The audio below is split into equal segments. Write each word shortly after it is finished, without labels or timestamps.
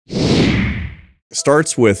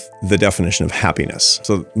starts with the definition of happiness.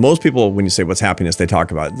 So most people, when you say what's happiness, they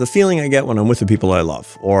talk about the feeling I get when I'm with the people I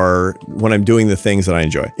love or when I'm doing the things that I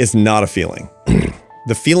enjoy. It's not a feeling.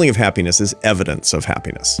 The feeling of happiness is evidence of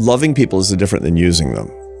happiness. Loving people is different than using them.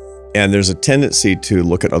 And there's a tendency to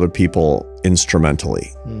look at other people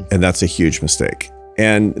instrumentally. And that's a huge mistake.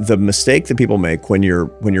 And the mistake that people make when you're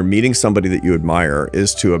meeting somebody that you admire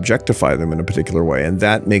is to objectify them in a particular way. And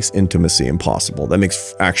that makes intimacy impossible. That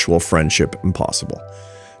makes actual friendship impossible.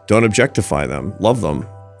 Don't objectify them. Love them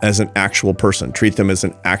as an actual person. Treat them as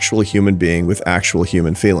an actual human being with actual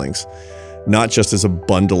human feelings, not just as a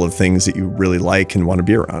bundle of things that you really like and want to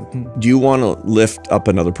be around. Do you want to lift up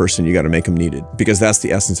another person? You got to make them needed, because that's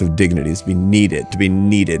the essence of dignity, is to be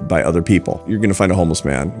needed by other people. You're going to find a homeless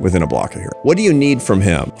man within a block of here. What do you need from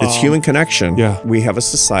him? It's human connection. Yeah. We have a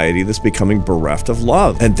society that's becoming bereft of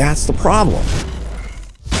love, and that's the problem.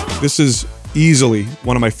 This is easily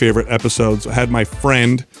one of my favorite episodes. I had my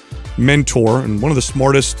friend, mentor, and one of the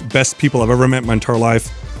smartest, best people I've ever met in my entire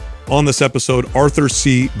life on this episode, Arthur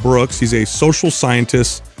C. Brooks. He's a social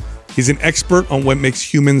scientist. He's an expert on what makes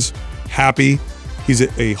humans happy. He's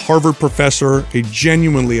a Harvard professor, a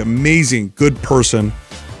genuinely amazing, good person.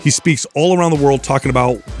 He speaks all around the world talking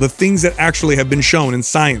about the things that actually have been shown in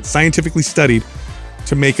science, scientifically studied,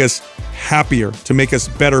 to make us happier, to make us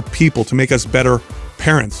better people, to make us better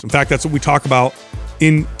parents. In fact, that's what we talk about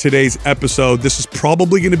in today's episode. This is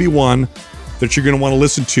probably going to be one that you're going to want to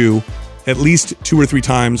listen to at least 2 or 3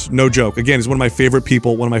 times, no joke. Again, he's one of my favorite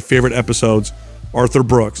people, one of my favorite episodes, Arthur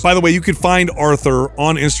Brooks. By the way, you can find Arthur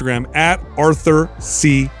on Instagram at Arthur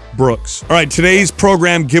C. Brooks. All right, today's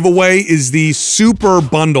program giveaway is the Super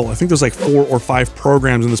Bundle. I think there's like 4 or 5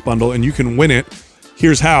 programs in this bundle, and you can win it.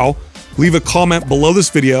 Here's how. Leave a comment below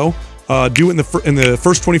this video. Do it in the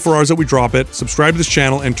first 24 hours that we drop it. Subscribe to this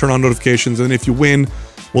channel and turn on notifications. And if you win,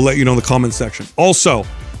 we'll let you know in the comment section. Also,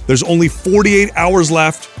 there's only 48 hours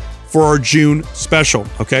left for our June special,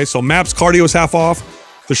 okay? So MAPS Cardio is half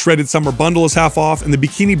off, the Shredded Summer Bundle is half off, and the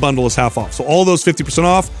Bikini Bundle is half off. So all of those 50%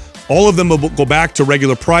 off, all of them will go back to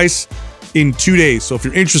regular price in 2 days. So if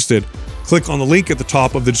you're interested, click on the link at the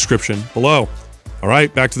top of the description below. All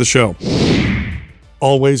right, back to the show.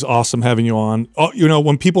 Always awesome having you on. You know,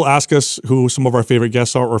 when people ask us who some of our favorite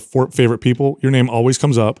guests are or favorite people, your name always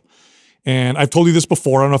comes up. And I've told you this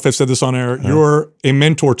before. I don't know if I've said this on air. You're a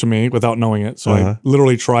mentor to me without knowing it. So I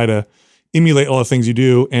literally try to emulate all the things you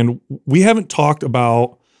do. And we haven't talked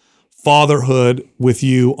about fatherhood with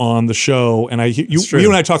you on the show. And you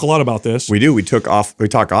and I talk a lot about this. We do. We talk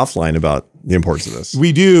offline about the importance of this.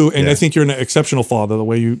 We do. And I think you're an exceptional father, the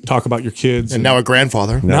way you talk about your kids. And now a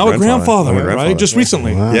grandfather. Now a grandfather, right? Just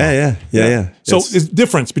recently. Wow. Yeah. So it's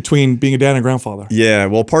difference between being a dad and a grandfather. Yeah.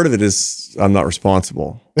 Well, part of it is I'm not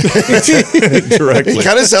responsible directly. It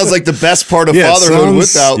kind of sounds like the best part of fatherhood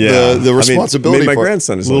without the responsibility. I mean, my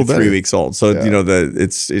grandson is only 3 weeks old, so you know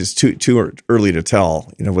it's too early to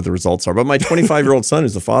tell what the results are. But my 25-year-old son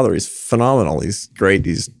is the father. He's phenomenal. He's great.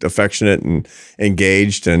 He's affectionate and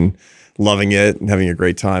engaged and loving it and having a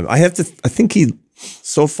great time. I think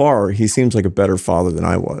so far he seems like a better father than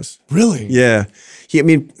I was. Really? Yeah. I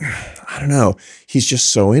mean, I don't know. He's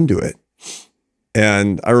just so into it.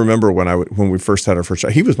 And I remember when we first had our first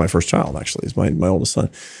child, he was my first child, actually. He's my oldest son.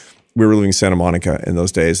 We were living in Santa Monica in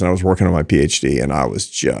those days, and I was working on my PhD, and I was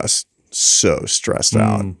just so stressed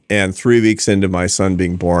out. And 3 weeks into my son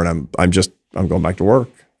being born, I'm going back to work.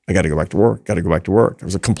 I got to go back to work. Got to go back to work. I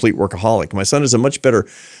was a complete workaholic. My son has a much better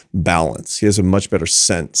balance. He has a much better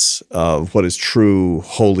sense of what his true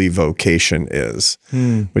holy vocation is,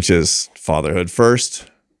 which is fatherhood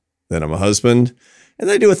first. Then I'm a husband, and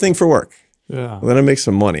then I do a thing for work. Yeah. Then I make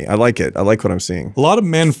some money. I like it. I like what I'm seeing. A lot of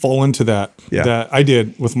men fall into that. Yeah. That I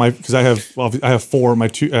did with because I have 4. I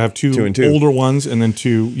have two older ones and then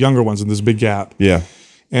 2 younger ones in this big gap. Yeah.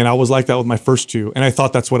 And I was like that with my first 2. And I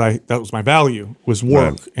thought that was my value, was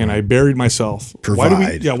work. Right. And I buried myself.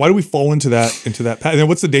 Provide. Why do we fall into that path? And then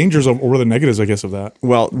what's the dangers or the negatives, I guess, of that?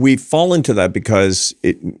 Well, we fall into that because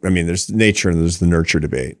there's nature and there's the nurture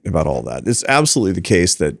debate about all that. It's absolutely the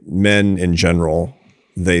case that men in general,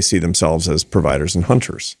 they see themselves as providers and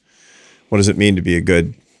hunters. What does it mean to be a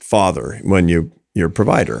good father when you're a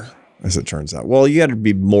provider, as it turns out? Well, you got to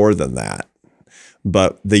be more than that.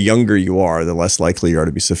 But the younger you are, the less likely you are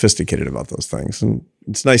to be sophisticated about those things. And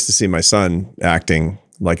it's nice to see my son acting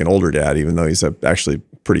like an older dad, even though he's actually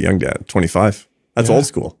a pretty young dad, 25. That's old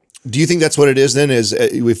school. Do you think that's what it is then? Is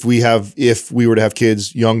if we were to have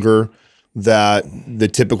kids younger, that the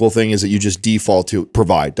typical thing is that you just default to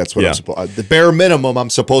provide. That's what I'm supposed. The bare minimum, I'm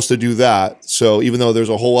supposed to do that. So even though there's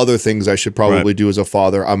a whole other things I should probably do as a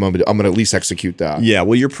father, I'm gonna at least execute that. Yeah.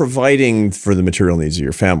 Well, you're providing for the material needs of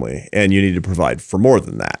your family, and you need to provide for more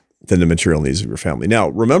than that, than the material needs of your family. Now,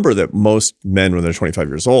 remember that most men, when they're 25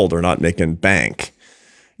 years old, are not making bank.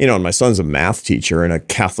 You know, and my son's a math teacher in a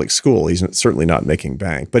Catholic school. He's certainly not making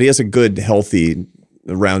bank, but he has a good, healthy,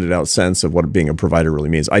 rounded out sense of what being a provider really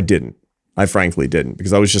means. I didn't. I frankly didn't,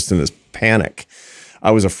 because I was just in this panic.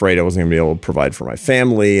 I was afraid I wasn't going to be able to provide for my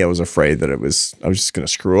family. I was afraid that I was just going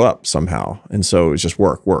to screw up somehow. And so it was just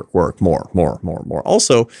work, more.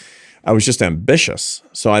 Also, I was just ambitious.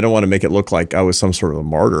 So I don't want to make it look like I was some sort of a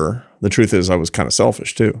martyr. The truth is I was kind of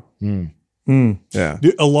selfish too. Yeah.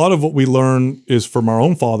 A lot of what we learn is from our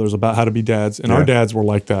own fathers about how to be dads, and our dads were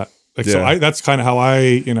like that. Like, so that's kind of how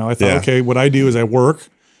I thought, okay, what I do is I work,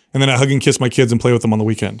 and then I hug and kiss my kids and play with them on the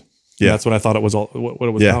weekend. And that's what I thought it was what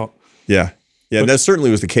it was about. Yeah. But that certainly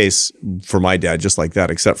was the case for my dad, just like that,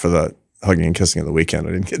 except for the hugging and kissing on the weekend.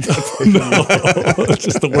 I didn't get that. No,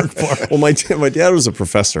 just the work part. Well, my dad was a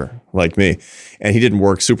professor like me, and he didn't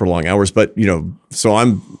work super long hours, but so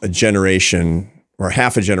I'm a generation or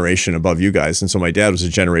half a generation above you guys. And so my dad was a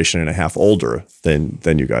generation and a half older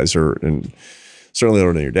than you guys are, and certainly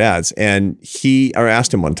older than your dads. And I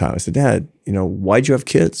asked him one time, I said, Dad, why'd you have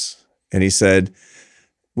kids? And he said,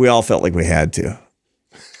 we all felt like we had to.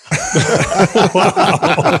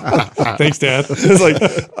 Wow. Thanks, Dad. It's like,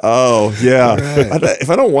 oh yeah. Right. If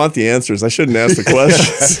I don't want the answers, I shouldn't ask the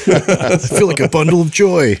questions. I feel like a bundle of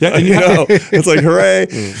joy. Yeah, and it's like hooray.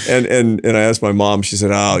 And I asked my mom. She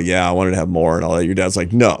said, "Oh yeah, I wanted to have more." And all that. Your dad's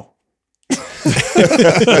like, "No."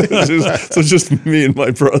 So just me and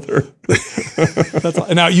my brother.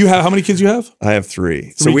 Now how many kids you have? I have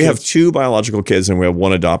three. So we have 2 biological kids, and we have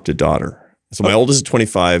 1 adopted daughter. So my oldest is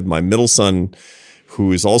 25. My middle son,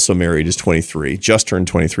 who is also married, is 23, just turned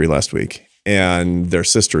 23 last week. And their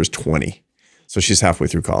sister is 20. So she's halfway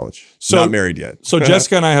through college. So, not married yet. So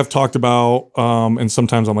Jessica and I have talked about, and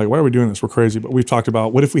sometimes I'm like, why are we doing this? We're crazy. But we've talked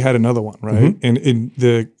about, what if we had another one, right? And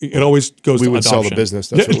it always goes to adoption. We would sell the business.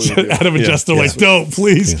 That's what we would do. Adam and Jessica are like, don't,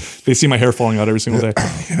 please. Yeah. They see my hair falling out every single day.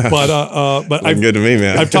 But I've good to me,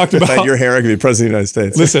 man. I've talked about your hair, I could be president of the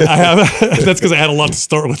United States. Listen, I have. That's because I had a lot to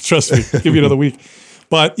start with. Trust me. Give me another week.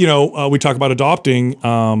 But we talk about adopting,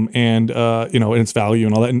 and its value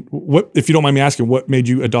and all that. And what, if you don't mind me asking, what made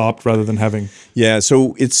you adopt rather than having? Yeah,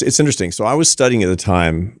 so it's interesting. So I was studying at the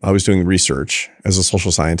time. I was doing research as a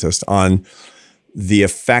social scientist on the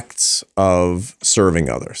effects of serving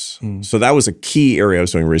others. So that was a key area I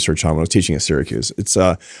was doing research on when I was teaching at Syracuse. It's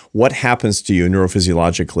what happens to you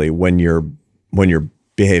neurophysiologically when you're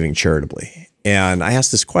behaving charitably. And I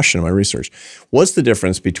asked this question in my research. What's the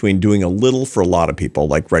difference between doing a little for a lot of people,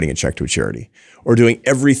 like writing a check to a charity, or doing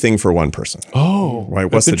everything for one person? Oh, right.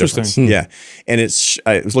 What's the difference? Yeah. And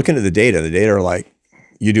I was looking at the data. The data are like,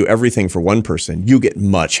 you do everything for one person, you get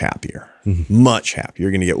much happier, much happier.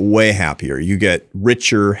 You're going to get way happier. You get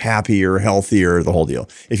richer, happier, healthier, the whole deal.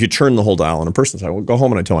 If you turn the whole dial on a person's side, I'll go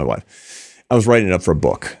home and I tell my wife, I was writing it up for a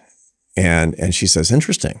book. And she says,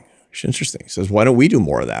 interesting. She's interesting. She says, why don't we do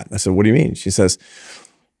more of that? I said, what do you mean? She says,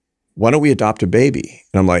 why don't we adopt a baby?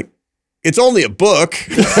 And I'm like, it's only a book.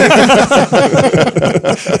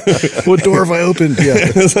 What door have I opened? Yeah.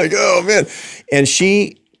 It's like, oh man. And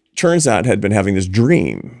she, turns out, had been having this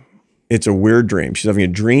dream. It's a weird dream. She's having a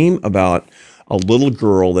dream about a little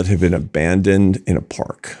girl that had been abandoned in a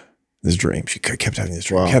park. This dream. She kept having this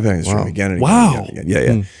dream, kept having this dream again and again. Wow. And again. Yeah,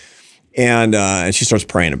 yeah. And she starts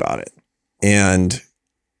praying about it. And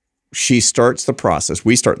she starts the process.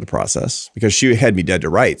 We start the process because she had me dead to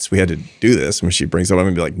rights. We had to do this. When she brings it up, I'm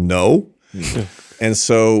going to be like, no. And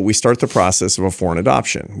so we start the process of a foreign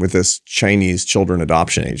adoption with this Chinese children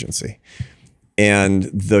adoption agency. And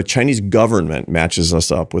the Chinese government matches us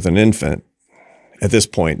up with an infant at this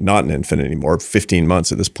point, not an infant anymore, 15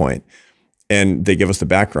 months at this point. And they give us the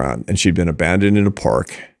background. And she'd been abandoned in a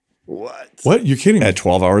park. What? You're kidding me? At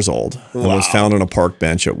 12 hours old. And was found on a park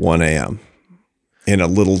bench at 1 a.m. in a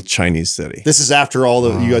little Chinese city. This is after all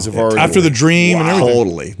the you guys have already after the dream and everything.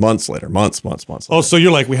 Totally. Months later. Months later. Oh, so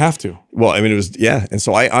you're like, we have to. Well, I mean, it was, yeah. And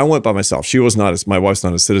so I went by myself. She was not, my wife's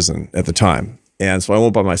not a citizen at the time. And so I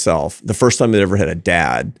went by myself. The first time I ever had a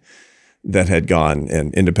dad that had gone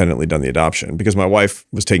and independently done the adoption, because my wife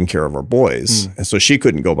was taking care of our boys. And so she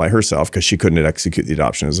couldn't go by herself because she couldn't execute the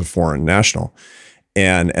adoption as a foreign national.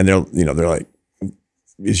 And they're, they're like,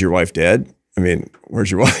 is your wife dead? I mean, where's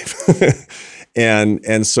your wife?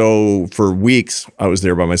 And so for weeks, I was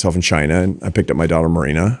there by myself in China, and I picked up my daughter,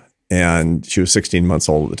 Marina, And she was 16 months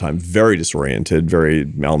old at the time, very disoriented, very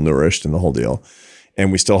malnourished and the whole deal.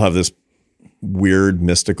 And we still have this weird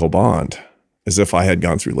mystical bond as if I had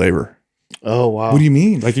gone through labor. Oh, wow. What do you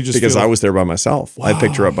mean? Like you just Because feel I was there by myself. I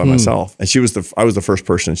picked her up by myself. And I was the first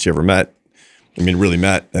person she ever met. I mean, really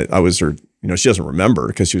met. I was her, she doesn't remember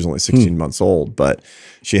because she was only 16 months old, but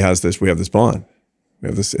we have this bond. We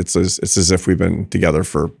have this, it's as if we've been together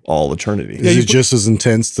for all eternity. Is it just as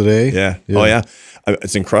intense today? Yeah. Oh yeah.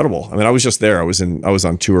 It's incredible. I mean, I was just there. I was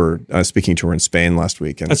on tour, speaking to her in Spain last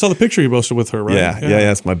week. And I saw the picture you posted with her, right?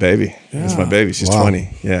 Yeah. It's my baby. Yeah. It's my baby. She's 20.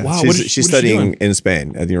 Yeah. Wow. She's studying in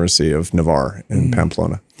Spain at the University of Navarre in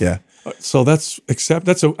Pamplona. Yeah. So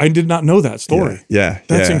I did not know that story. Yeah.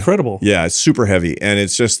 That's incredible. Yeah. It's super heavy. And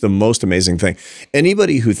it's just the most amazing thing.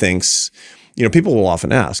 Anybody who thinks, people will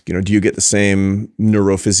often ask, do you get the same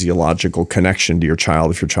neurophysiological connection to your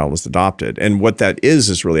child if your child was adopted? And what that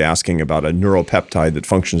is really asking about a neuropeptide that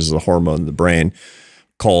functions as a hormone in the brain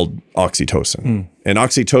called oxytocin. And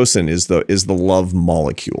oxytocin is the love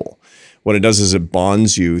molecule. What it does is it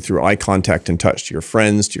bonds you through eye contact and touch to your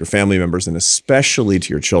friends, to your family members, and especially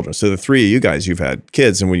to your children. So the three of you guys, you've had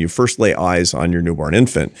kids, and when you first lay eyes on your newborn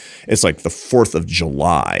infant, it's like the 4th of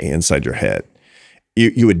July inside your head.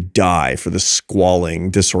 You would die for the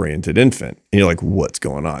squalling, disoriented infant. And you're like, what's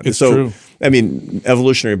going on? It's true. I mean,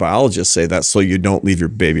 evolutionary biologists say that's so you don't leave your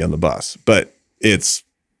baby on the bus, but it's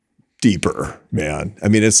deeper, man. I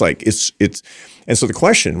mean, it's and so the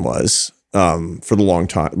question was, for the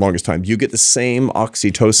longest time, do you get the same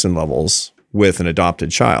oxytocin levels with an adopted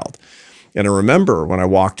child? And I remember when I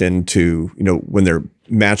walked into, when they're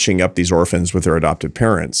matching up these orphans with their adopted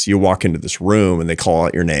parents, you walk into this room and they call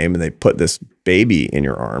out your name and they put this baby in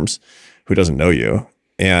your arms who doesn't know you.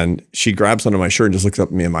 And she grabs onto my shirt and just looks up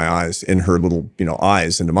at me in my eyes, in her little,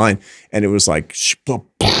 eyes into mine. And it was like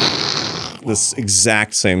this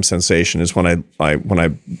exact same sensation as when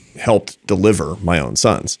I helped deliver my own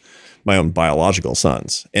sons, my own biological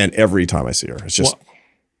sons. And every time I see her, it's just...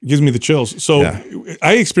 It gives me the chills. So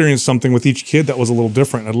I experienced something with each kid that was a little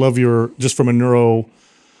different. I'd love just from a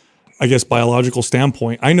biological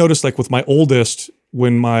standpoint. I noticed like with my oldest,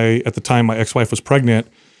 at the time my ex-wife was pregnant,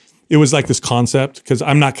 it was like this concept because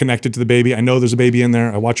I'm not connected to the baby. I know there's a baby in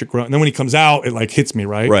there. I watch it grow. And then when he comes out, it like hits me,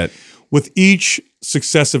 right? Right. With each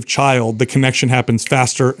successive child, the connection happens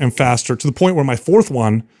faster and faster to the point where my 4th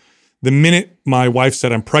one, the minute my wife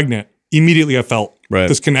said I'm pregnant, immediately I felt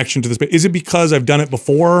this connection to this baby. Is it because I've done it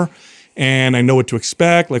before and I know what to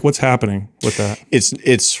expect? Like what's happening with that?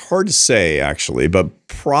 It's hard to say actually, but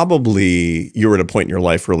probably you were at a point in your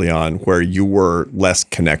life early on where you were less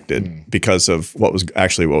connected because of what was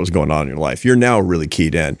going on in your life. You're now really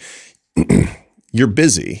keyed in. You're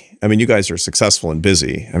busy. I mean, you guys are successful and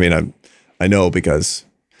busy. I mean, I know because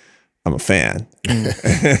I'm a fan.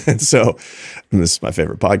 And so this is my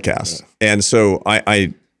favorite podcast. And so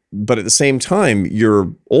but at the same time,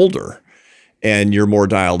 you're older and you're more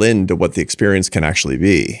dialed into what the experience can actually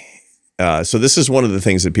be. So this is one of the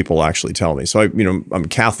things that people actually tell me. So I'm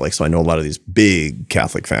Catholic, so I know a lot of these big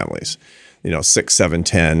Catholic families, 6, 7,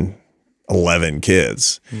 10, 11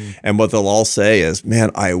 kids. And what they'll all say is,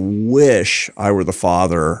 man, I wish I were the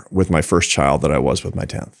father with my first child that I was with my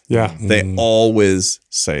 10th. Yeah. They always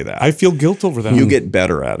say that. I feel guilt over that. You get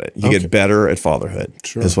better at it. You get better at fatherhood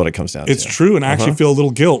is what it comes down to. It's true. And I actually feel a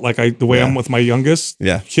little guilt. Like the way I'm with my youngest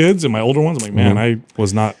kids and my older ones, I'm like, man, I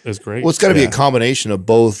was not as great. Well, it's got to be a combination of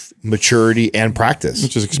both maturity and practice.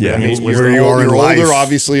 Which is experience. Where you are you're older,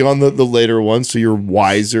 obviously, on the later ones, so you're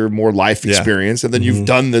wiser, more life experience, and then you've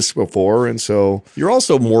done this before, and so you're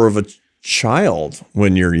also more of a child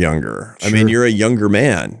when you're younger. I mean, you're a younger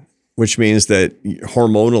man, which means that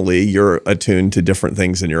hormonally you're attuned to different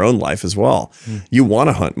things in your own life as well. You want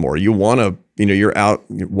to hunt more. You want to, you're out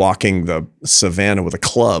walking the savannah with a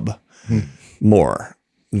club more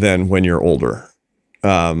than when you're older.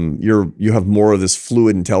 You have more of this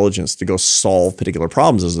fluid intelligence to go solve particular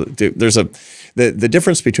problems. The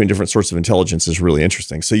difference between different sorts of intelligence is really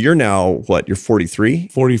interesting. So you're now what? You're 43?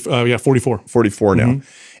 44. 44 now.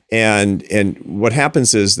 And what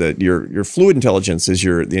happens is that your fluid intelligence is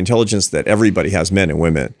the intelligence that everybody has, men and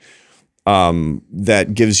women,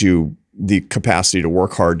 that gives you the capacity to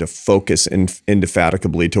work hard, to focus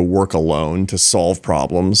indefatigably, to work alone, to solve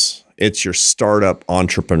problems. It's your startup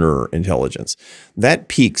entrepreneur intelligence. That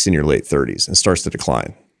peaks in your late 30s and starts to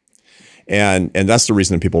decline. And that's the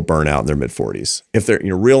reason that people burn out in their mid 40s. If they're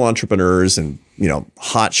real entrepreneurs and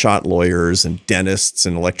hotshot lawyers and dentists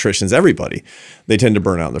and electricians, everybody, they tend to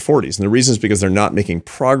burn out in their 40s. And the reason is because they're not making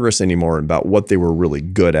progress anymore about what they were really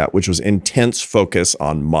good at, which was intense focus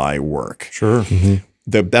on my work. Sure.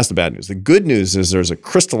 That's the bad news. The good news is there's a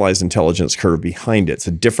crystallized intelligence curve behind it. It's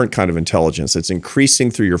a different kind of intelligence. It's increasing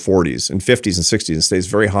through your 40s and 50s and 60s and stays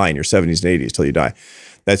very high in your 70s and 80s till you die.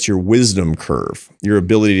 That's your wisdom curve, your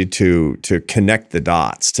ability to connect the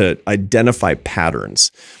dots, to identify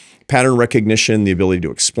patterns, pattern recognition, the ability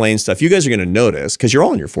to explain stuff. You guys are going to notice, because you're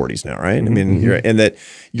all in your 40s now, right? I mean, and that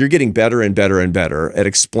you're getting better and better and better at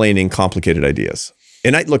explaining complicated ideas.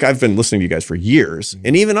 And look, I've been listening to you guys for years,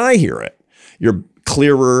 and even I hear it. You're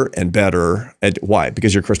clearer and better. And why?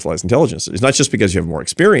 Because you're crystallized intelligence. It's not just because you have more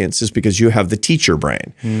experience, it's because you have the teacher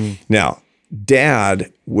brain. Now,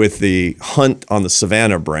 dad with the hunt on the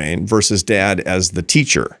savannah brain versus dad as the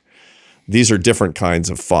teacher. These are different kinds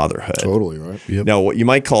of fatherhood. Totally, right? Yep. Now, what you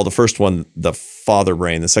might call the first one the father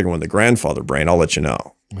brain, the second one the grandfather brain, I'll let you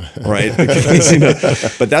know. Right?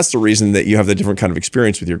 Because, but that's the reason that you have the different kind of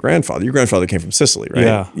experience with your grandfather. Your grandfather came from Sicily, right?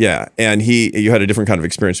 Yeah. Yeah. And you had a different kind of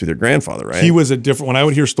experience with your grandfather, right? He was a different, when I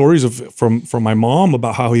would hear stories from my mom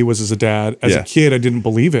about how he was as a dad, as a kid, I didn't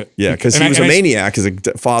believe it. Yeah, because he was a maniac as a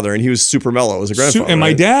father, and he was super mellow as a grandfather. And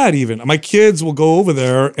my dad even, my kids will go over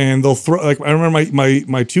there and they'll throw, like, I remember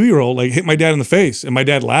my 2-year-old like hit my dad in the face, and my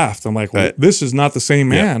dad laughed. I'm like, well, this is not the same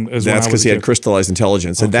man as when I was a kid. That's because he had crystallized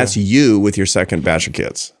intelligence, and that's you with your second batch of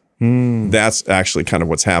kids. That's actually kind of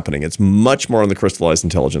what's happening. It's much more on the crystallized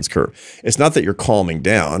intelligence curve. It's not that you're calming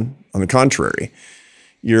down. On the contrary,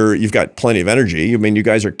 you've got plenty of energy. I mean, you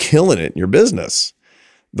guys are killing it in your business.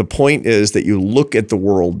 The point is that you look at the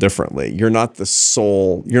world differently. You're not the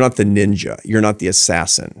soul. You're not the ninja. You're not the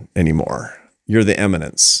assassin anymore. You're the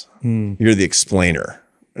eminence. You're the explainer,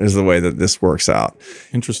 is the way that this works out.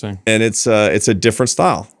 Interesting. And it's a different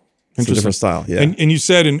style. It's a different style, yeah. And you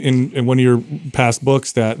said in one of your past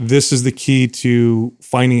books that this is the key to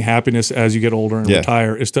finding happiness as you get older and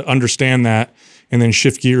retire, is to understand that and then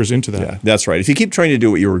shift gears into that. Yeah, that's right. If you keep trying to do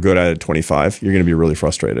what you were good at 25, you're going to be really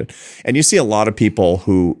frustrated. And you see a lot of people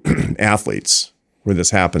who, athletes, where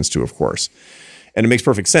this happens to, of course, and it makes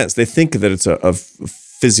perfect sense. They think that it's a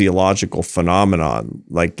physiological phenomenon.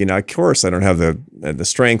 Like, of course, I don't have the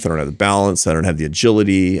strength, I don't have the balance, I don't have the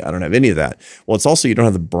agility, I don't have any of that. Well, it's also you don't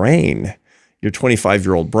have the brain, your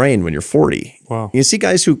 25-year-old brain when you're 40. Wow. You see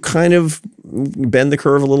guys who kind of bend the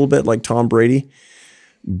curve a little bit, like Tom Brady,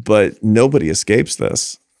 but nobody escapes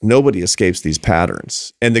this. Nobody escapes these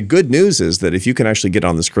patterns. And the good news is that if you can actually get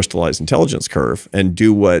on this crystallized intelligence curve and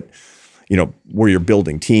do what, where you're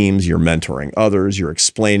building teams, you're mentoring others, you're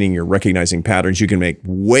explaining, you're recognizing patterns, you can make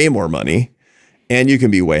way more money and you can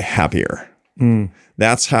be way happier.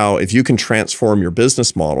 That's how, if you can transform your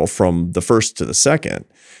business model from the first to the second,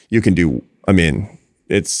 you can do,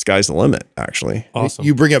 it's sky's the limit, actually. Awesome.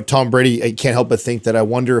 You bring up Tom Brady. I can't help but think that I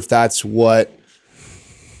wonder if that's what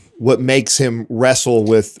makes him wrestle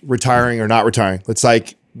with retiring or not retiring. It's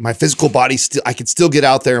like, my physical body I could still get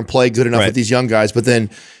out there and play good enough with these young guys, but then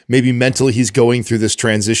maybe mentally he's going through this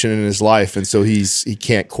transition in his life, and so he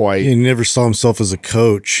can't quite. He never saw himself as a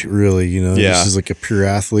coach, really. This is like a pure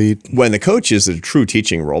athlete. When the coach is a true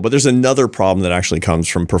teaching role, but there's another problem that actually comes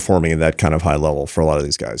from performing at that kind of high level for a lot of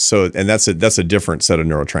these guys. So, and that's a different set of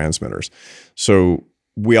neurotransmitters. So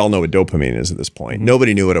we all know what dopamine is at this point.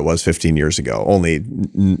 Nobody knew what it was 15 years ago. Only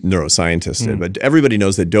neuroscientists did. But everybody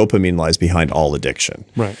knows that dopamine lies behind all addiction.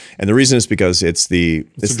 Right. And the reason is because it's the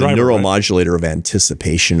driver, neuromodulator of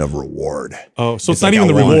anticipation of reward. Oh, so it's not even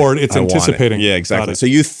the reward, it's anticipating. Yeah, exactly. So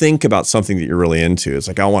you think about something that you're really into. It's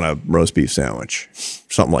like, I want a roast beef sandwich,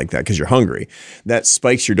 something like that, because you're hungry. That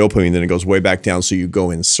spikes your dopamine, then it goes way back down, so you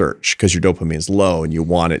go in search because your dopamine is low and you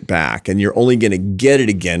want it back. And you're only going to get it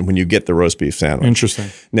again when you get the roast beef sandwich. Interesting.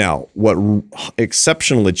 Now, what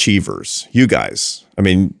exceptional achievers, you guys,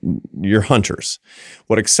 you're hunters.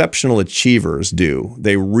 What exceptional achievers do,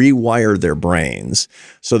 they rewire their brains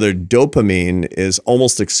so their dopamine is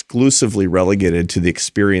almost exclusively relegated to the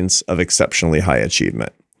experience of exceptionally high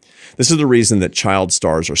achievement. This is the reason that child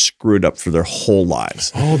stars are screwed up for their whole lives.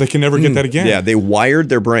 Oh, they can never get that again. Yeah, they wired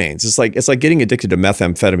their brains. It's like getting addicted to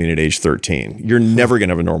methamphetamine at age 13. You're never going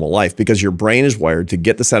to have a normal life because your brain is wired to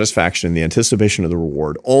get the satisfaction and the anticipation of the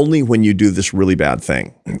reward only when you do this really bad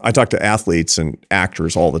thing. I talk to athletes and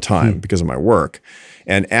actors all the time because of my work.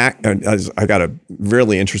 And I got a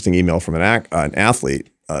really interesting email from an athlete,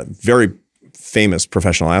 a very famous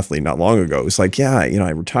professional athlete not long ago. It's like, I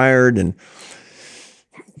retired and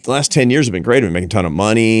the last 10 years have been great. I've been making a ton of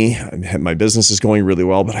money. My business is going really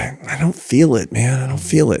well, but I don't feel it, man. I don't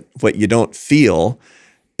feel it. What you don't feel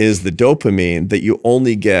is the dopamine that you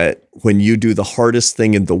only get when you do the hardest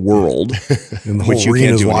thing in the world. And the whole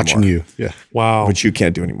arena is watching you. Yeah. Wow. Which you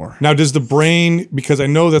can't do anymore. Now, does the brain, because I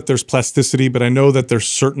know that there's plasticity, but I know that there's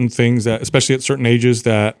certain things that, especially at certain ages,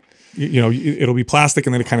 that it'll be plastic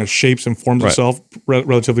and then it kind of shapes and forms itself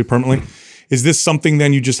relatively permanently. Is this something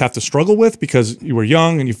then you just have to struggle with because you were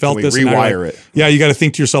young and you felt this? Rewire it. Yeah, you got to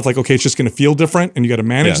think to yourself like, okay, it's just going to feel different, and you got to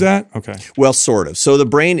manage that. Okay. Well, sort of. So the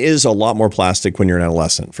brain is a lot more plastic when you're an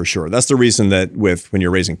adolescent, for sure. That's the reason that when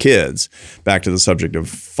you're raising kids, back to the subject of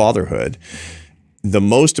fatherhood, the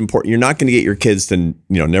most important, you're not going to get your kids to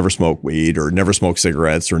never smoke weed or never smoke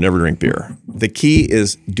cigarettes or never drink beer. The key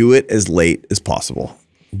is do it as late as possible.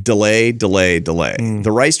 Delay, delay, delay.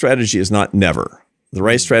 The right strategy is not never. The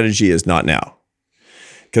right strategy is not now.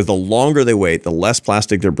 Because the longer they wait, the less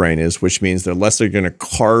plastic their brain is, which means the less they're going to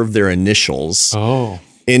carve their initials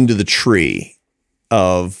into the tree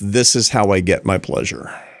of this is how I get my pleasure.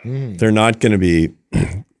 They're not going to be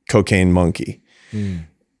cocaine monkey.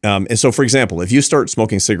 And so, for example, if you start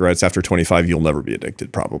smoking cigarettes after 25, you'll never be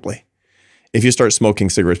addicted, probably. If you start smoking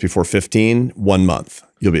cigarettes before 15, 1 month,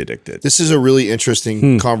 you'll be addicted. This is a really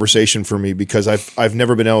interesting conversation for me because I've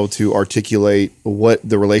never been able to articulate what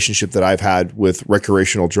the relationship that I've had with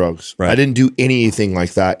recreational drugs. I didn't do anything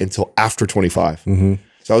like that until after 25.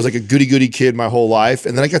 So I was like a goody-goody kid my whole life.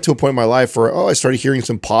 And then I got to a point in my life where, I started hearing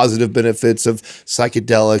some positive benefits of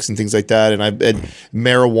psychedelics and things like that. And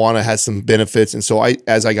marijuana has some benefits. And so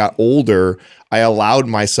as I got older, I allowed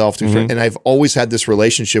myself to, and I've always had this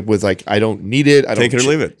relationship with like, I don't need it. I don't take it or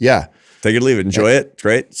leave it. Yeah. Take it or leave it. Enjoy it.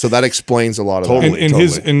 Great. So that explains a lot of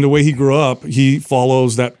that. And the way he grew up, he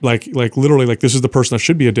follows that like literally like this is the person that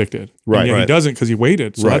should be addicted. Right. And he doesn't because he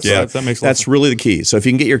waited. So that makes a lot of sense. That's really the key. So if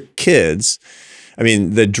you can get your kids, I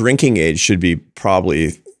mean, the drinking age should be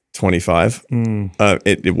probably 25.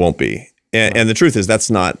 It won't be. And the truth is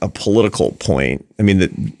that's not a political point. I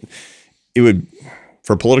mean, it would,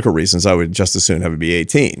 for political reasons, I would just as soon have it be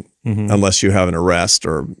 18, unless you have an arrest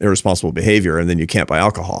or irresponsible behavior, and then you can't buy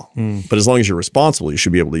alcohol. But as long as you're responsible, you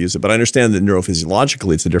should be able to use it. But I understand that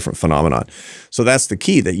neurophysiologically, it's a different phenomenon. So that's the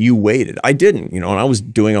key, that you waited. I didn't, and I was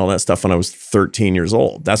doing all that stuff when I was 13 years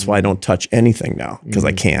old. That's why I don't touch anything now, because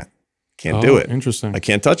I can't do it. Interesting. I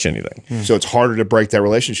can't touch anything. So it's harder to break that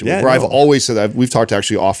relationship. Yeah, I've always said that. We've talked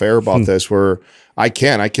actually off air about this, where I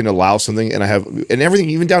can allow something, and and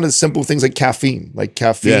everything, even down to the simple things like caffeine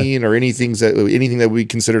or anything that we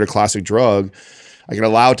considered a classic drug. I can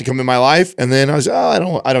allow it to come in my life, and then I was, I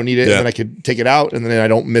don't need it, and then I could take it out, and then I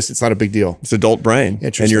don't miss it. It's not a big deal. It's adult brain,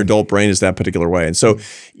 and your adult brain is that particular way, and so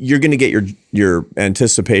you're going to get your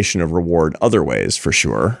anticipation of reward other ways for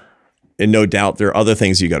sure. And no doubt there are other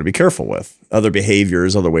things you got to be careful with, other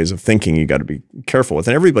behaviors, other ways of thinking you got to be careful with.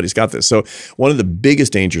 And everybody's got this. So one of the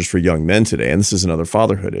biggest dangers for young men today, and this is another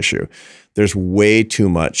fatherhood issue, there's way too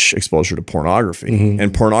much exposure to pornography.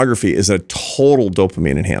 And pornography is a total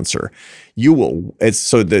dopamine enhancer.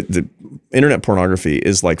 The internet pornography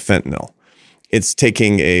is like fentanyl. It's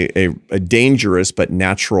taking a dangerous but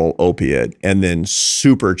natural opiate and then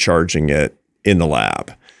supercharging it in the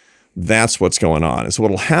lab. That's what's going on. And so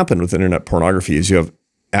what'll happen with internet pornography is you have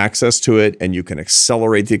access to it and you can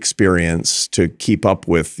accelerate the experience to keep up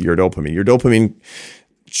with your dopamine. Your dopamine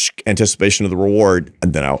anticipation of the reward,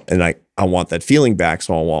 and then I want that feeling back,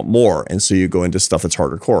 so I want more. And so you go into stuff that's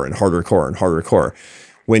harder core and harder core and harder core.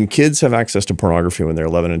 When kids have access to pornography when they're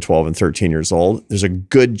 11 and 12 and 13 years old, there's a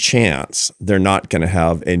good chance they're not going to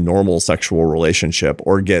have a normal sexual relationship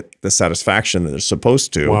or get the satisfaction that they're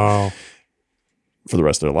supposed to. Wow. For the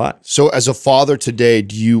rest of their lives. So as a father today,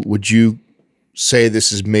 would you say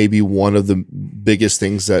this is maybe one of the biggest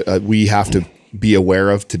things that we have to be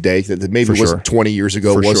aware of today that maybe wasn't 20 years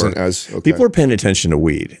ago, wasn't as okay? People are paying attention to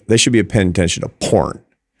weed. They should be paying attention to porn.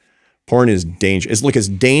 Porn is dangerous. It's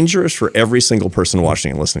dangerous for every single person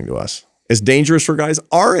watching and listening to us. It's dangerous for guys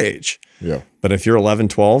our age. Yeah. But if you're 11,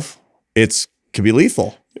 12, it could be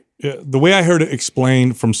lethal. Yeah, the way I heard it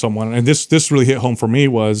explained from someone, and this really hit home for me,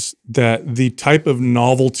 was that the type of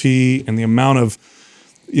novelty and the amount of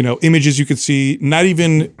images you could see, not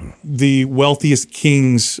even the wealthiest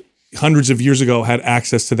kings hundreds of years ago had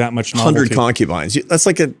access to that much novelty. 100 concubines. That's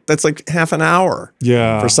like half an hour.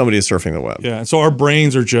 Yeah. For somebody who's surfing the web. Yeah. And so our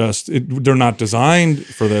brains are they're not designed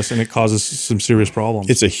for this, and it causes some serious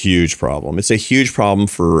problems. It's a huge problem. It's a huge problem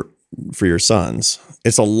for your sons.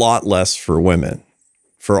 It's a lot less for women,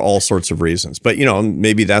 for all sorts of reasons. But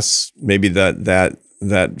maybe that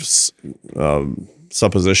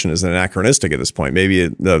supposition is anachronistic at this point. Maybe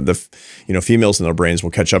the females in their brains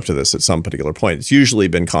will catch up to this at some particular point. It's usually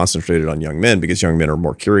been concentrated on young men because young men are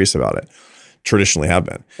more curious about it. traditionally have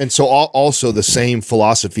been. And so also the same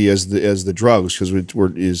philosophy as the drugs, because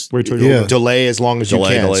delay as long as you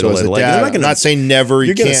can. Delay, so as a dad, I'm not saying never.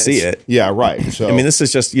 You're going to see it. Yeah, right. So I mean, this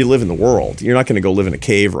is just, you live in the world. You're not going to go live in a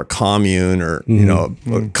cave or a commune or you know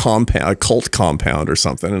a compound, a cult compound or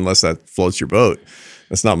something, unless that floats your boat.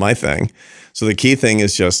 That's not my thing. So the key thing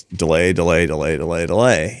is just delay, delay, delay, delay,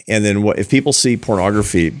 delay. And then if people see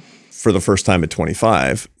pornography for the first time at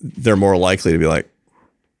 25, they're more likely to be like,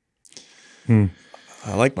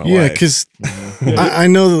 I like my wife. Yeah, because I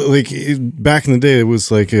know that, like, back in the day, it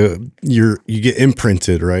was like you get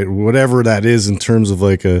imprinted, right? Whatever that is in terms of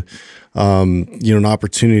like a an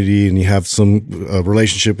opportunity, and you have some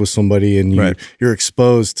relationship with somebody, and you're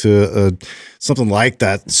exposed to something like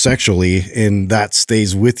that sexually, and that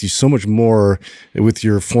stays with you so much more with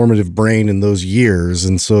your formative brain in those years.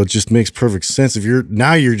 And so it just makes perfect sense. If you're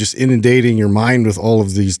just inundating your mind with all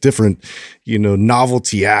of these different,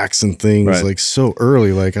 novelty acts and things like so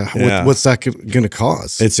early, like what's that going to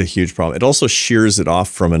cause? It's a huge problem. It also shears it off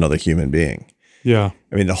from another human being. Yeah.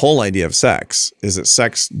 I mean, the whole idea of sex is that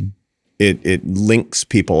sex, it links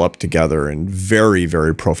people up together in very,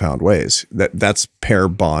 very profound ways. That's pair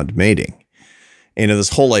bond mating. And this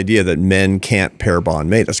whole idea that men can't pair bond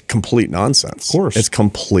mate, that's complete nonsense. Of course. It's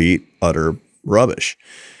complete, utter rubbish.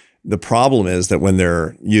 The problem is that when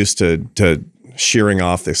they're used to shearing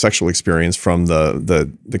off the sexual experience from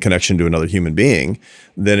the connection to another human being,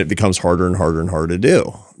 then it becomes harder and harder and harder to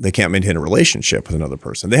do. They can't maintain a relationship with another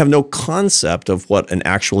person. They have no concept of what an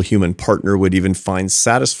actual human partner would even find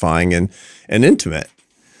satisfying and intimate,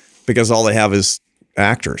 because all they have is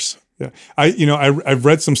actors. Yeah. I've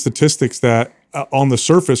read some statistics that on the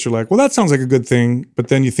surface you're like, well, that sounds like a good thing, but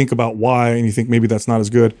then you think about why and you think maybe that's not as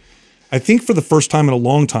good. I think for the first time in a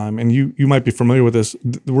long time, and you might be familiar with this,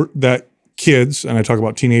 that kids, and I talk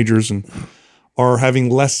about teenagers, and are having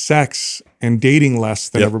less sex and dating less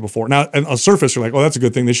than ever before. Now, on the surface, you're like, oh, that's a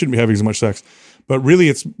good thing. They shouldn't be having as much sex. But really,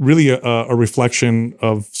 it's really a reflection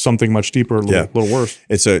of something much deeper, a little worse.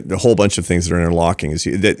 It's a whole bunch of things that are interlocking.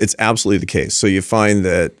 It's absolutely the case. So you find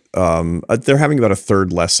that they're having about a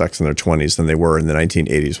third less sex in their 20s than they were in the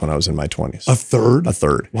 1980s when I was in my 20s. A third? A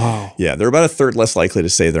third. Wow. Yeah, they're about a third less likely to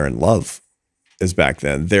say they're in love as back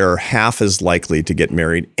then. They're half as likely to get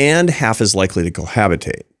married and half as likely to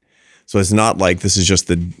cohabitate. So it's not like this is just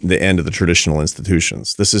the end of the traditional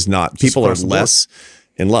institutions. This is not, people are less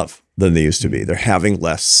in love than they used to be. They're having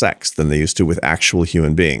less sex than they used to with actual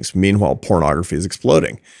human beings. Meanwhile, pornography is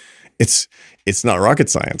exploding. It's not rocket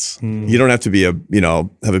science. You don't have to be have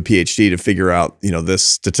a PhD to figure out, this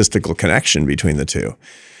statistical connection between the two.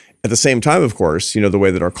 At the same time, of course, the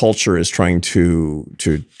way that our culture is trying to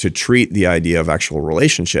treat the idea of actual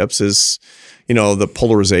relationships is, the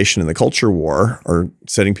polarization and the culture war are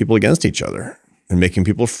setting people against each other and making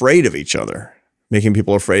people afraid of each other, making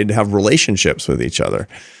people afraid to have relationships with each other.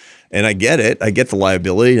 And I get it. I get the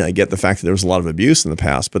liability, and I get the fact that there was a lot of abuse in the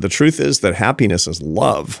past. But the truth is that happiness is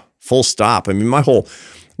love, full stop. I mean, my whole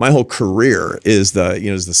career is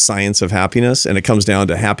the science of happiness, and it comes down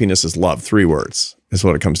to happiness is love. 3 words is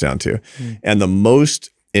what it comes down to. And the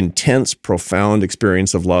most intense, profound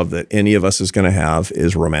experience of love that any of us is going to have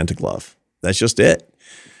is romantic love. That's just it.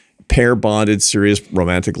 Pair bonded, serious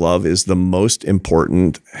romantic love is the most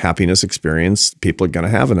important happiness experience people are going to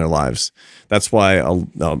have in their lives. That's why a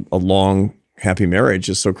long, happy marriage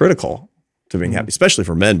is so critical to being happy, especially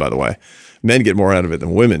for men, by the way. Men get more out of it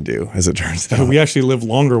than women do, as it turns out. We actually live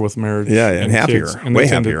longer with marriage. Yeah, and happier, and way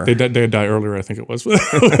happier. They die earlier, I think it was.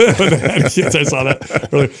 Kids, I saw that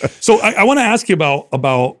earlier. So I want to ask you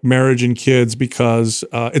about marriage and kids, because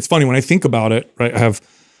it's funny when I think about it, right? I have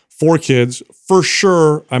 4 kids. For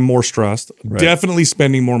sure, I'm more stressed. Right. Definitely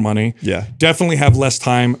spending more money. Yeah. Definitely have less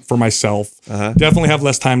time for myself. Definitely have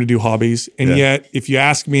less time to do hobbies. And yet, if you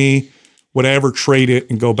ask me, would I ever trade it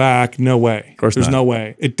and go back? No way. Of course There's not. no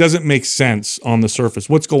way. It doesn't make sense on the surface.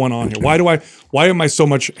 What's going on here? Why am I so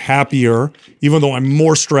much happier, even though I'm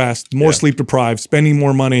more stressed, more sleep deprived, spending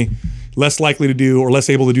more money, less likely to do or less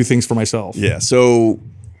able to do things for myself? Yeah. So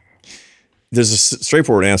there's a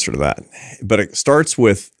straightforward answer to that, but it starts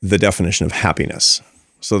with the definition of happiness.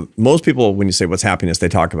 So most people, when you say what's happiness, they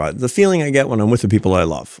talk about the feeling I get when I'm with the people I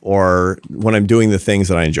love or when I'm doing the things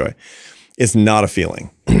that I enjoy. It's not a feeling.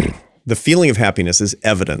 The feeling of happiness is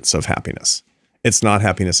evidence of happiness. It's not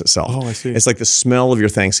happiness itself. Oh, I see. It's like the smell of your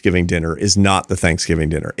Thanksgiving dinner is not the Thanksgiving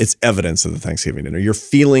dinner. It's evidence of the Thanksgiving dinner. Your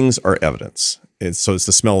feelings are evidence. So it's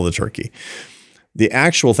the smell of the turkey. The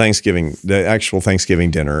actual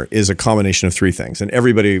Thanksgiving dinner is a combination of three things. And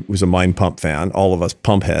everybody who's a Mind Pump fan, all of us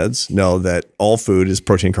pump heads, know that all food is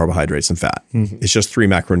protein, carbohydrates, and fat. It's just 3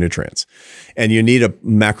 macronutrients. And you need a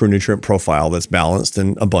macronutrient profile that's balanced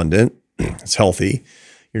and abundant. It's healthy.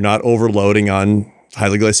 You're not overloading on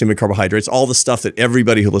highly glycemic carbohydrates, all the stuff that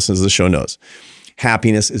everybody who listens to the show knows.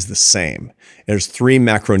 Happiness is the same. There's 3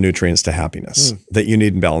 macronutrients to happiness that you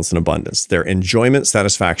need in balance and abundance. They're enjoyment,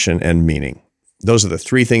 satisfaction, and meaning. Those are the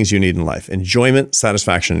 3 things you need in life: enjoyment,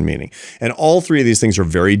 satisfaction, and meaning. And all 3 of these things are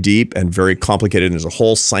very deep and very complicated. And there's a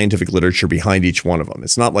whole scientific literature behind each one of them.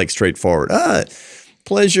 It's not like straightforward,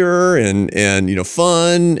 pleasure and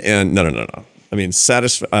fun and no. I mean,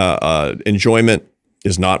 enjoyment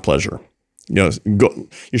is not pleasure.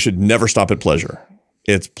 You should never stop at pleasure.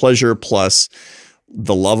 It's pleasure plus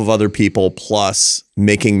the love of other people plus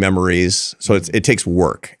making memories. So it takes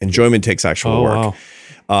work. Enjoyment takes actual work.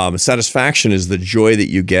 Wow. Satisfaction is the joy that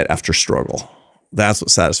you get after struggle. That's what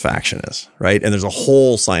satisfaction is, right? And there's a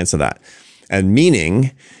whole science of that. And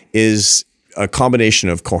meaning is a combination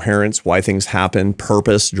of coherence, why things happen,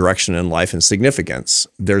 purpose, direction in life, and significance.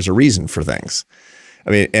 There's a reason for things. I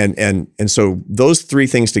mean, and so those 3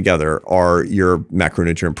 things together are your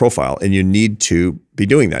macronutrient profile, and you need to be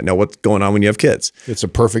doing that. Now, what's going on when you have kids? It's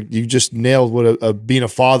you just nailed what being a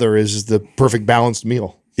father is the perfect balanced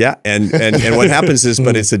meal. Yeah, and what happens is,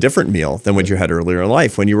 but it's a different meal than what you had earlier in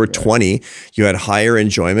life. When you were 20, you had higher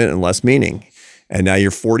enjoyment and less meaning. And now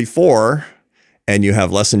you're 44 and you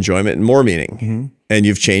have less enjoyment and more meaning. And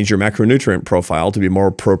you've changed your macronutrient profile to be more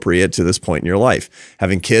appropriate to this point in your life.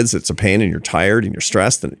 Having kids, it's a pain and you're tired and you're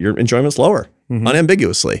stressed and your enjoyment's lower,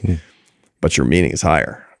 unambiguously. But your meaning is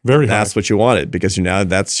higher. Very high. That's what you wanted, because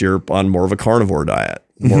you're on more of a carnivore diet.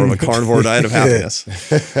 More of a carnivore diet of happiness.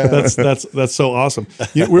 That's so awesome.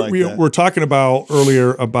 We're talking about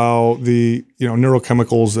earlier about the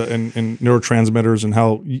neurochemicals and neurotransmitters and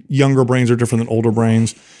how younger brains are different than older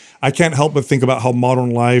brains. I can't help but think about how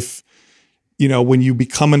modern life, when you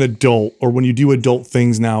become an adult or when you do adult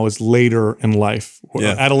things now, is later in life.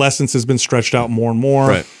 Yeah. Adolescence has been stretched out more and more.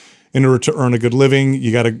 Right. In order to earn a good living,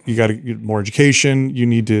 you got to get more education. You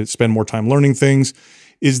need to spend more time learning things.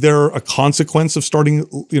 Is there a consequence of starting,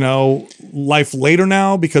 life later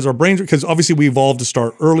now because because obviously we evolved to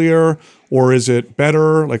start earlier, or is it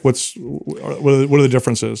better? Like what are the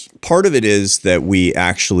differences? Part of it is that we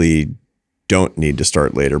actually don't need to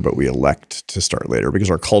start later, but we elect to start later because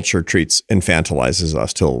our culture infantilizes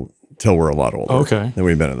us till we're a lot older than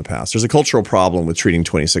we've been in the past. There's a cultural problem with treating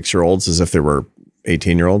 26-year-olds as if they were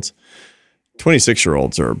 18-year-olds.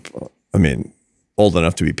 26-year-olds are, old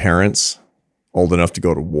enough to be parents, old enough to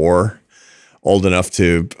go to war, old enough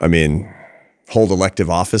to, hold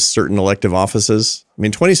certain elective offices.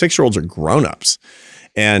 26-year-olds are grown-ups.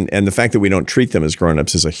 And the fact that we don't treat them as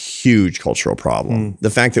grown-ups is a huge cultural problem.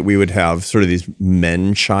 The fact that we would have sort of these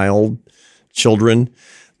children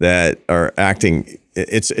that are acting,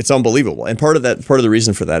 it's unbelievable. And part of the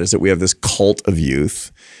reason for that is that we have this cult of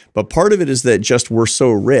youth. But part of it is that just we're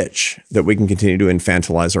so rich that we can continue to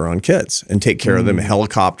infantilize our own kids and take care of them,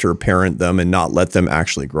 helicopter parent them, and not let them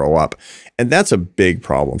actually grow up. And that's a big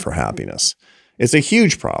problem for happiness. It's a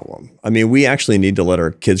huge problem. We actually need to let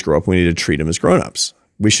our kids grow up. We need to treat them as grown-ups.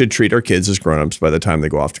 We should treat our kids as grown-ups by the time they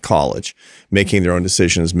go off to college, making their own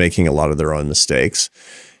decisions, making a lot of their own mistakes.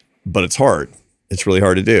 But it's hard. It's really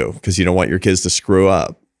hard to do because you don't want your kids to screw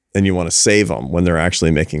up. And you want to save them when they're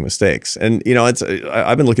actually making mistakes. And,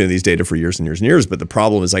 I've been looking at these data for years and years and years, but the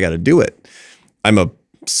problem is I got to do it. I'm a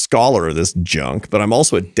scholar of this junk, but I'm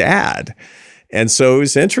also a dad. And so it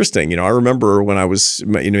was interesting. I remember when I was,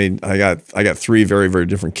 I got 3 very, very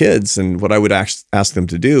different kids. And what I would ask them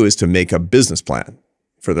to do is to make a business plan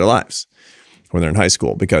for their lives when they're in high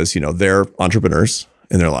school, because, they're entrepreneurs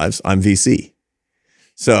in their lives. I'm VC.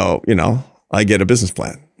 So, I get a business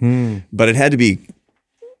plan, but it had to be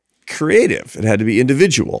creative. It had to be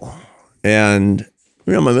individual. And,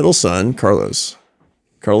 my middle son, Carlos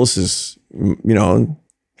is,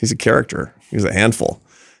 he's a character. He was a handful.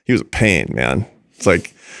 He was a pain, man. It's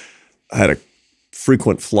like I had a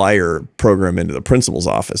frequent flyer program into the principal's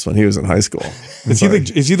office when he was in high school. Is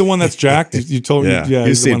he the one that's jacked? You told me. Yeah,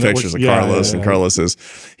 you've seen pictures of Carlos, and Carlos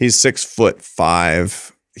he's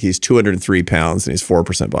 6'5". He's 203 pounds and he's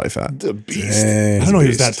 4% body fat. The beast. I don't know he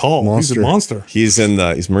was that tall. Monster. He's a monster. He's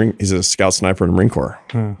he's a scout sniper in the Marine Corps.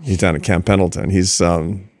 He's down at Camp Pendleton. He's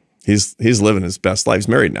living his best life. He's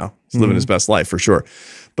married now. He's living his best life for sure.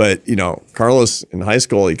 But Carlos in high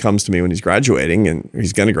school, he comes to me when he's graduating, and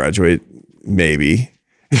he's going to graduate maybe.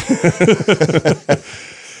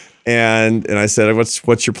 and I said,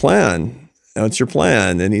 what's your plan? What's your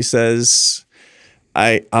plan? And he says,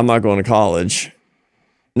 I'm not going to college.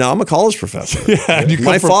 No, I'm a college professor. Yeah,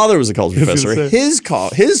 my father was a college professor. say.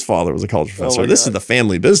 His father was a college professor. This is the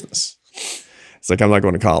family business. It's like, I'm not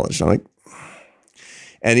going to college. I'm like,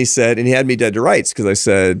 and he said, and he had me dead to rights because I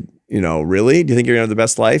said, really? Do you think you're going to have the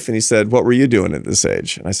best life? And he said, what were you doing at this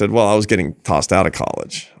age? And I said, well, I was getting tossed out of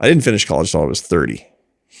college. I didn't finish college till I was 30,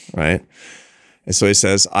 right? And so he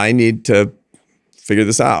says, I need to figure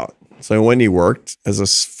this out. So when he worked as a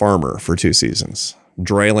farmer for 2 seasons,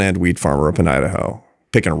 dry land wheat farmer up in Idaho,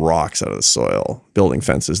 picking rocks out of the soil, building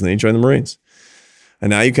fences, and then he joined the Marines. And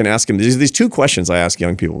now you can ask him, these 2 questions I ask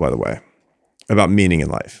young people, by the way, about meaning in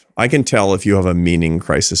life. I can tell if you have a meaning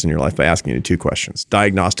crisis in your life by asking you 2 questions,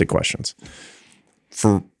 diagnostic questions.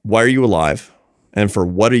 For why are you alive? And for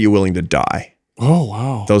what are you willing to die? Oh,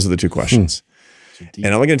 wow. Those are the 2 questions. And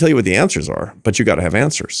I'm not going to tell you what the answers are, but you got to have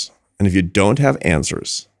answers. And if you don't have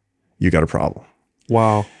answers, you got a problem.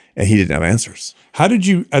 Wow. And he didn't have answers. How did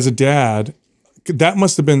you, as a dad, that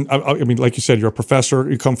must have been, I mean, like you said, you're a professor,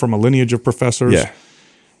 you come from a lineage of professors. Yeah.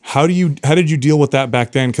 How did you deal with that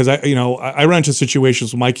back then? Because I ran into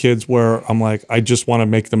situations with my kids where I'm like, I just want to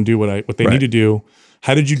make them do what they need to do.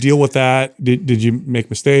 How did you deal with that? Did you make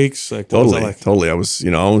mistakes? Like, what was that like? Totally.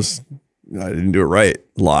 I didn't do it right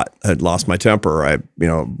a lot. I had lost my temper.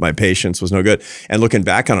 My patience was no good. And looking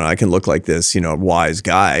back on it, I can look like this, wise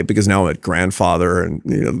guy because now I'm a grandfather and,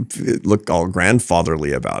 look all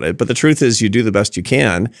grandfatherly about it. But the truth is you do the best you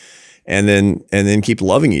can and then keep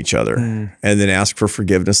loving each other and then ask for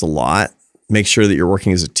forgiveness a lot. Make sure that you're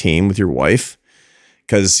working as a team with your wife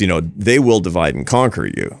because, they will divide and conquer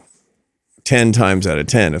you 10 times out of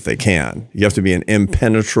 10 if they can. You have to be an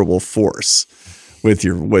impenetrable force with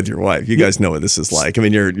your wife. You guys know what this is like. I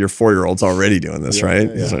mean, your 4-year-old's already doing this,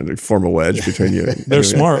 right? Yeah. So to form a wedge between you. They're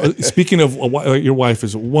smart. Speaking of, your wife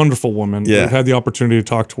is a wonderful woman. Yeah. We've had the opportunity to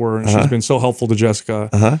talk to her, and she's been so helpful to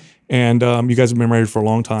Jessica. And you guys have been married for a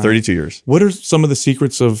long time. 32 years. What are some of the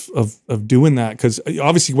secrets of doing that? Because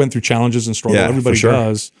obviously you went through challenges and struggle. Everybody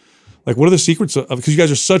does. Like, what are the secrets of, because you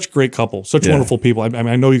guys are such great couple, such wonderful people. I mean,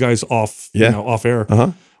 I know you guys off air.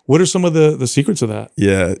 What are some of the secrets of that?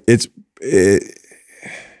 Yeah,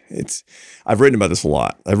 I've written about this a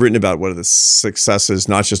lot. I've written about what are the successes,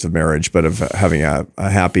 not just of marriage, but of having a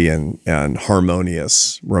happy and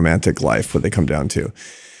harmonious romantic life, what they come down to.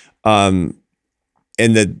 And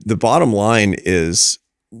the bottom line is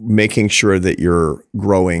making sure that you're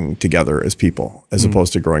growing together as people, as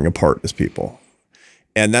opposed to growing apart as people.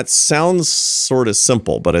 And that sounds sort of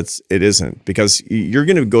simple, but it isn't, because you're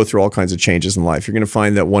going to go through all kinds of changes in life. You're going to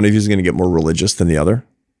find that one of you is going to get more religious than the other.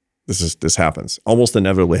 This happens, almost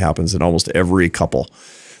inevitably happens in almost every couple,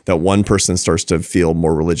 that one person starts to feel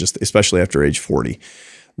more religious, especially after age 40,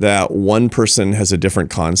 that one person has a different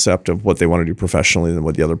concept of what they want to do professionally than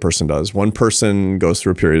what the other person does. One person goes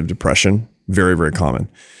through a period of depression, very, very common,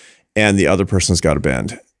 and the other person's got a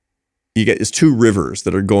bend. It's 2 rivers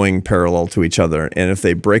that are going parallel to each other. And if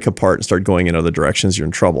they break apart and start going in other directions, you're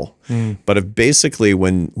in trouble. But if basically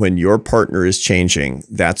when your partner is changing,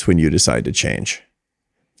 that's when you decide to change.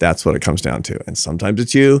 That's what it comes down to. And sometimes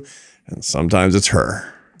it's you and sometimes it's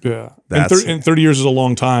her. Yeah. And 30 years is a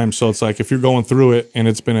long time. So it's like, if you're going through it and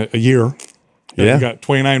it's been a year, you got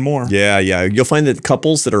 29 more. Yeah. Yeah. You'll find that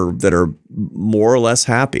couples that are more or less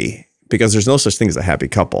happy, because there's no such thing as a happy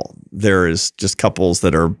couple. There is just couples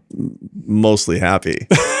that are mostly happy.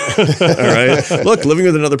 All right. Look, living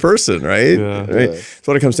with another person, right? Yeah. Right. That's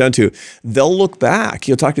what it comes down to. They'll look back.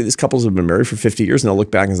 You'll talk to these couples who have been married for 50 years and they'll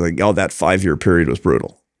look back and say, oh, that 5-year period was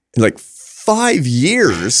brutal. And like 5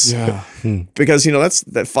 years. Yeah. Because,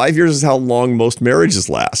 that 5 years is how long most marriages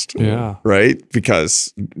last. Yeah. Right.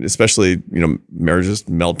 Because especially, marriages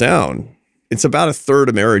melt down. It's about 1/3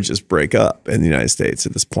 of marriages break up in the United States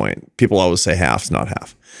at this point. People always say half's not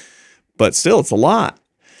half, but still it's a lot.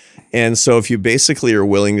 And so if you basically are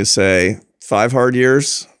willing to say 5 hard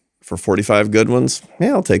years for 45 good ones, yeah,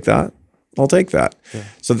 I'll take that. I'll take that. Yeah.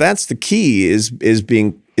 So that's the key is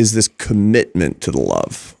this commitment to the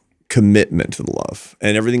love,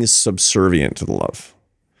 and everything is subservient to the love.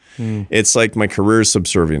 It's like my career is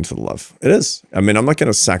subservient to the love. It is. I mean, I'm not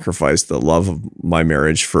going to sacrifice the love of my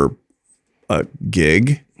marriage for a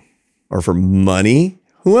gig or for money.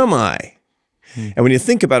 Who am I? And when you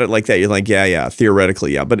think about it like that, you're like, yeah,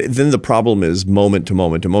 theoretically, yeah. But then the problem is moment to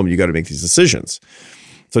moment to moment, you got to make these decisions.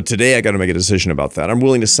 So today I got to make a decision about that. I'm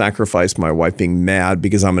willing to sacrifice my wife being mad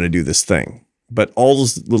because I'm going to do this thing. But all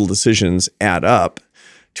those little decisions add up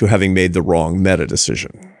to having made the wrong meta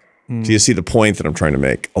decision. Do you see the point that I'm trying to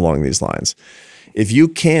make along these lines? If you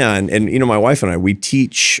can, and my wife and I, we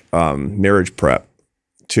teach marriage prep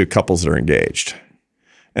to couples that are engaged.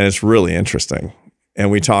 And it's really interesting. And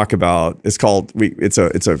we talk about, it's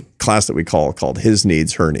a class that we called His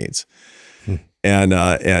Needs, Her Needs.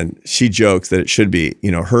 And she jokes that it should be,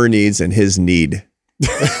 her needs and his need.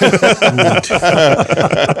 Done.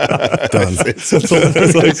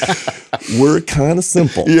 It's like, we're kind of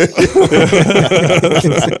simple. That's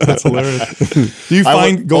hilarious. Do you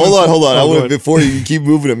find hold on. I want before you keep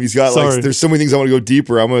moving him. He's got there's so many things I want to go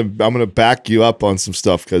deeper. I'm gonna back you up on some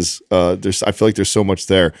stuff because I feel like there's so much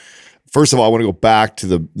there. First of all, I want to go back to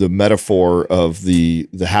the metaphor of the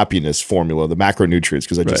happiness formula, the macronutrients,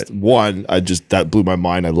 because that blew my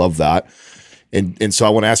mind. I love that. And so I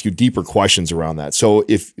want to ask you deeper questions around that. So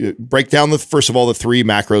if break down first of all the three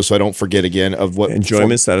macros, so I don't forget again of what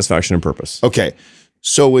enjoyment, satisfaction, and purpose. Okay.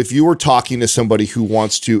 So if you were talking to somebody who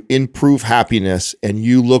wants to improve happiness and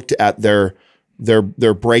you looked at their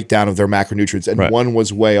breakdown of their macronutrients and one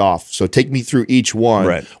was way off. So take me through each one.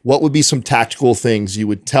 Right. What would be some tactical things you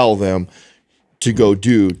would tell them to go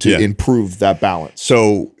do to improve that balance?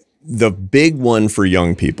 So the big one for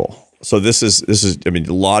young people. So this is, I mean,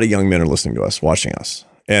 a lot of young men are listening to us, watching us.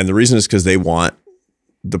 And the reason is because they want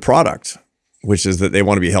the product, which is that they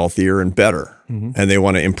want to be healthier and better, and they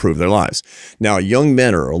want to improve their lives. Now, young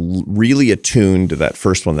men are really attuned to that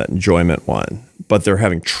first one, that enjoyment one, but they're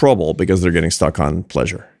having trouble because they're getting stuck on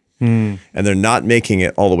pleasure. And they're not making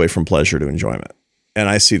it all the way from pleasure to enjoyment. And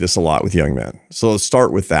I see this a lot with young men. So let's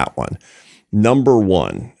start with that one. Number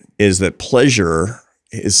one is that pleasure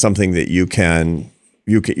is something that you can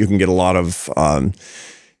get a lot of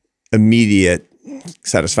immediate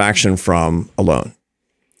satisfaction from alone.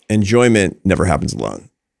 Enjoyment never happens alone.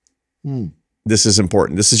 This is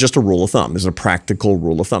important. This is just a rule of thumb. This is a practical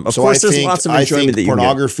rule of thumb. Of course, there's lots of enjoyment that you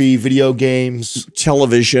pornography, video games,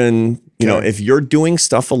 television. You know, if you're doing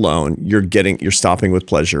stuff alone, you're stopping with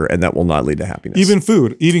pleasure, and that will not lead to happiness. Even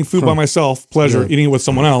food, eating food by myself, pleasure. Eating it with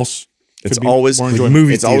someone else. It's always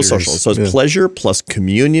it's always social. So it's pleasure plus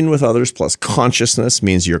communion with others plus consciousness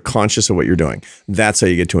means you're conscious of what you're doing. That's how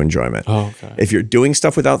you get to enjoyment. If you're doing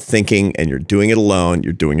stuff without thinking and you're doing it alone,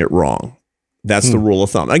 you're doing it wrong. That's the rule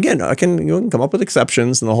of thumb. Again, you can come up with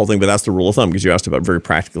exceptions and the whole thing, but that's the rule of thumb because you asked about very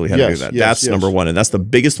practically how to do that. That's number one. And that's the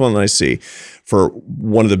biggest one that I see for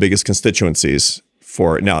one of the biggest constituencies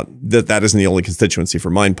for now. That isn't the only constituency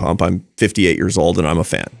for Mind Pump. I'm 58 years old and I'm a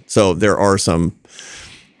fan. So there are some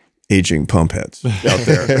aging pump heads out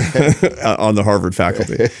there on the Harvard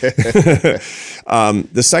faculty.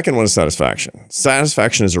 The second one is satisfaction.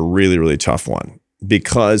 Satisfaction is a really, really tough one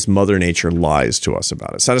because Mother Nature lies to us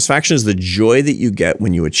about it. Satisfaction is the joy that you get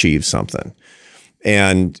when you achieve something.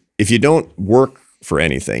 And if you don't work for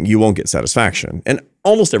anything, you won't get satisfaction. And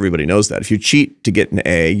almost everybody knows that. If you cheat to get an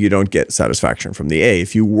A, you don't get satisfaction from the A.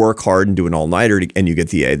 If you work hard and do an all-nighter and you get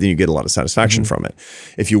the A, then you get a lot of satisfaction from it.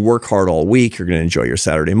 If you work hard all week, you're going to enjoy your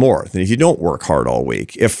Saturday more than if you don't work hard all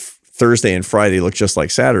week. If Thursday and Friday look just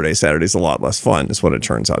like Saturday, Saturday's a lot less fun is what it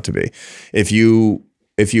turns out to be. If you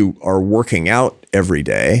are working out every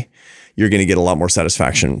day, you're going to get a lot more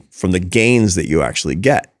satisfaction from the gains that you actually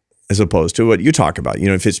get, as opposed to what you talk about. You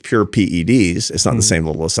know, if it's pure PEDs, it's not the same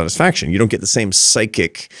level of satisfaction. You don't get the same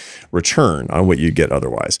psychic return on what you get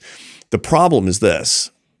otherwise. The problem is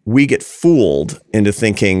this: we get fooled into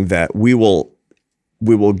thinking that we will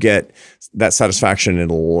get that satisfaction and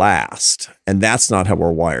it'll last. And that's not how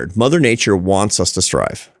we're wired. Mother Nature wants us to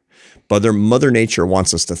strive. But Mother Nature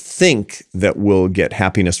wants us to think that we'll get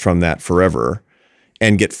happiness from that forever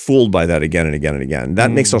and get fooled by that again and again and again.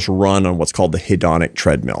 That makes us run on what's called the hedonic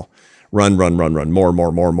treadmill. Run,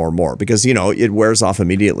 more, because, you know, it wears off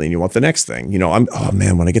immediately and you want the next thing. You know, oh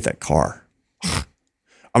man, when I get that car, I'm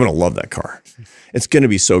going to love that car. It's going to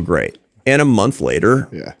be so great. And a month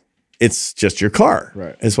later, it's just your car.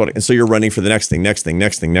 Right. And so you're running for the next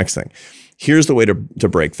thing. Here's the way to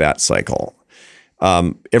break that cycle.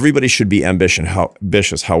 Everybody should be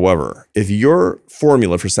ambitious. However, if your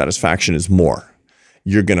formula for satisfaction is more,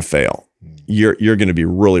 you're going to fail. You're going to be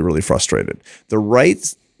really, really frustrated. The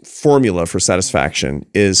right formula for satisfaction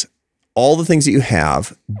is all the things that you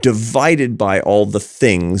have divided by all the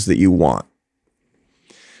things that you want.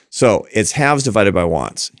 So it's haves divided by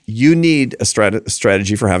wants. You need a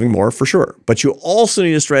strategy for having more, for sure, but you also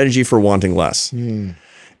need a strategy for wanting less. And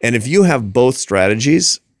if you have both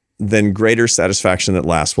strategies, then greater satisfaction that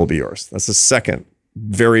lasts will be yours. That's the second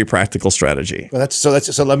very practical strategy. Well, so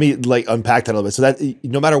let me unpack that a little bit. So that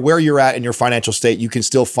no matter where you're at in your financial state, you can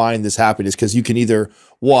still find this happiness because you can either,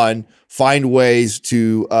 one, find ways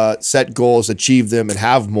to set goals, achieve them, and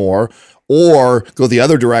have more, or go the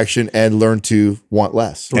other direction and learn to want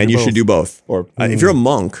less. And you should do both. Or if you're a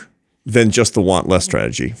monk, then just the want less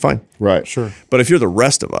strategy, fine. Right. Sure. But if you're the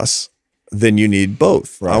rest of us, then you need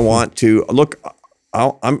both. Right. I want to look.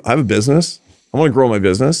 I have a business. I want to grow my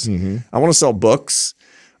business. I want to sell books.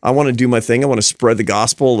 I want to do my thing. I want to spread the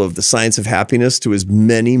gospel of the science of happiness to as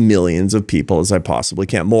many millions of people as I possibly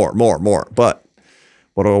can. More. But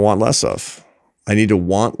what do I want less of? I need to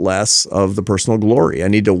want less of the personal glory. I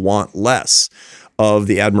need to want less of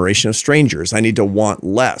the admiration of strangers. I need to want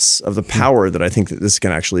less of the power that I think that this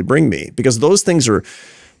can actually bring me, because those are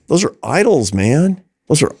idols, man.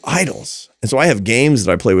 Those are idols. And so I have games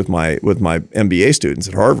that I play with my MBA students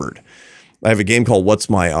at Harvard. I have a game called What's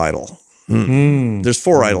My Idol? There's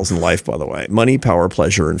 4 idols in life, by the way: money, power,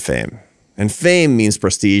 pleasure, and fame. And fame means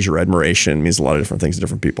prestige or admiration, means a lot of different things to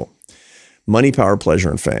different people. Money, power, pleasure,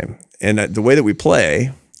 and fame. And the way that we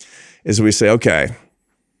play is we say, okay,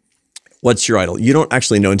 what's your idol? You don't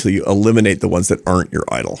actually know until you eliminate the ones that aren't your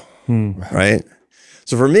idol, right?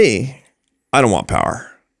 So for me, I don't want power.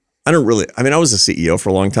 I was a CEO for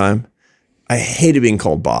a long time. I hated being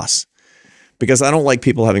called boss because I don't like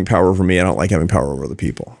people having power over me. I don't like having power over other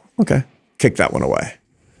people. Okay, kick that one away.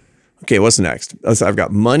 Okay, what's next? So I've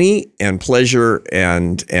got money and pleasure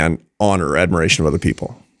and honor, admiration of other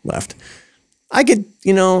people left. I could,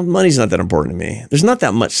 money's not that important to me. There's not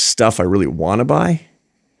that much stuff I really want to buy.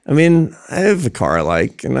 I mean, I have a car I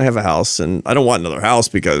like, and I have a house, and I don't want another house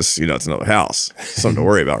because, it's another house. Something to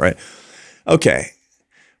worry about, right? Okay.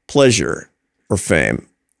 Pleasure or fame.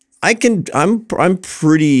 I'm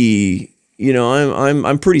pretty,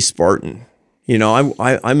 I'm pretty Spartan.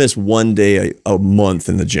 I miss one day a month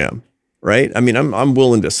in the gym, right? I mean, I'm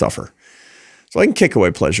willing to suffer. So I can kick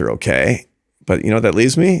away pleasure, okay. But you know what that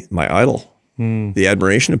leaves me? My idol. The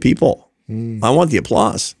admiration of people. I want the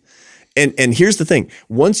applause. And here's the thing.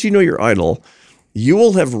 Once you know your idol, you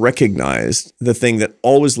will have recognized the thing that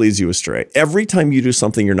always leads you astray. Every time you do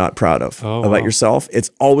something you're not proud of about yourself,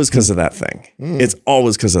 it's always because of that thing. It's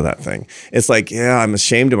always because of that thing. It's like, yeah, I'm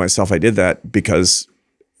ashamed of myself. I did that because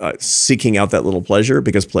seeking out that little pleasure,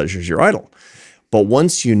 because pleasure is your idol. But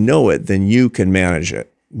once you know it, then you can manage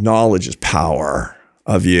it. Knowledge is power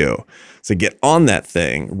of you. So get on that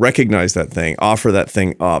thing, recognize that thing, offer that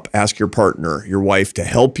thing up, ask your partner, your wife to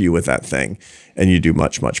help you with that thing, and you do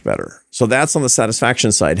much, much better. So that's on the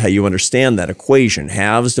satisfaction side, how you understand that equation,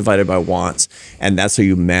 haves divided by wants, and that's how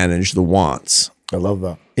you manage the wants. I love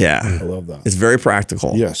that. Yeah. I love that. It's very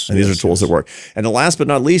practical. Yes. And these are tools that work. And the last but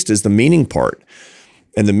not least is the meaning part.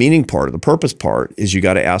 And the meaning part, or the purpose part, is you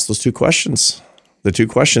got to ask those 2 questions. The 2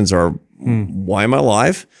 questions are, why am I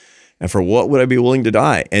alive? And for what would I be willing to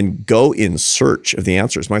die? And go in search of the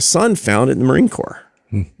answers. My son found it in the Marine Corps.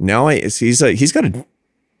 Now he's got a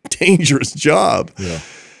dangerous job. Yeah.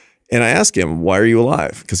 And I asked him, why are you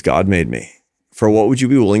alive? Because God made me. For what would you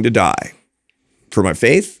be willing to die? For my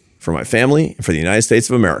faith, for my family, and for the United States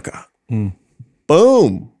of America.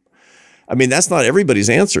 Boom. I mean, that's not everybody's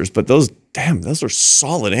answers, but those are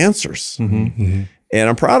solid answers. And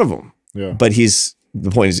I'm proud of him. Yeah. But the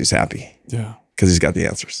point is he's happy. Yeah. Because he's got the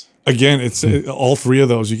answers. Again, it's all 3 of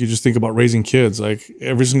those. You could just think about raising kids. Like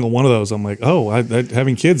every single one of those, I'm like,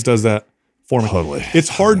 having kids does that for me. Totally. It's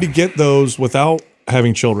hard to get those without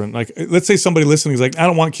having children. Like, let's say somebody listening is like, I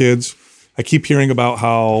don't want kids. I keep hearing about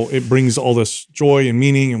how it brings all this joy and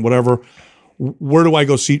meaning and whatever. Where do I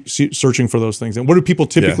go searching for those things? And where do people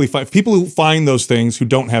typically find people who find those things who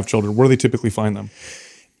don't have children? Where do they typically find them?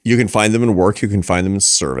 You can find them in work. You can find them in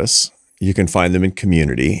service. You can find them in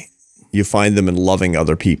community. You find them in loving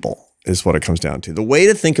other people is what it comes down to. The way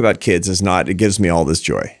to think about kids is not, it gives me all this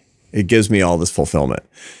joy. It gives me all this fulfillment.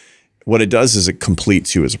 What it does is it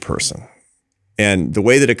completes you as a person. And the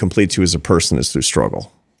way that it completes you as a person is through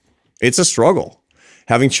struggle. It's a struggle.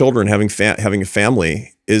 Having children, having a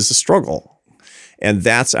family is a struggle. And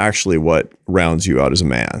that's actually what rounds you out as a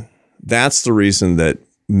man. That's the reason that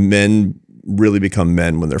men really become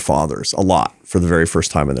men when they're fathers a lot for the very first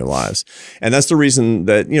time in their lives. And that's the reason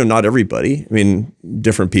that, not everybody, I mean,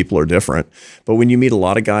 different people are different, but when you meet a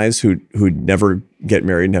lot of guys who never get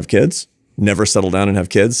married and have kids, never settle down and have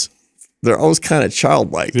kids, they're always kind of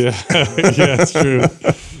childlike. Yeah, yeah, that's true.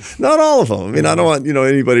 Not all of them. I mean, I don't want,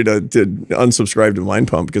 anybody to unsubscribe to Mind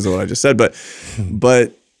Pump because of what I just said, but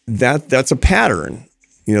that's a pattern,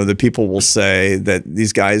 that people will say that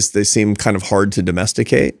these guys, they seem kind of hard to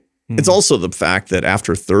domesticate. It's also the fact that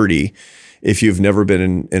after 30, if you've never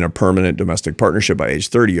been in a permanent domestic partnership by age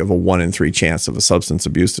 30, you have a 1 in 3 chance of a substance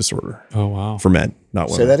abuse disorder. Oh, wow. For men, not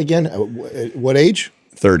women. Say that again. What age?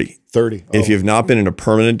 30. 30. If you've not been in a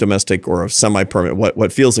permanent domestic or a semi-permanent,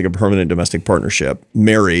 what feels like a permanent domestic partnership,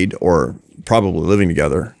 married or probably living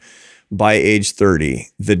together by age 30,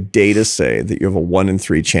 the data say that you have a 1 in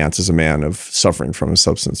 3 chance as a man of suffering from a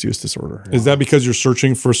substance use disorder. Is that because you're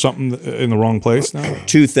searching for something in the wrong place now?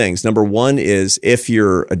 2 things. Number 1 is if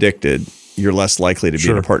you're addicted, you're less likely to be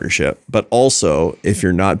in a partnership. But also, if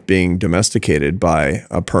you're not being domesticated by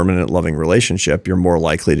a permanent loving relationship, you're more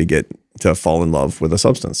likely to fall in love with a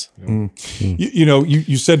substance.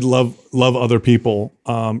 You said love other people.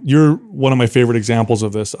 You're one of my favorite examples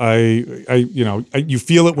of this. You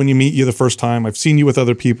feel it when you meet you the first time. I've seen you with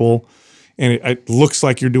other people, and it looks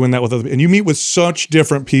like you're doing that with other people. And you meet with such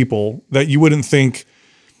different people that you wouldn't think,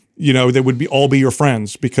 they would all be your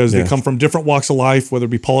friends, because they come from different walks of life, whether it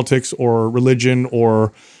be politics or religion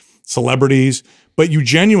or celebrities. But you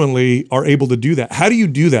genuinely are able to do that. How do you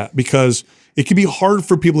do that? Because it can be hard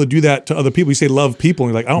for people to do that to other people. You say love people,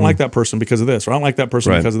 and you're like, I don't like that person because of this, or I don't like that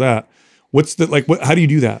person because of that. How do you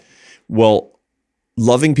do that? Well,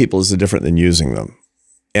 loving people is different than using them.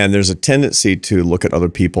 And there's a tendency to look at other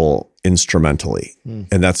people instrumentally.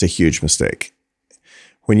 And that's a huge mistake.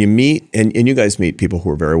 When you meet, and you guys meet people who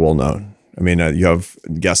are very well known. I mean, you have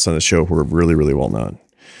guests on the show who are really, really well known.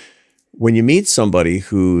 When you meet somebody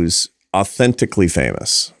who's authentically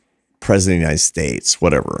famous, president of the United States,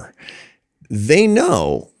 whatever, they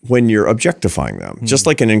know when you're objectifying them, just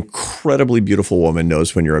like an incredibly beautiful woman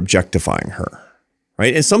knows when you're objectifying her,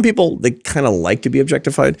 right? And some people, they kind of like to be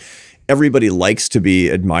objectified. Everybody likes to be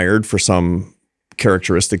admired for some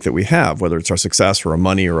characteristic that we have, whether it's our success or our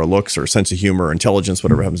money or our looks or sense of humor or intelligence,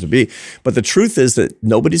 whatever it happens to be. But the truth is that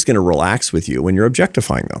nobody's going to relax with you when you're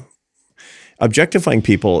objectifying them. Objectifying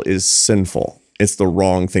people is sinful. It's the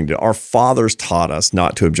wrong thing to do. Our fathers taught us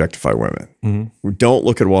not to objectify women. We don't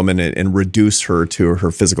look at a woman and reduce her to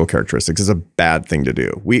her physical characteristics. It's a bad thing to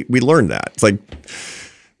do. We learned that. It's like,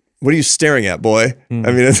 what are you staring at, boy? I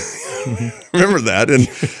mean, remember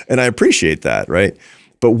that. And I appreciate that, right?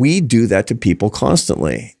 But we do that to people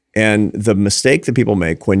constantly. And the mistake that people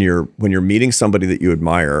make when you're meeting somebody that you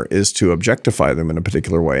admire is to objectify them in a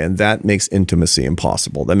particular way. And that makes intimacy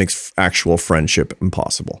impossible. That makes actual friendship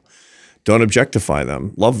impossible. Don't objectify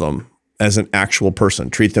them. Love them as an actual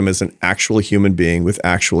person. Treat them as an actual human being with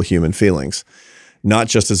actual human feelings, not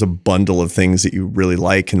just as a bundle of things that you really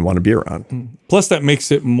like and want to be around. Plus, that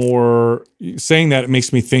makes it more, saying that, it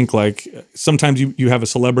makes me think like sometimes you have a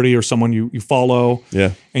celebrity or someone you follow,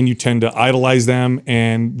 and you tend to idolize them,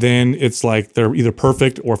 and then it's like they're either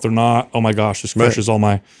perfect, or if they're not, oh my gosh, this crushes all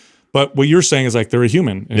my... But what you're saying is like they're a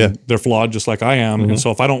human, and they're flawed just like I am. And so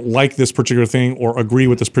if I don't like this particular thing or agree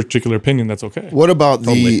with this particular opinion, that's okay. What about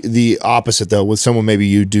the opposite though? With someone maybe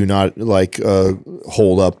you do not like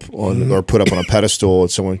hold up on or put up on a pedestal.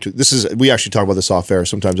 It's someone. We actually talk about this off air.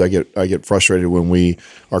 Sometimes I get frustrated when we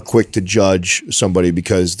are quick to judge somebody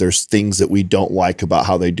because there's things that we don't like about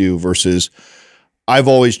how they do versus. I've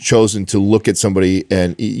always chosen to look at somebody,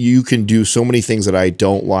 and you can do so many things that I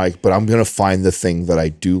don't like, but I'm going to find the thing that I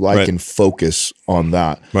do like and focus on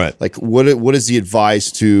that. Right. Like what is the advice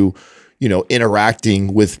to,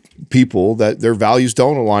 interacting with people that their values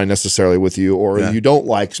don't align necessarily with you, or you don't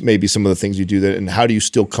like maybe some of the things you do that, and how do you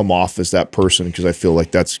still come off as that person? Because I feel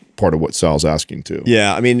like that's part of what Sal's asking too.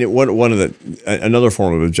 Yeah. I mean, another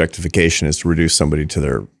form of objectification is to reduce somebody to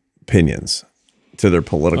their opinions. To their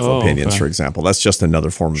political opinions, for example. That's just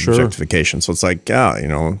another form of objectification. So it's like,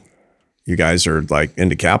 you guys are like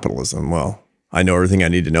into capitalism. Well, I know everything I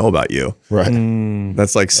need to know about you. Right.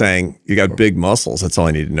 That's like saying you got big muscles. That's all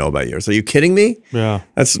I need to know about you. So are you kidding me? Yeah.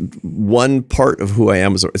 That's one part of who I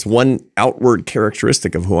am. It's one outward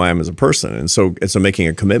characteristic of who I am as a person. And so it's making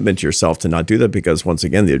a commitment to yourself to not do that, because once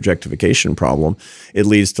again, the objectification problem, it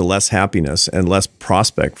leads to less happiness and less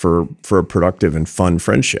prospect for a productive and fun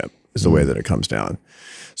friendship. Is the way that it comes down.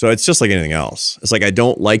 So it's just like anything else. It's like, I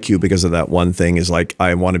don't like you because of that one thing, is like,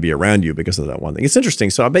 I want to be around you because of that one thing. It's interesting.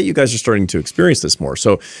 So I bet you guys are starting to experience this more.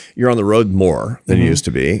 So you're on the road more than you used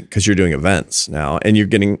to be because you're doing events now, and you're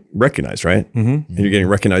getting recognized, right? And you're getting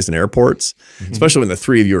recognized in airports, especially when the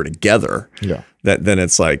three of you are together. Yeah. Then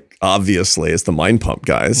it's like, obviously it's the mind pump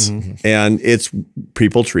guys, and it's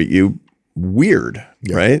people treat you weird,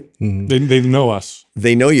 right? They know us.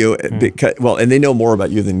 They know you, because, and they know more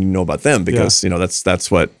about you than you know about them, because that's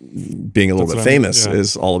what being a little bit famous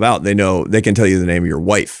is all about. They can tell you the name of your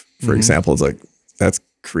wife, for example. It's like, that's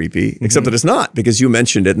creepy, except that it's not, because you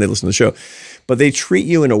mentioned it and they listen to the show. But they treat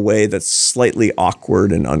you in a way that's slightly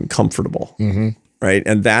awkward and uncomfortable, right?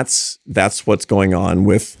 And that's what's going on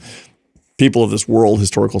with people of this world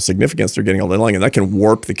historical significance. They're getting all day long, and that can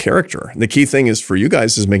warp the character. And the key thing is for you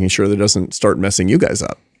guys is making sure that it doesn't start messing you guys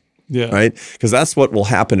up. Yeah. Right? Because that's what will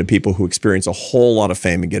happen to people who experience a whole lot of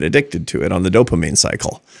fame and get addicted to it on the dopamine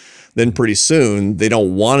cycle. then pretty soon they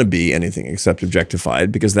don't want to be anything except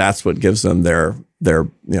objectified, because that's what gives them their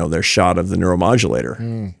shot of the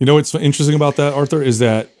neuromodulator. You know what's interesting about that, Arthur, is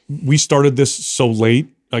that we started this so late.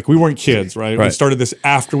 Like, we weren't kids, right? We started this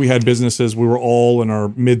after we had businesses. We were all in our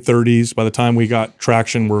mid 30s. By the time we got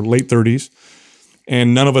traction, we're late 30s.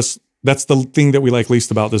 And none of us, that's the thing that we like least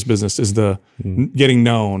about this business, is the getting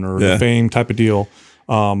known or the fame type of deal.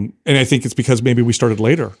 And I think it's because maybe we started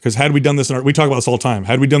later. Because had we done this we talk about this all the time.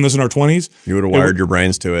 Had we done this in our 20s, you would have wired your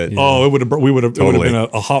brains to it. Oh, it would have been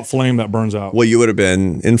a hot flame that burns out. Well, you would have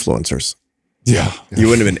been influencers. Yeah. You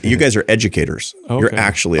wouldn't have been. You guys are educators. Okay. You're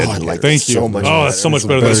actually educators. Thank you. So much that's so much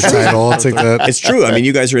better than title. I'll take that. It's true. I mean,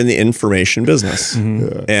 you guys are in the information business,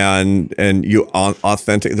 and you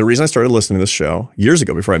authentic. The reason I started listening to this show years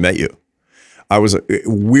ago, before I met you, I was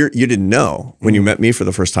weird. You didn't know when you met me for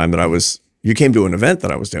the first time that you came to an event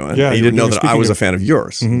that I was doing. Yeah, and you didn't know that I was a fan of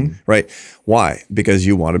yours, right? Why? Because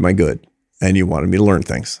you wanted my good, and you wanted me to learn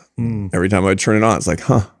things. Every time I'd turn it on, it's like,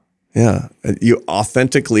 yeah. You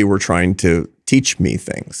authentically were trying to teach me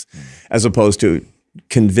things, as opposed to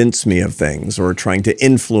convince me of things or trying to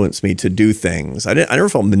influence me to do things. I never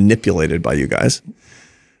felt manipulated by you guys,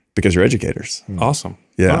 because you're educators. Awesome.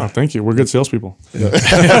 Yeah. Oh, thank you. We're good salespeople. Yeah.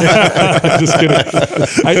 Just kidding.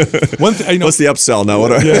 What's the upsell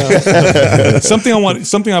now?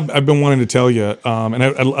 Something I've been wanting to tell you, and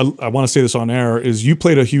I want to say this on air, is you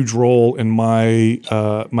played a huge role in my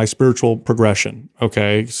my spiritual progression.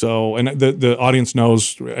 Okay, so, and the audience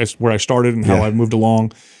knows where I started and how I've moved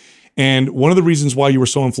along. And one of the reasons why you were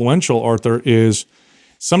so influential, Arthur, is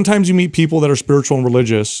sometimes you meet people that are spiritual and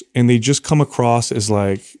religious, and they just come across as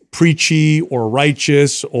like preachy or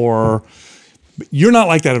righteous, or you're not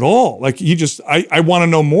like that at all. Like, I want to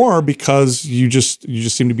know more, because you just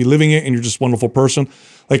seem to be living it, and you're just a wonderful person.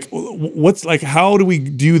 Like, how do we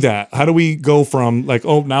do that? How do we go from like,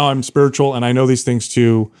 oh, now I'm spiritual and I know these things,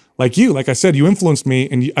 to like you, like I said, you influenced me,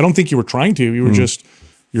 and I don't think you were trying to, you were just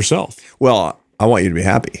yourself. Well, I want you to be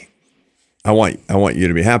happy. I want you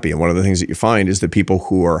to be happy. And one of the things that you find is that people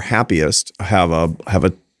who are happiest have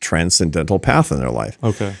a transcendental path in their life.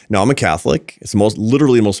 Okay. Now, I'm a Catholic. It's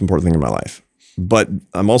literally the most important thing in my life. But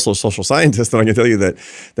I'm also a social scientist, and I can tell you that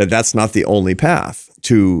that's not the only path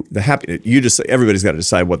to the happiness. Everybody's got to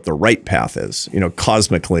decide what the right path is,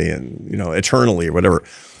 cosmically and eternally or whatever.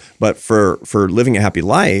 But for living a happy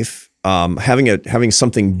life, having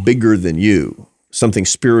something bigger than you, something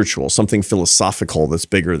spiritual, something philosophical that's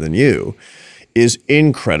bigger than you, is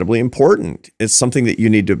incredibly important. It's something that you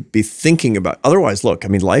need to be thinking about. Otherwise, look, I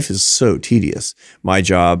mean, life is so tedious. My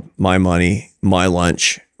job, my money, my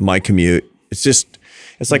lunch, my commute.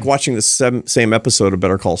 It's like watching the same episode of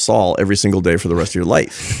Better Call Saul every single day for the rest of your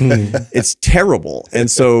life. It's terrible.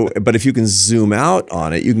 And so, but if you can zoom out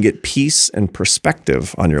on it, you can get peace and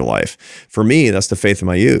perspective on your life. For me, that's the faith of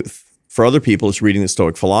my youth. For other people, it's reading the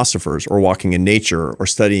Stoic philosophers, or walking in nature, or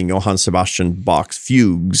studying Johann Sebastian Bach's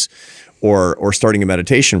fugues, or starting a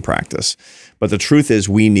meditation practice. But the truth is,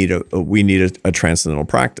 we need a transcendental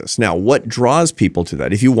practice. Now, what draws people to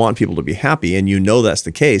that? If you want people to be happy, and you know that's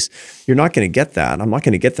the case, you're not going to get that. I'm not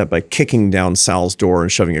going to get that by kicking down Sal's door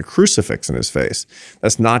and shoving a crucifix in his face.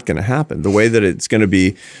 That's not going to happen. The way that it's going to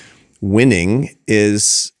be winning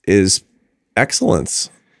is excellence.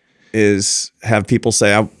 Is have people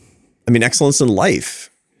say, I mean, excellence in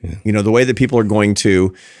life. Yeah. The way that people are going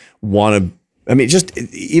to want to, I mean, just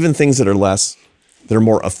even things that are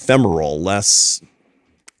more ephemeral, less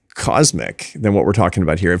cosmic than what we're talking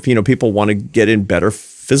about here. If, people want to get in better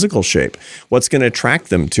physical shape, what's going to attract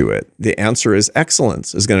them to it? The answer is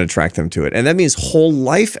excellence is going to attract them to it. And that means whole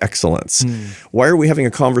life excellence. Why are we having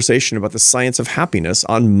a conversation about the science of happiness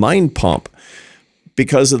on Mind Pump?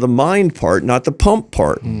 Because of the mind part, not the pump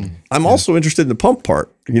part. I'm also interested in the pump part.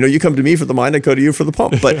 You come to me for the mind, I go to you for the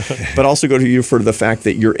pump, but also go to you for the fact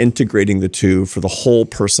that you're integrating the two for the whole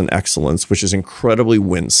person excellence, which is incredibly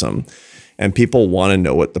winsome. And people want to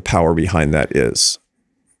know what the power behind that is.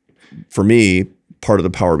 For me, part of the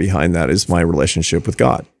power behind that is my relationship with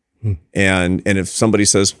God. And if somebody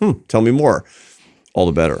says, tell me more, all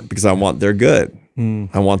the better, because I want their good.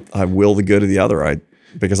 I will the good of the other.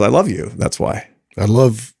 Because I love you. That's why. I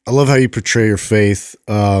love how you portray your faith.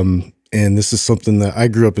 And this is something that I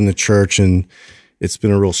grew up in the church, and it's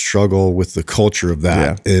been a real struggle with the culture of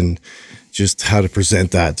that and just how to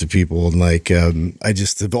present that to people. And like, I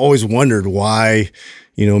just have always wondered why,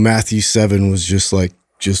 Matthew 7 was just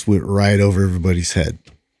went right over everybody's head.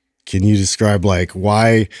 Can you describe like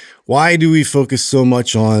why do we focus so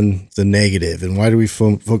much on the negative, and why do we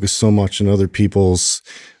focus so much on other people's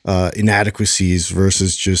inadequacies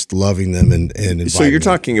versus just loving them and so you're them?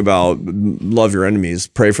 talking about love your enemies,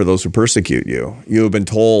 pray for those who persecute you. You have been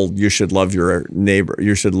told you should love your neighbor,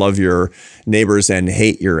 you should love your neighbors and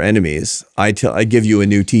hate your enemies. I give you a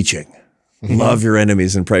new teaching. Love your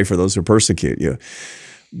enemies and pray for those who persecute you.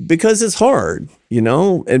 Because it's hard,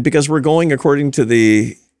 and because we're going according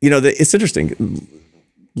to it's interesting.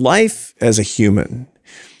 Life as a human,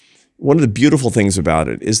 one of the beautiful things about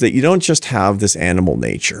it is that you don't just have this animal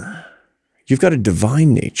nature. You've got a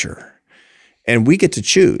divine nature, and we get to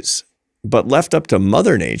choose. But left up to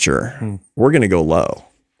Mother Nature, we're going to go low.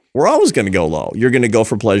 We're always going to go low. You're going to go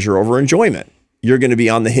for pleasure over enjoyment. You're going to be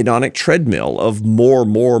on the hedonic treadmill of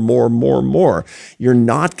more. You're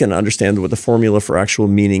not going to understand what the formula for actual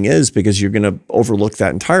meaning is, because you're going to overlook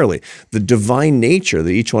that entirely. The divine nature that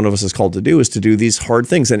each one of us is called to do is to do these hard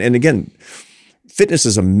things. And again, fitness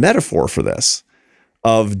is a metaphor for this,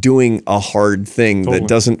 of doing a hard thing that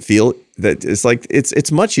doesn't feel, that it's like,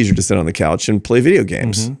 it's much easier to sit on the couch and play video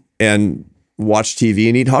games and watch TV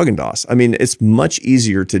and eat Haagen-Dazs. I mean, it's much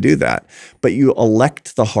easier to do that, but you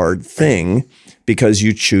elect the hard thing because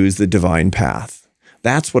you choose the divine path.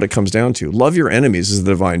 That's what it comes down to. Love your enemies is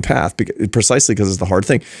the divine path, precisely because it's the hard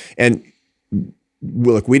thing. And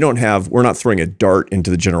look, we're not throwing a dart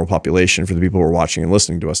into the general population for the people who are watching and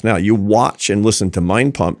listening to us now. You watch and listen to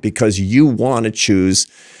Mind Pump because you want to choose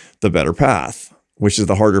the better path, which is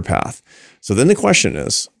the harder path. So then the question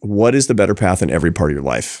is, what is the better path in every part of your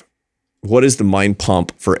life? What is the Mind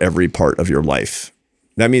Pump for every part of your life?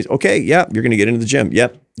 That means, okay, yeah, you're going to get into the gym.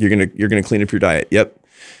 Yep. You're going to clean up your diet. Yep.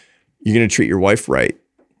 You're going to treat your wife right.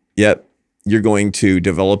 Yep. You're going to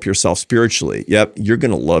develop yourself spiritually. Yep. You're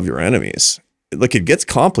going to love your enemies. Look, it gets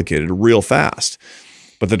complicated real fast,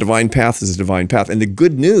 but the divine path is a divine path. And the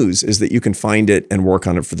good news is that you can find it and work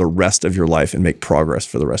on it for the rest of your life and make progress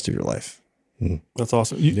for the rest of your life. That's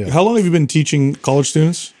awesome. How long have you been teaching college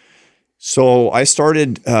students? So I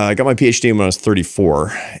started, I got my PhD when I was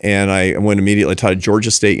 34, and I went immediately, taught at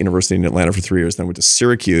Georgia State University in Atlanta for 3 years. Then I went to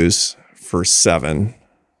Syracuse for 7.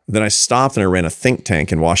 Then I stopped and I ran a think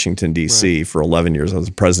tank in Washington, D.C. for 11 years. I was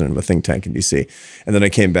the president of a think tank in D.C. And then I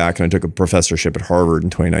came back and I took a professorship at Harvard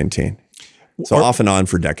in 2019. So off and on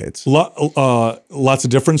for decades. Lots of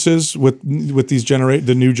differences with these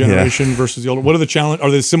the new generation versus the older. What are the challenge?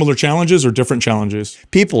 Are they similar challenges or different challenges?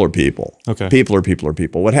 People are people. Okay. People are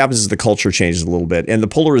people. What happens is the culture changes a little bit, and the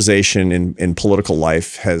polarization in political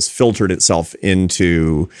life has filtered itself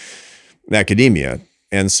into academia.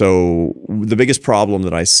 And so the biggest problem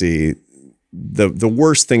that I see, the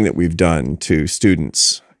worst thing that we've done to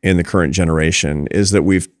students in the current generation is that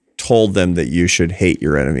we've told them that you should hate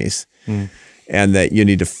your enemies. And that you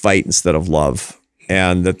need to fight instead of love,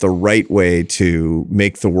 and that the right way to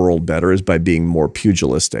make the world better is by being more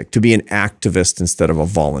pugilistic, to be an activist instead of a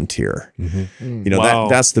volunteer.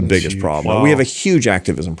 That's the biggest problem. Wow. We have a huge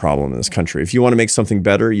activism problem in this country. If you want to make something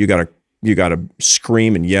better, you got to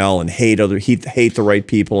scream and yell and hate the right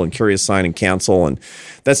people and curious sign and cancel, and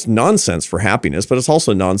that's nonsense for happiness, but it's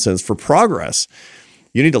also nonsense for progress.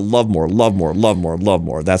 You need to love more, love more, love more, love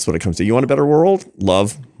more. That's what it comes to. You want a better world?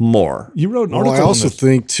 Love more. You wrote an article. I also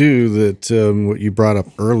think too that what you brought up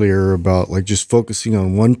earlier about like just focusing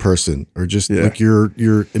on one person or just like your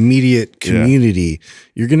immediate community,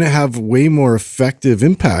 you're going to have way more effective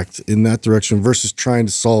impact in that direction versus trying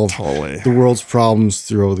to solve the world's problems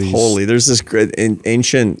through all these. There's this great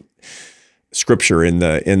ancient scripture in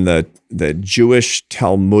the Jewish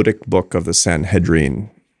Talmudic book of the Sanhedrin,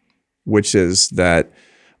 which is that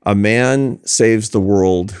a man saves the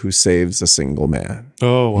world who saves a single man.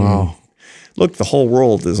 Oh, wow. Look, the whole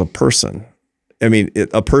world is a person. I mean,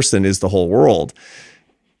 a person is the whole world.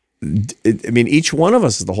 Each one of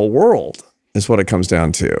us is the whole world is what it comes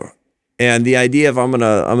down to. And the idea of I'm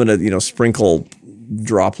gonna sprinkle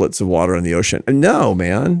droplets of water in the ocean. No,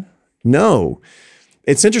 man, no.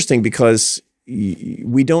 It's interesting because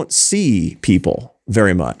we don't see people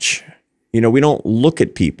very much. We don't look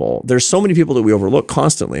at people. There's so many people that we overlook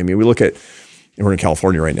constantly. I mean, we're in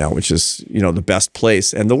California right now, which is, the best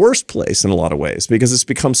place and the worst place in a lot of ways, because it's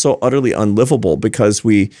become so utterly unlivable because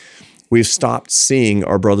we've stopped seeing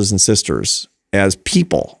our brothers and sisters as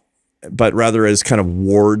people, but rather as kind of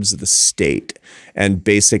wards of the state and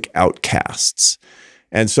basic outcasts.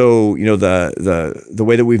 And so, the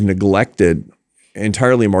way that we've neglected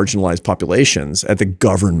entirely marginalized populations at the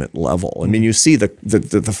government level. I mean, you see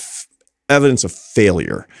the evidence of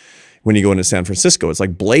failure When you go into San Francisco, it's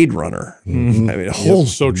like Blade Runner. I mean, holy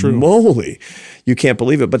so true. moly, you can't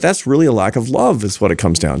believe it. But that's really a lack of love is what it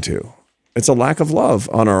comes down to. It's a lack of love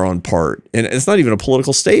on our own part. And it's not even a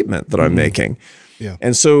political statement that I'm making. Yeah.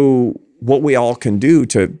 And so what we all can do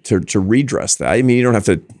to redress that, I mean, you don't have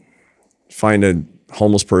to find a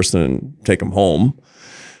homeless person and take them home,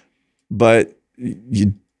 but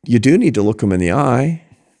you do need to look them in the eye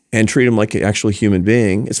and treat them like an actual human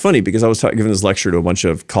being. It's funny because I was giving this lecture to a bunch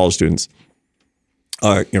of college students,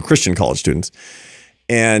 Christian college students.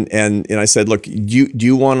 And I said, look, do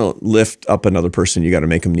you want to lift up another person? You got to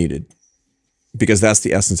make them needed, because that's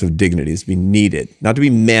the essence of dignity, is to be needed, not to be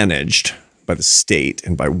managed by the state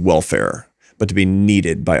and by welfare, but to be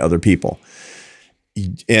needed by other people.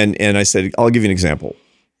 And I said, I'll give you an example.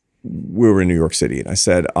 We were in New York City, and I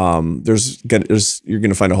said, you're going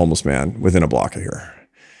to find a homeless man within a block of here.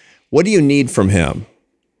 What do you need from him?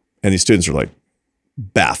 And these students are like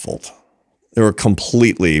baffled. They were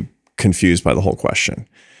completely confused by the whole question.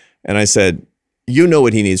 And I said, you know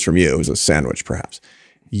what he needs from you. It was a sandwich, perhaps.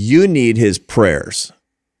 You need his prayers.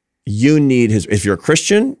 You need his, if you're a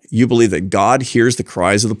Christian, you believe that God hears the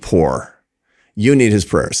cries of the poor. You need his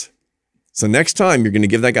prayers. So next time you're going to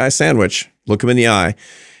give that guy a sandwich, look him in the eye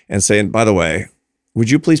and say, and by the way, would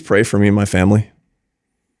you please pray for me and my family?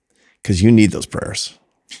 Because you need those prayers.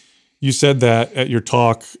 You said that at your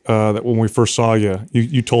talk, that when we first saw you,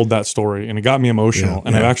 you told that story, and it got me emotional.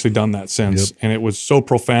 And I've actually done that since. And it was so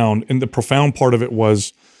profound. And the profound part of it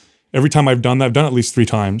was, every time I've done that, I've done it at least 3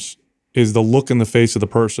 times, is the look in the face of the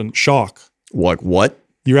person, shock. Like, what?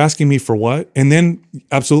 You're asking me for what? And then,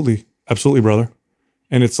 absolutely, brother.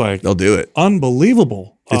 And it's like, they'll do it.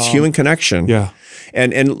 Unbelievable. It's human connection. Yeah.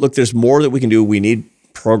 And look, there's more that we can do. We need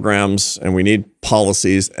programs and we need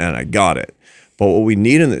policies, and I got it. But what we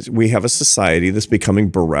need in this, we have a society that's becoming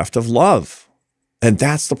bereft of love. And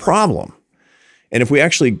that's the problem. And if we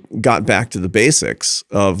actually got back to the basics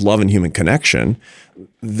of love and human connection,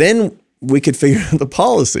 then we could figure out the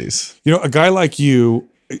policies. You know, a guy like you,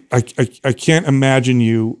 I can't imagine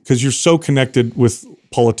you, because you're so connected with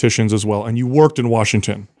politicians as well. And you worked in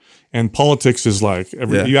Washington. And politics is like,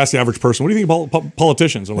 you ask the average person, what do you think about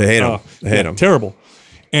politicians? I'm like, they hate them. They hate them. Terrible.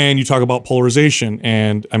 And you talk about polarization.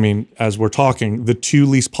 And I mean, as we're talking, the 2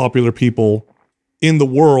 least popular people in the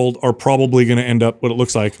world are probably going to end up, what it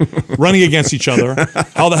looks like, running against each other.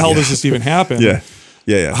 How the hell does this even happen?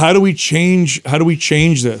 Yeah. How do we change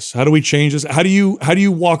this? How do we change this? How do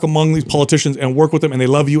you walk among these politicians and work with them, and they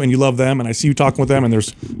love you and you love them, and I see you talking with them, and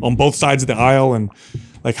there's on both sides of the aisle, and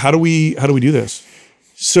like, how do we do this?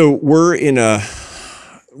 So we're in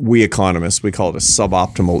we economists, we call it a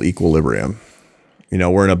suboptimal equilibrium. You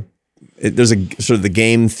know, there's a sort of the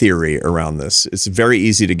game theory around this. It's very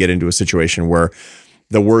easy to get into a situation where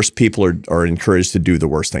the worst people are encouraged to do the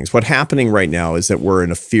worst things. What's happening right now is that we're in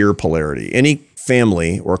a fear polarity. Any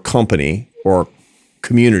family or company or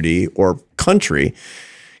community or country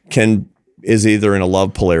is either in a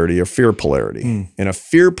love polarity or fear polarity. And a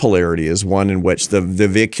fear polarity is one in which the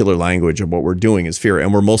vehicular language of what we're doing is fear,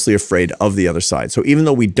 and we're mostly afraid of the other side. So even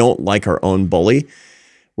though we don't like our own bully,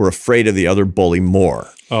 we're afraid of the other bully more.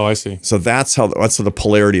 Oh, I see. So that's how the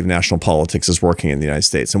polarity of national politics is working in the United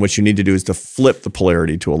States. And what you need to do is to flip the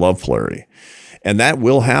polarity to a love polarity. And that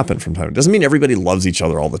will happen from time. It doesn't mean everybody loves each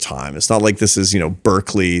other all the time. It's not like this is,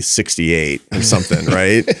 Berkeley 68 or something,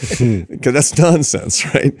 right? Because that's nonsense,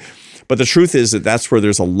 right? But the truth is that that's where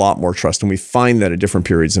there's a lot more trust. And we find that at different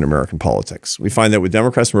periods in American politics. We find that with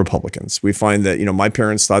Democrats and Republicans. We find that, my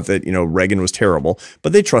parents thought that, Reagan was terrible,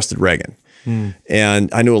 but they trusted Reagan.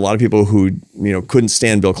 And I knew a lot of people who, couldn't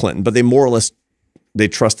stand Bill Clinton, but they more or less, they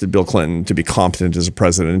trusted Bill Clinton to be competent as a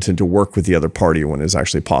president and to work with the other party when it was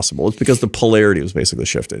actually possible. It's because the polarity was basically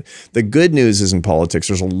shifted. The good news is in politics,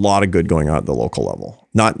 there's a lot of good going on at the local level.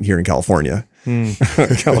 Not here in California.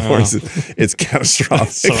 California, it's catastrophic.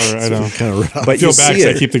 Sorry, I know. Kind of rough. But I feel bad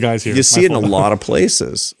because I keep the guys here. You see it in a lot of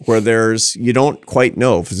places where you don't quite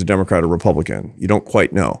know if it's a Democrat or Republican. You don't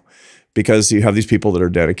quite know, because you have these people that are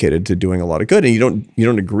dedicated to doing a lot of good, and you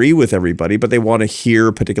don't agree with everybody, but they want to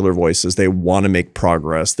hear particular voices. They want to make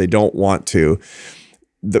progress. They don't want to.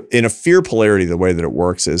 In a fear polarity, the way that it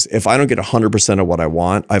works is if I don't get 100% of what I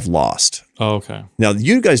want, I've lost. Oh, okay. Now,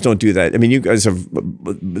 you guys don't do that. I mean, you guys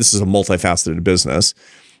this is a multifaceted business,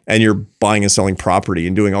 and you're buying and selling property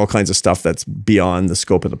and doing all kinds of stuff that's beyond the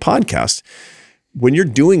scope of the podcast. When you're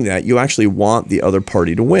doing that, you actually want the other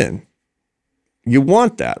party to win. You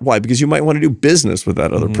want that. Why? Because you might want to do business with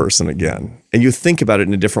that other person again. And you think about it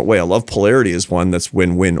in a different way. A love polarity is one that's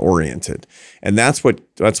win-win oriented. And that's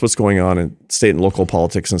what's going on in state and local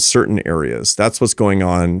politics in certain areas. That's what's going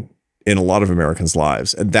on in a lot of Americans'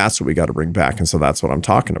 lives. And that's what we got to bring back. And so that's what I'm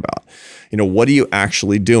talking about. You know, what are you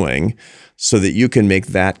actually doing so that you can make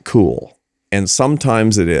that cool? And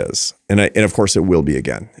sometimes it is. And of course it will be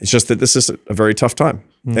again. It's just that this is a very tough time.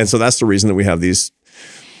 And so that's the reason that we have these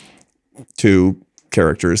two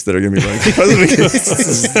characters that are going to be running.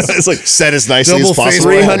 It's like said as nicely as possible.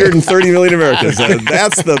 330 million Americans.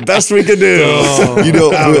 That's the best we could do. You know,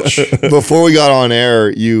 before we got on air,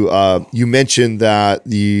 you mentioned that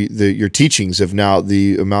your teachings have now,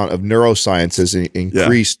 the amount of neuroscience has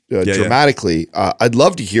increased dramatically. I'd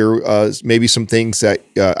love to hear maybe some things that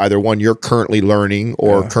either one you're currently learning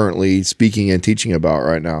or currently speaking and teaching about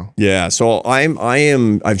right now. Yeah. So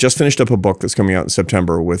I've just finished up a book that's coming out in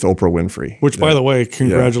September with Oprah Winfrey. Which, by the way,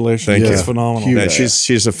 congratulations. Thank you. It's phenomenal. Yeah,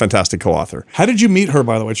 she's a fantastic co-author. How did you meet her,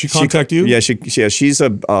 by the way? Did she contact you? Yeah, she's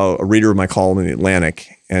a reader of my column in the Atlantic,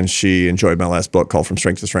 and she enjoyed my last book called From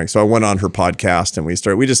Strength to Strength. So I went on her podcast, and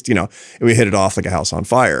we hit it off like a house on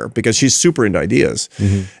fire because she's super into ideas.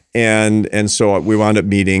 And so we wound up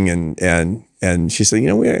meeting, and she said,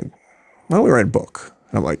 why don't we write a book?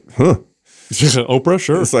 And I'm like, huh? Oprah,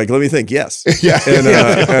 sure. It's like, let me think. Yes. Yeah.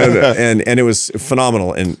 And it was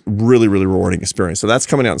phenomenal and really, really rewarding experience. So that's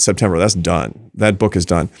coming out in September. That's done. That book is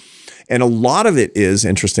done. And a lot of it is,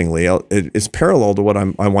 interestingly, it's parallel to what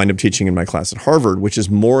I wind up teaching in my class at Harvard, which is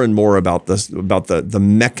more and more about the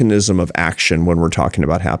mechanism of action when we're talking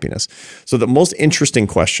about happiness. So the most interesting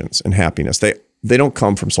questions in happiness, they don't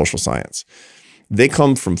come from social science. They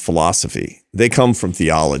come from philosophy. They come from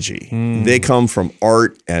theology. They come from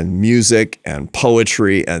art and music and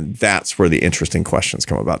poetry, and that's where the interesting questions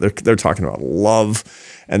come about. They're talking about love,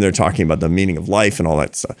 and they're talking about the meaning of life and all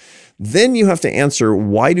that stuff. Then you have to answer,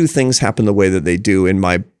 why do things happen the way that they do in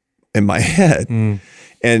my head?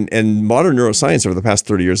 And modern neuroscience over the past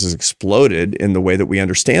 30 years has exploded in the way that we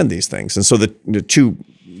understand these things. And so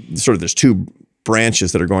there's two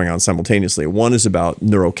branches that are going on simultaneously. One is about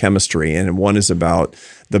neurochemistry and one is about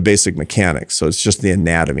the basic mechanics. So it's just the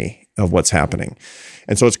anatomy of what's happening.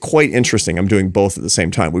 And so it's quite interesting. I'm doing both at the same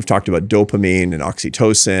time. We've talked about dopamine and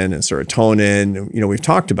oxytocin and serotonin. We've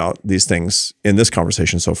talked about these things in this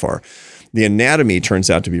conversation so far. The anatomy turns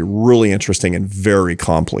out to be really interesting and very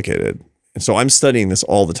complicated. And so I'm studying this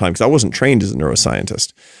all the time because I wasn't trained as a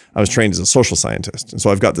neuroscientist. I was trained as a social scientist. And so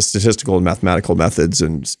I've got the statistical and mathematical methods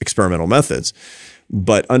and experimental methods.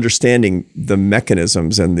 But understanding the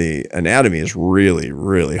mechanisms and the anatomy is really,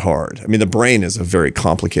 really hard. I mean, the brain is a very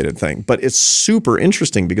complicated thing, but it's super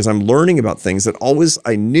interesting because I'm learning about things that always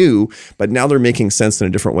I knew, but now they're making sense in a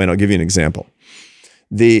different way. And I'll give you an example.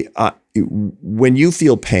 When you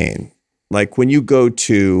feel pain, like when you go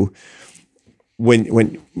to,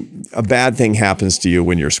 when a bad thing happens to you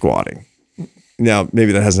when you're squatting. Now,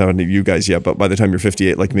 maybe that hasn't happened to you guys yet, but by the time you're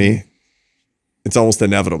 58 like me, it's almost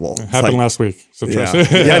inevitable. It happened last week. So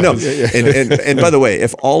yeah, no. And by the way,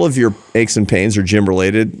 if all of your aches and pains are gym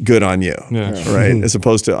related, good on you, right? As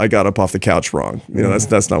opposed to I got up off the couch wrong.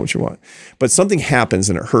 That's not what you want. But something happens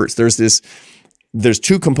and it hurts. There's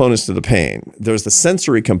two components to the pain. There's the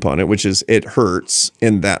sensory component, which is it hurts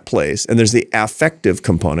in that place. And there's the affective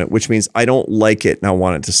component, which means I don't like it and I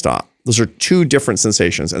want it to stop. Those are two different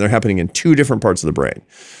sensations and they're happening in two different parts of the brain.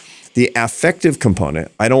 The affective component,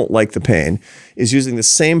 I don't like the pain, is using the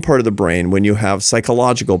same part of the brain when you have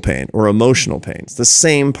psychological pain or emotional pain. It's the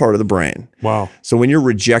same part of the brain. Wow. So when you're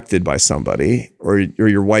rejected by somebody or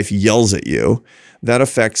your wife yells at you, that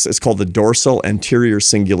affects, it's called the dorsal anterior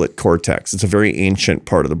cingulate cortex. It's a very ancient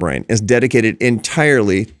part of the brain. It's dedicated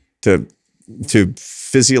entirely to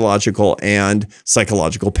physiological and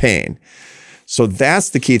psychological pain. So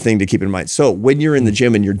that's the key thing to keep in mind. So when you're in the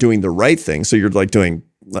gym and you're doing the right thing, so you're like doing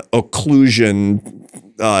occlusion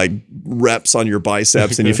reps on your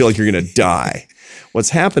biceps and you feel like you're going to die.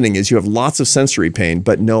 What's happening is you have lots of sensory pain,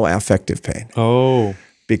 but no affective pain. Oh.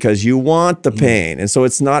 Because you want the pain. And so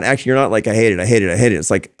it's not actually, you're not like, I hate it, I hate it, I hate it.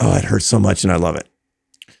 It's like, oh, it hurts so much and I love it.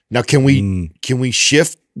 Now, can we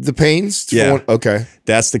shift the pains? Okay.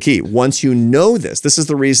 That's the key. Once you know this is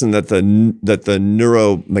the reason that the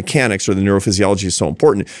neuromechanics or the neurophysiology is so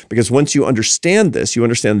important, because once you understand this, you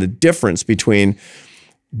understand the difference between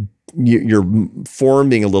your form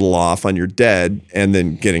being a little off on your dead and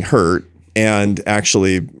then getting hurt and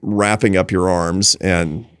actually wrapping up your arms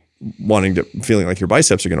and feeling like your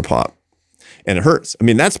biceps are going to pop and it hurts. I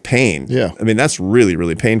mean, that's pain. Yeah. I mean, that's really,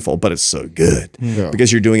 really painful, but it's so good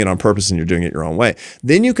because you're doing it on purpose and you're doing it your own way.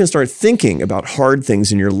 Then you can start thinking about hard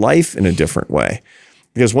things in your life in a different way.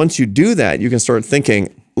 Because once you do that, you can start thinking,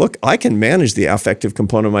 look, I can manage the affective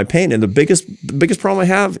component of my pain. And the biggest problem I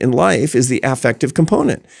have in life is the affective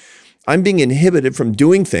component. I'm being inhibited from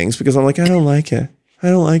doing things because I'm like, I don't like it. I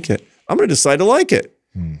don't like it. I'm going to decide to like it.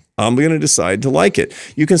 I'm going to decide to like it.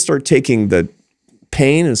 You can start taking the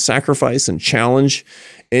pain and sacrifice and challenge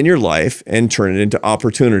in your life and turn it into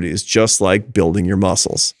opportunities, just like building your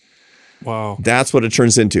muscles. Wow. That's what it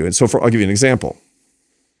turns into. And so I'll give you an example.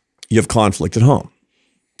 You have conflict at home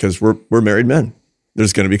because we're married men.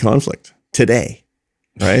 There's going to be conflict today,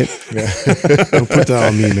 right? Don't put that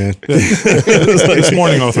on me, man. This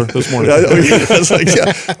morning, Arthur. This morning. It's like,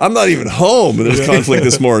 yeah, I'm not even home and there's conflict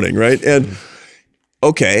this morning, right? And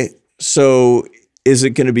okay, so is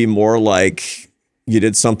it going to be more like you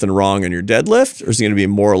did something wrong on your deadlift, or is it going to be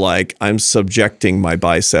more like I'm subjecting my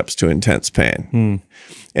biceps to intense pain?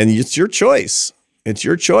 And it's your choice. It's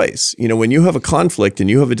your choice. You know, when you have a conflict and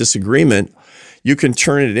you have a disagreement, you can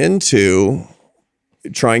turn it into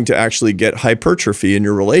trying to actually get hypertrophy in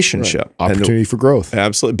your relationship. Right. Opportunity for growth.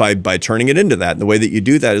 Absolutely. By turning it into that. And the way that you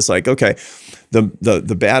do that is like, okay,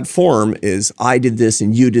 the bad form is I did this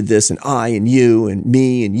and you did this and I and you and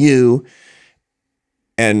me and you.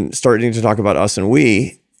 And starting to talk about us and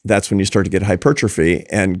we, that's when you start to get hypertrophy.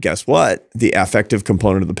 And guess what? The affective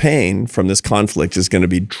component of the pain from this conflict is going to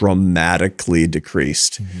be dramatically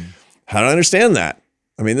decreased. How do I understand that?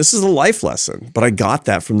 I mean, this is a life lesson, but I got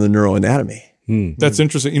that from the neuroanatomy. That's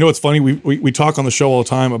interesting. You know, it's funny. We talk on the show all the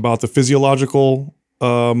time about the physiological,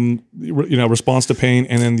 response to pain,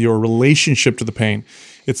 and then your relationship to the pain.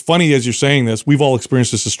 It's funny as you're saying this. We've all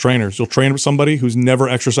experienced this as trainers. You'll train with somebody who's never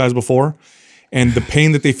exercised before, and the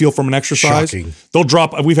pain that they feel from an exercise, they'll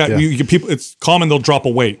drop. We've had people. It's common. They'll drop a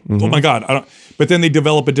weight. Oh my God! I don't. But then they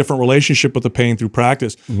develop a different relationship with the pain through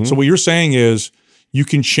practice. So what you're saying is you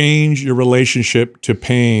can change your relationship to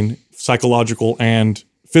pain, psychological and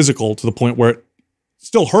physical, to the point where it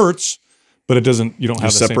still hurts, but it doesn't. You don't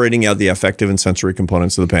have. You're separating out the affective and sensory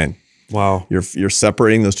components of the pain. Wow. You're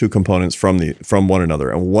separating those two components from one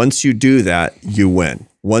another. And once you do that, you win.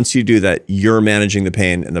 Once you do that, you're managing the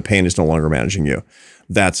pain and the pain is no longer managing you.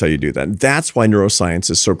 That's how you do that. That's why neuroscience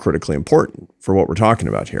is so critically important for what we're talking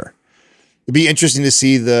about here. It'd be interesting to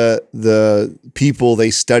see the people they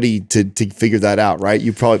studied to figure that out, right?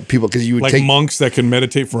 You probably because you would like take monks that can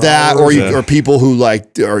meditate for that, hours. or people who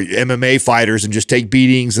like are MMA fighters and just take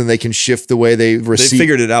beatings and they can shift the way they receive. They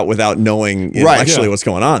figured it out without knowing actually what's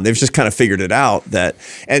going on. They've just kind of figured it out that,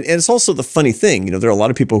 and it's also the funny thing, you know, there are a lot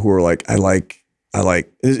of people who are like, I like,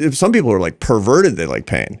 some people are like perverted, they like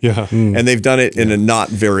pain. Yeah. And they've done it in a not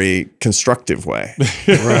very constructive way.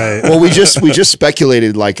 Right. Well, we just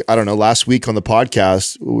speculated, like, I don't know, last week on the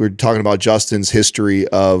podcast, we were talking about Justin's history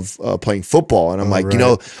of playing football. And I'm like, you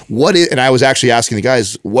know, what is, and I was actually asking the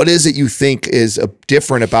guys, what is it you think is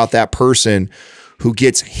different about that person who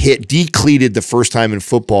gets decleated the first time in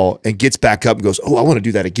football and gets back up and goes, oh, I want to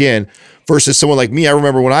do that again, versus someone like me. I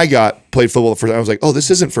remember when I played football the first time, I was like, oh,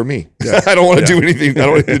 this isn't for me. I don't want to do anything. I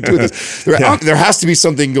don't want to do this. There has to be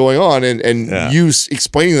something going on. And you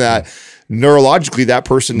explaining that neurologically, that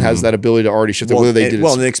person has that ability to already shift. Well, whether they did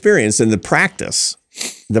well, the experience and the practice.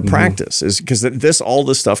 The practice is because all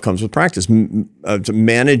this stuff comes with practice.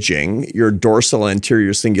 Managing your dorsal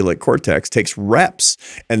anterior cingulate cortex takes reps.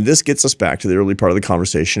 And this gets us back to the early part of the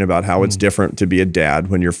conversation about how it's different to be a dad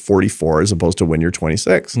when you're 44 as opposed to when you're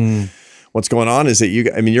 26. What's going on is that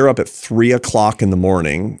you're up at 3 o'clock in the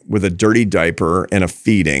morning with a dirty diaper and a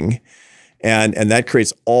feeding, and that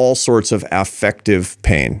creates all sorts of affective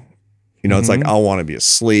pain. You know, it's like, I want to be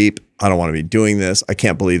asleep. I don't want to be doing this. I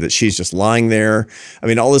can't believe that she's just lying there. I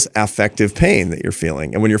mean, all this affective pain that you're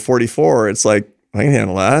feeling. And when you're 44, it's like, I can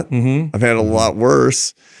handle that. I've had it a lot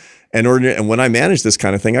worse. And when I manage this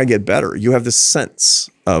kind of thing, I get better. You have this sense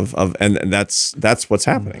and that's what's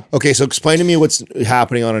happening. Okay, so explain to me what's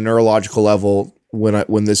happening on a neurological level when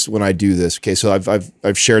I do this. Okay, so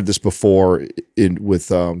I've shared this before with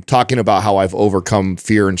talking about how I've overcome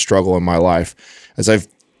fear and struggle in my life. As I've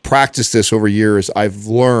practiced this over years, I've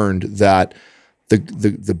learned that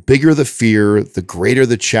the bigger the fear, the greater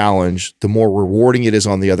the challenge, the more rewarding it is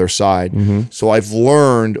on the other side. So I've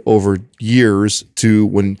learned over years to,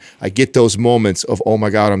 when I get those moments of, oh my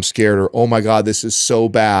God, I'm scared, or oh my God, this is so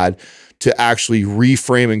bad, to actually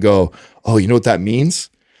reframe and go, oh, you know what that means?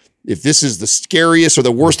 If this is the scariest or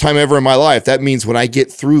the worst time ever in my life, that means when I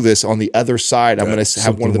get through this on the other side, I'm going to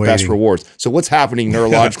have one of the best rewards. So what's happening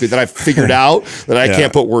neurologically that I've figured out that I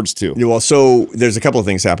can't put words to? Well, so there's a couple of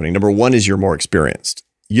things happening. Number one is you're more experienced.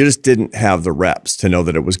 You just didn't have the reps to know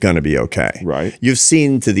that it was going to be okay. Right. You've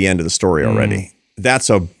seen to the end of the story already.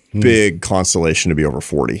 That's a big consolation to be over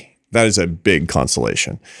 40. That is a big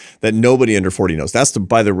consolation that nobody under 40 knows. That's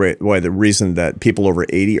by the way, the reason that people over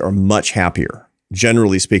 80 are much happier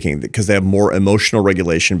generally speaking, because they have more emotional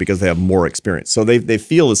regulation, because they have more experience. So they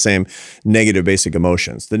feel the same negative basic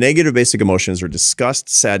emotions. The negative basic emotions are disgust,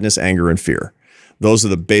 sadness, anger, and fear. Those are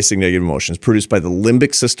the basic negative emotions produced by the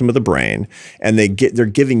limbic system of the brain, and they're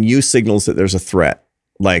giving you signals that there's a threat,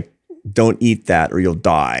 like don't eat that or you'll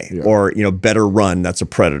die, or better run, that's a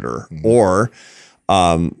predator, or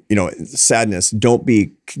sadness, don't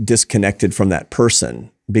be disconnected from that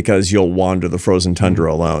person because you'll wander the frozen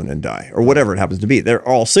tundra alone and die, or whatever it happens to be. They're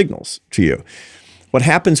all signals to you. What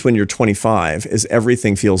happens when you're 25 is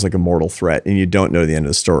everything feels like a mortal threat and you don't know the end of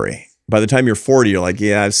the story. By the time you're 40, you're like,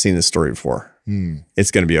 yeah, I've seen this story before.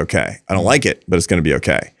 It's going to be okay. I don't like it, but it's going to be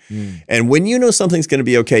okay. And when you know something's going to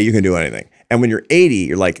be okay, you can do anything. And when you're 80,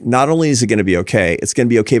 you're like, not only is it going to be okay, it's going to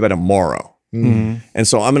be okay by tomorrow. And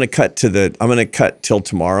so I'm going to cut till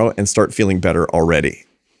tomorrow and start feeling better already.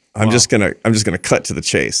 I'm just gonna cut to the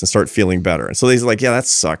chase and start feeling better. And so he's like, yeah, that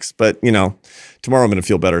sucks, but tomorrow I'm gonna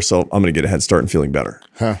feel better, so I'm gonna get a head start and feeling better.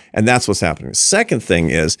 And that's what's happening. The second thing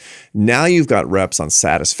is now you've got reps on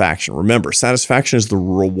satisfaction. Remember, satisfaction is the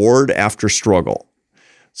reward after struggle.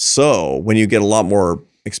 So when you get a lot more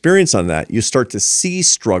experience on that, you start to see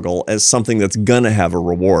struggle as something that's gonna have a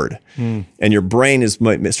reward. And your brain has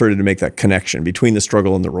started to make that connection between the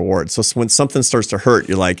struggle and the reward. So when something starts to hurt,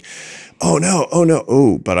 you're like, oh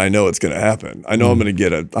no, but I know it's going to happen. I know I'm going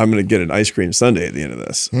to get an ice cream sundae at the end of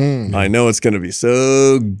this. I know it's going to be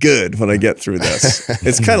so good when I get through this.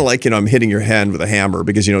 It's kind of like, I'm hitting your hand with a hammer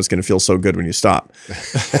because it's going to feel so good when you stop.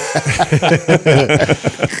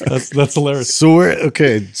 That's hilarious.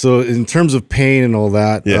 So in terms of pain and all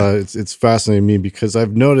that, it's fascinating to me because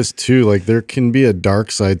I've noticed too, like there can be a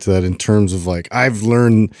dark side to that in terms of like, I've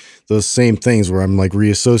learned those same things where I'm like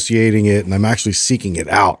reassociating it and I'm actually seeking it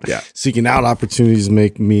out. Seeking out opportunities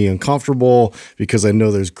make me uncomfortable because I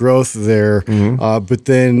know there's growth there. But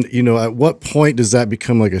then, at what point does that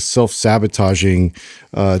become like a self-sabotaging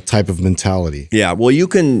type of mentality? Yeah, well, you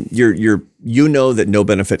know that no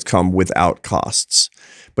benefits come without costs.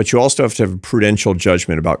 But you also have to have a prudential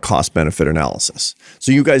judgment about cost-benefit analysis.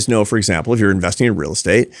 So you guys know, for example, if you're investing in real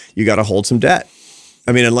estate, you got to hold some debt.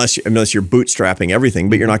 I mean, unless you're bootstrapping everything,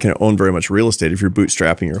 but you're not going to own very much real estate if you're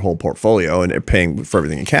bootstrapping your whole portfolio and paying for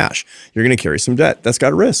everything in cash. You're going to carry some debt. That's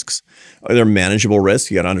got risks. They're manageable risks.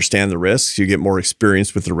 You got to understand the risks. You get more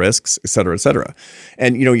experience with the risks, et cetera, et cetera.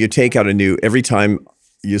 And, you take out every time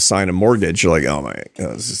you sign a mortgage, you're like, oh my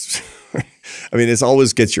God, this is I mean, it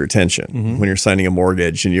always gets your attention when you're signing a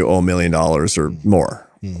mortgage and you owe $1 million or more,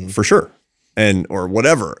 for sure. Or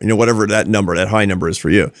whatever, whatever that high number is for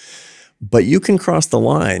you. But you can cross the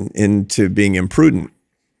line into being imprudent,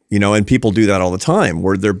 and people do that all the time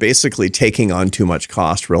where they're basically taking on too much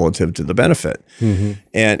cost relative to the benefit.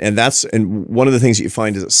 And one of the things that you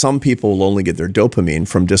find is that some people will only get their dopamine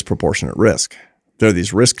from disproportionate risk. They're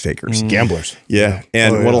these risk takers. Gamblers. Yeah.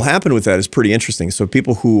 And what'll happen with that is pretty interesting. So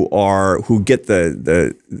people who get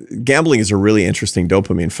the gambling is a really interesting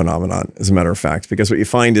dopamine phenomenon, as a matter of fact, because what you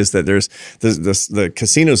find is that the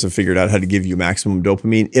casinos have figured out how to give you maximum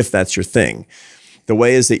dopamine if that's your thing. The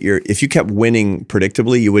way is that if you kept winning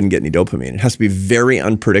predictably, you wouldn't get any dopamine. It has to be very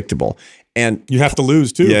unpredictable. And you have to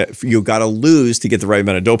lose too. Yeah, you got to lose to get the right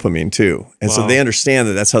amount of dopamine too. And so they understand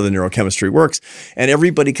that that's how the neurochemistry works. And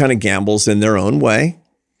everybody kind of gambles in their own way.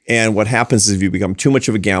 And what happens is if you become too much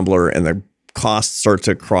of a gambler and the costs start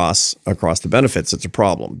to cross across the benefits, it's a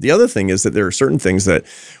problem. The other thing is that there are certain things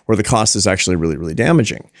where the cost is actually really, really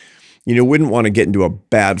damaging. You wouldn't want to get into a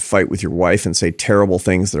bad fight with your wife and say terrible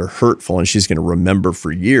things that are hurtful and she's going to remember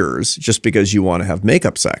for years just because you want to have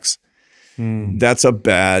makeup sex. That's a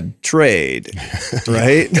bad trade,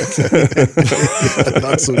 right?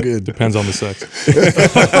 Not so good. Depends on the sex.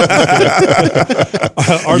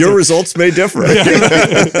 Your results may differ.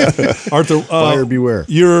 Arthur, buyer beware.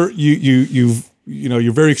 You're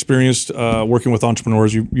very experienced working with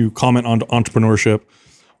entrepreneurs. You comment on entrepreneurship.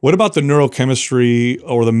 What about the neurochemistry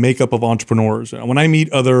or the makeup of entrepreneurs? When I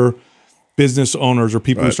meet other business owners or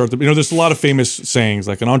people who start to, there's a lot of famous sayings,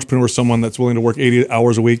 like an entrepreneur is someone that's willing to work 80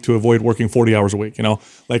 hours a week to avoid working 40 hours a week,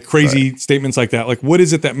 like crazy statements like that. Like, what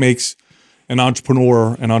is it that makes an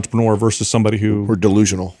entrepreneur versus somebody who... We're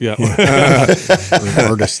delusional. Yeah.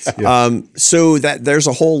 Artists. Yeah. So there's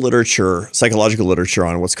a whole psychological literature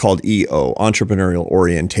on what's called EO, entrepreneurial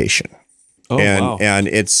orientation. And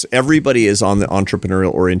it's everybody is on the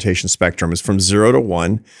entrepreneurial orientation spectrum. It's from 0 to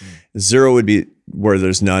 1. 0 would be where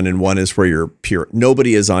there's none, and 1 is where you're pure.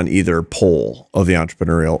 Nobody is on either pole of the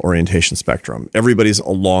entrepreneurial orientation spectrum. Everybody's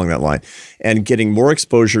along that line. And getting more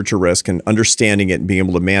exposure to risk and understanding it and being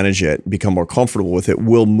able to manage it, become more comfortable with it,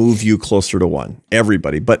 will move you closer to 1.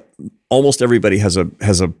 Everybody, but almost everybody has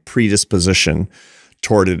a predisposition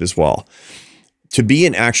toward it as well. To be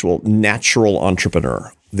an actual natural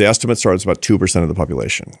entrepreneur, the estimates are it's about 2% of the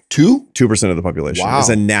population. 2% of the population is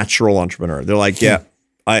a natural entrepreneur. They're like, yeah,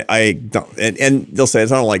 I don't, and they'll say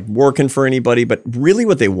it's not like working for anybody, but really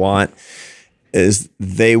what they want is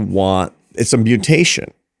it's a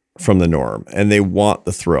mutation from the norm, and they want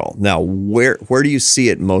the thrill. Now, where do you see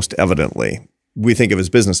it most evidently? We think of as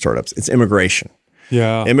business startups. It's immigration.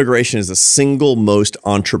 Yeah. Immigration is the single most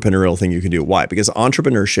entrepreneurial thing you can do. Why? Because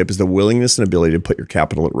entrepreneurship is the willingness and ability to put your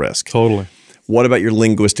capital at risk. Totally. What about your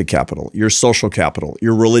linguistic capital, your social capital,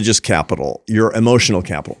 your religious capital, your emotional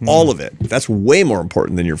capital, all of it? That's way more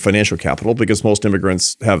important than your financial capital, because most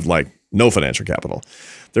immigrants have like no financial capital.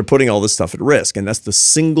 They're putting all this stuff at risk, and that's the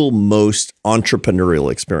single most entrepreneurial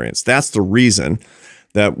experience. That's the reason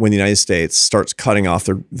that when the United States starts cutting off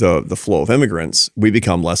the flow of immigrants, we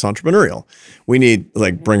become less entrepreneurial. We need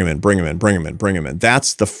like bring them in, bring them in, bring them in, bring them in.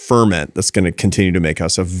 That's the ferment that's going to continue to make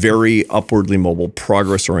us a very upwardly mobile,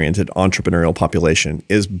 progress-oriented entrepreneurial population,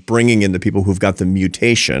 is bringing in the people who've got the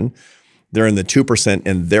mutation. They're in the 2%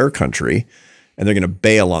 in their country, and they're going to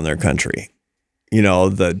bail on their country. You know,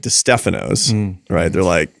 the DeStefanos, right? They're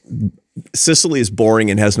like, Sicily is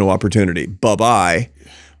boring and has no opportunity. Bye-bye.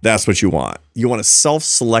 That's what you want. You want to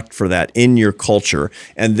self-select for that in your culture,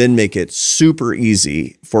 and then make it super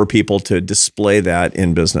easy for people to display that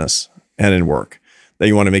in business and in work. That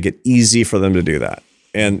you want to make it easy for them to do that.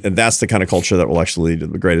 And that's the kind of culture that will actually lead to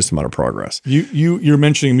the greatest amount of progress. You're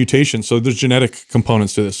mentioning mutation. So there's genetic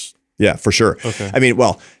components to this. Yeah, for sure. Okay. I mean,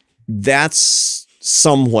 well, that's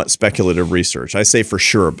somewhat speculative research. I say for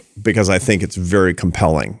sure because I think it's very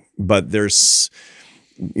compelling. But there's...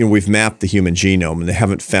 You know, we've mapped the human genome, and they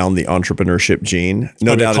haven't found the entrepreneurship gene.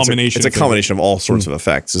 No doubt it's a combination of all sorts of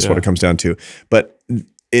effects is what it comes down to. But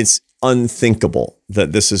it's unthinkable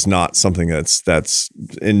that this is not something that's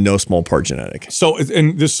in no small part genetic. So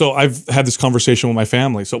I've had this conversation with my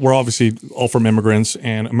family. So we're obviously all from immigrants,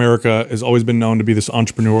 and America has always been known to be this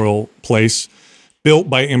entrepreneurial place built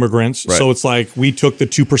by immigrants. Right. So it's like we took the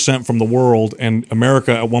 2% from the world, and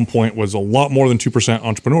America at one point was a lot more than 2%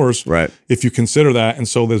 entrepreneurs, right? If you consider that. And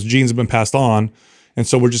so those genes have been passed on. And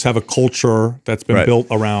so we just have a culture that's been built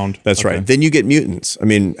around. That's right. Then you get mutants. I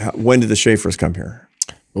mean, when did the Schaefers come here?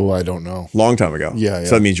 Oh, I don't know. Long time ago. Yeah.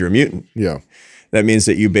 So that means you're a mutant. Yeah. That means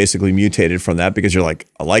that you basically mutated from that because you're like,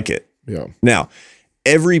 I like it. Yeah. Now,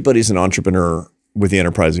 everybody's an entrepreneur with the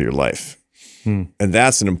enterprise of your life. And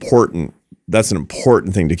that's an important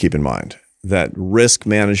thing to keep in mind, that risk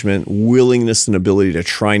management, willingness and ability to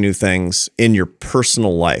try new things in your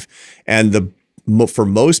personal life. And for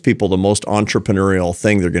most people, the most entrepreneurial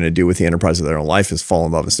thing they're going to do with the enterprise of their own life is fall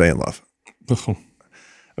in love and stay in love.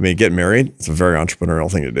 I mean, getting married, it's a very entrepreneurial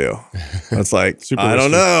thing to do. It's like, I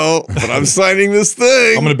don't know, but I'm signing this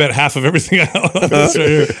thing. I'm going to bet half of everything I own.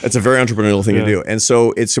 It's a very entrepreneurial thing to do. And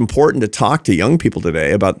so it's important to talk to young people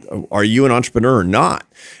today about, are you an entrepreneur or not?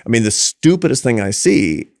 I mean, the stupidest thing I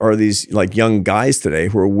see are these like young guys today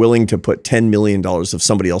who are willing to put $10 million of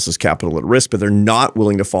somebody else's capital at risk, but they're not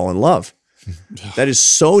willing to fall in love. That is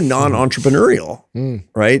so non-entrepreneurial,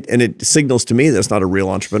 right? And it signals to me that's not a real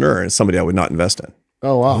entrepreneur, and it's somebody I would not invest in.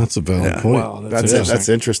 Oh wow, that's a valid point. Wow, that's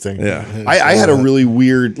interesting. Yeah, I had a really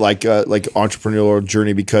weird like entrepreneurial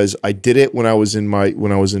journey because I did it when I was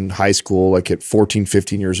in high school, like at 14,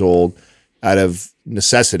 15 years old, out of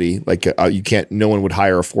necessity. Like no one would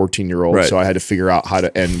hire a 14-year-old, right. So I had to figure out how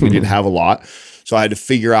to, and we didn't have a lot, so I had to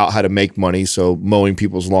figure out how to make money. So mowing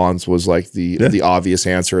people's lawns was like the obvious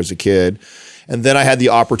answer as a kid. And then I had the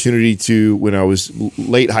opportunity to, when I was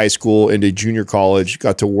late high school into junior college,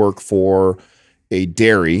 got to work for a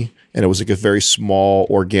dairy, and it was like a very small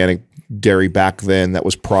organic dairy back then that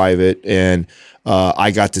was private. And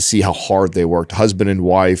I got to see how hard they worked. Husband and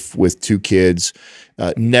wife with 2 kids,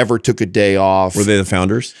 never took a day off. Were they the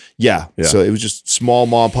founders? Yeah. So it was just small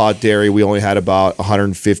mom and pop dairy. We only had about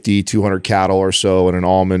 150, 200 cattle or so and an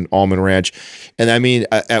almond ranch. And I mean,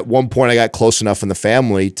 at one point I got close enough in the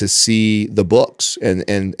family to see the books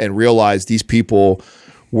and realize these people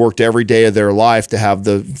worked every day of their life to have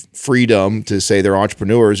the freedom to say they're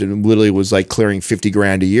entrepreneurs, and literally was like clearing 50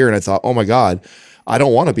 grand a year. And I thought, oh my God, I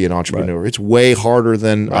don't want to be an entrepreneur. Right. It's way harder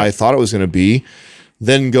than I thought it was going to be.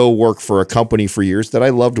 Then go work for a company for years that I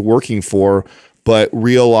loved working for, but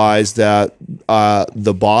realized that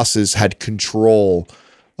the bosses had control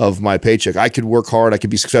of my paycheck. I could work hard, I could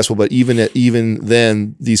be successful, but even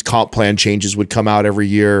then, these comp plan changes would come out every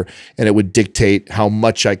year, and it would dictate how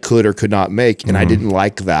much I could or could not make, and I didn't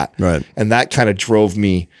like that. Right. And that kind of drove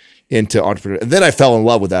me into entrepreneurship. And then I fell in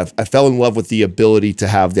love with that. I fell in love with the ability to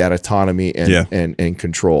have that autonomy and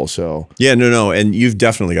control. So yeah, no, and you've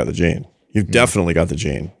definitely got the gene. You've definitely got the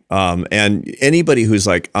gene. And anybody who's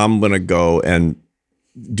like, I'm going to go and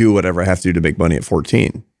do whatever I have to do to make money at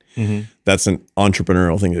 14. That's an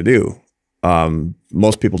entrepreneurial thing to do.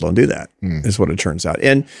 Most people don't do that, is what it turns out.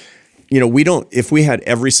 And, you know, we don't, if we had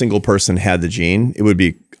every single person had the gene, it would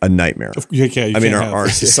be a nightmare. I mean, our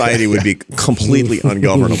society would be completely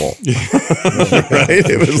ungovernable. Right?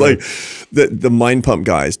 It was like the mind pump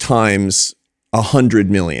guys times 100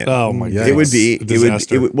 million. Oh my God. It would be, it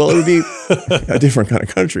would be a different kind of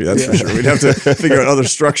country. That's for sure. We'd have to figure out other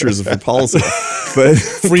structures for policy, but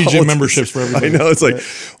free gym memberships for everybody. I know. It's like,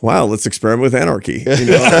 wow, let's experiment with anarchy. You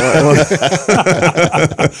know?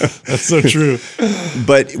 That's so true.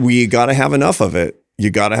 But we got to have enough of it. You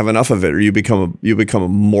got to have enough of it, or you become a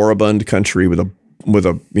moribund country with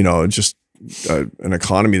a you know, just an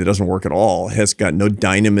economy that doesn't work at all. It has got no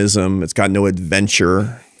dynamism. It's got no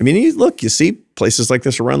adventure. I mean, you see places like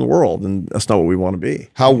this around the world, and that's not what we want to be.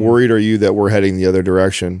 how worried are you that we're heading the other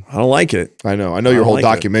direction? I don't like it. I know your whole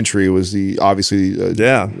documentary was obviously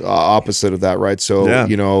opposite of that, right? So,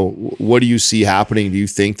 you know, what do you see happening? Do you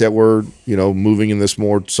think that we're, you know, moving in this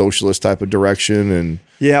more socialist type of direction? And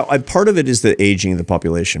yeah, part of it is the aging of the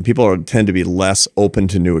population. People tend to be less open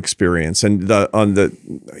to new experience, and the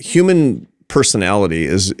human personality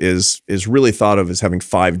is really thought of as having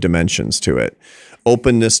 5 dimensions to it: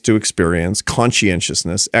 openness to experience,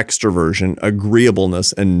 conscientiousness, extroversion,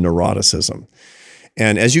 agreeableness, and neuroticism.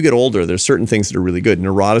 And as you get older, there's certain things that are really good.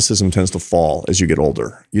 Neuroticism tends to fall as you get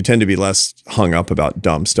older. You tend to be less hung up about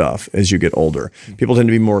dumb stuff as you get older. People tend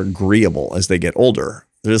to be more agreeable as they get older.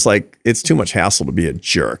 They're just like, it's too much hassle to be a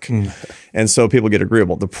jerk. And so people get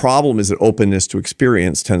agreeable. The problem is that openness to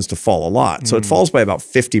experience tends to fall a lot. So it falls by about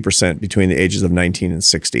 50% between the ages of 19 and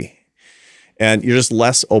 60. And you're just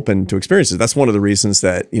less open to experiences. That's one of the reasons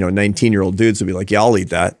that, you know, 19-year-old dudes would be like, yeah, I'll eat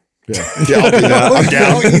that. Yeah, I'm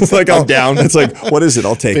down. It's like, I'm down. It's like, what is it?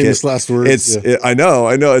 I'll take Famous it. last words. I know.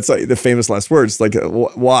 It's like the famous last words. Like,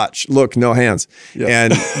 watch, look, no hands.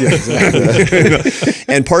 And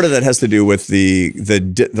and part of that has to do with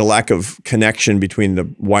the lack of connection between the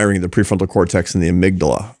wiring of the prefrontal cortex and the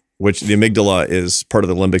amygdala, which the amygdala is part of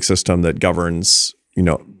the limbic system that governs, you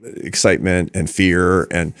know, excitement and fear,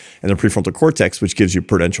 and the prefrontal cortex, which gives you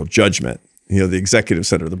prudential judgment. You know, the executive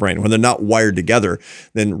center of the brain. When they're not wired together,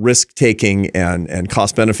 then risk taking and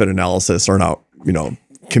cost benefit analysis are not, you know,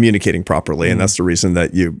 communicating properly. And that's the reason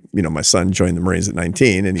that you know, my son joined the Marines at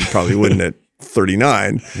 19, and he probably wouldn't at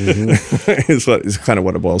 39. is kind of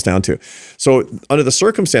what it boils down to. So under the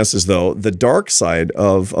circumstances, though, the dark side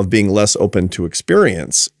of being less open to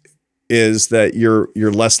experience is that you're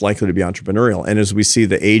less likely to be entrepreneurial. And as we see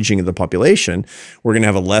the aging of the population, we're going to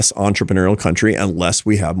have a less entrepreneurial country unless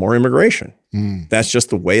we have more immigration. That's just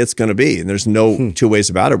the way it's going to be. And there's no two ways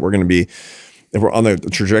about it. We're going to be, if we're on the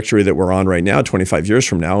trajectory that we're on right now, 25 years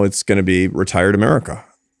from now, it's going to be retired America.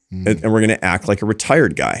 And we're going to act like a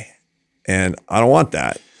retired guy. And I don't want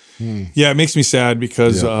that. Yeah, it makes me sad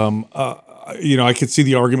because, you know, I could see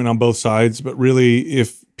the argument on both sides, but really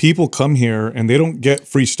if people come here and they don't get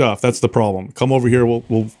free stuff, that's the problem. Come over here,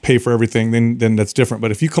 we'll pay for everything, then that's different.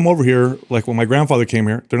 But if you come over here, like when my grandfather came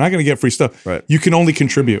here, they're not going to get free stuff. Right. You can only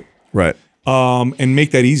contribute. Right. And make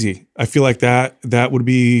that easy. I feel like that would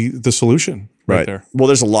be the solution right there. Well,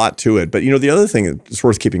 there's a lot to it. But, you know, the other thing that's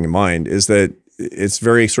worth keeping in mind is that it's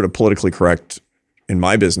very sort of politically correct in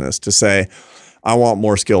my business to say, I want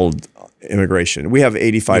more skilled immigration. We have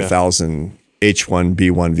 85,000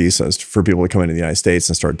 H-1B1 visas for people to come into the United States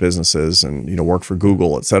and start businesses and, you know, work for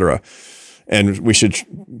Google, et cetera. And we should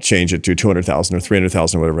change it to 200,000 or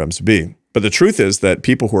 300,000, whatever it happens to be. But the truth is that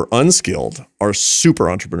people who are unskilled are super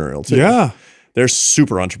entrepreneurial too. Yeah. They're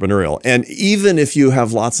super entrepreneurial. And even if you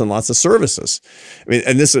have lots and lots of services, I mean,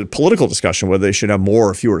 and this is a political discussion, whether they should have more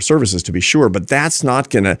or fewer services to be sure, but that's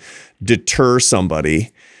not going to deter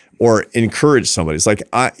somebody or encourage somebody. It's like,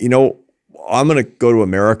 you know, I'm going to go to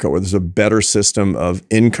America where there's a better system of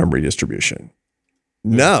income redistribution.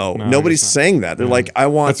 No, nobody's saying that. They're like, I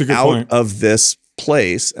want out of this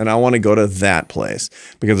place and I want to go to that place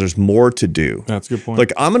because there's more to do. That's a good point.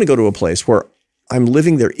 Like, I'm going to go to a place where I'm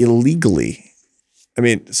living there illegally. I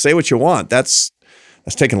mean, say what you want. That's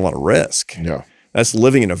taking a lot of risk. Yeah. That's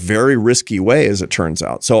living in a very risky way, as it turns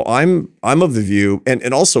out. So I'm of the view,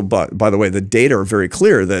 and also, but by the way, the data are very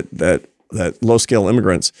clear that low-scale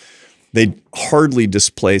immigrants, they hardly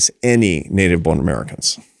displace any native-born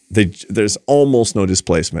Americans. There's almost no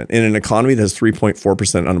displacement. In an economy that has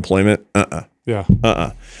 3.4% unemployment,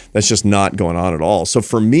 that's just not going on at all. So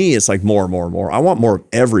for me, it's like more and more and more. I want more of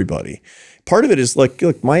everybody. Part of it is like,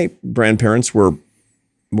 look, my grandparents were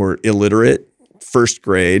illiterate, first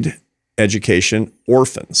grade education,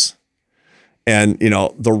 orphans, and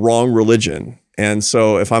the wrong religion. And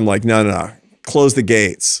so if I'm like, no, close the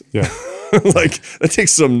gates. Yeah. Like, that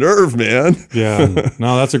takes some nerve, man. Yeah.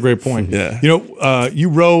 No, that's a great point. Yeah. You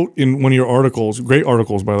wrote in one of your articles, great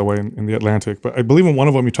articles, by the way, in The Atlantic, but I believe in one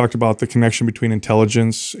of them you talked about the connection between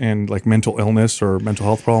intelligence and like mental illness or mental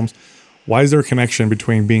health problems. Why is there a connection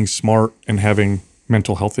between being smart and having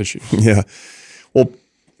mental health issues? Yeah. Well,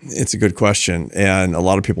 it's a good question. And a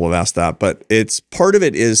lot of people have asked that, but part of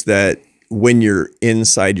it is that when you're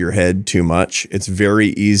inside your head too much, it's very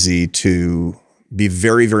easy to be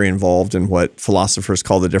very, very involved in what philosophers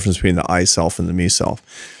call the difference between the I self and the me self.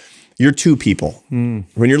 You're two people. When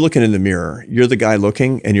you're looking in the mirror, you're the guy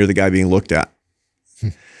looking and you're the guy being looked at.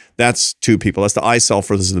 That's two people. That's the I self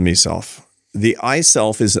versus the me self. The I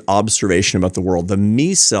self is observation about the world. The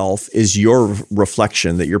me self is your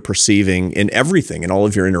reflection that you're perceiving in everything, in all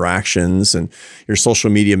of your interactions and your social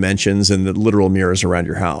media mentions and the literal mirrors around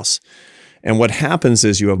your house. And what happens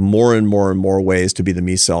is you have more and more and more ways to be the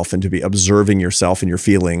me self and to be observing yourself and your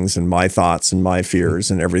feelings and my thoughts and my fears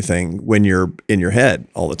and everything when you're in your head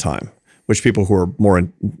all the time, which people who are more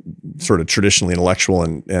sort of traditionally intellectual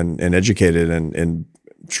and educated and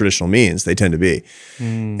traditional means, they tend to be.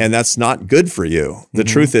 And that's not good for you. The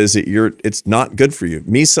truth is that it's not good for you.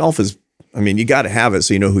 Me self is, you got to have it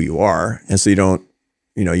so you know who you are. And so you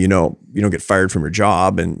don't get fired from your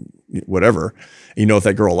job and whatever. If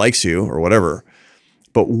that girl likes you or whatever.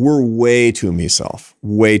 But we're way too me self,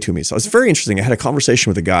 way too me self. It's very interesting. I had a conversation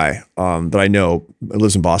with a guy that I know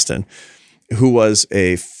lives in Boston who was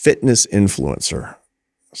a fitness influencer.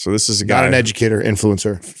 So this is a guy. Not an educator,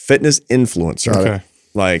 influencer. Fitness influencer.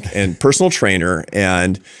 Okay. And personal trainer.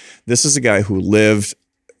 And this is a guy who lived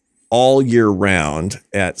all year round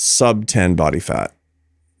at sub 10 body fat,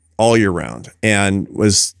 all year round, and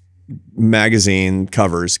was magazine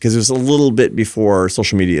covers because it was a little bit before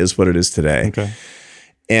social media is what it is today. Okay.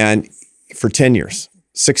 And for 10 years,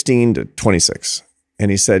 16 to 26.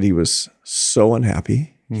 And he said he was so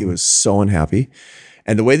unhappy. He was so unhappy.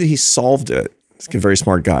 And the way that he solved it, he's a very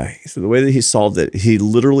smart guy. He said the way that he solved it, he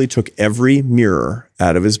literally took every mirror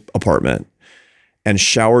out of his apartment and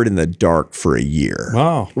showered in the dark for a year.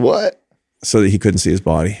 Wow. What? So that he couldn't see his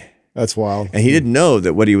body. That's wild. And he didn't know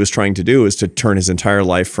that what he was trying to do is to turn his entire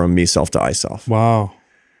life from me self to I self. Wow.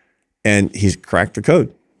 And he's cracked the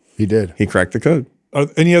code. He did. He cracked the code. Are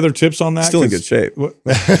any other tips on that? Still in good shape.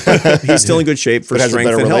 He's still in good shape for But has a strength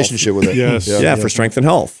better and relationship health. with it. Yes. Yeah, for strength and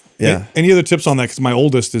health. Yeah. Any other tips on that? Because my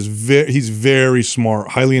oldest is he's very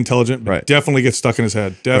smart, highly intelligent, but definitely gets stuck in his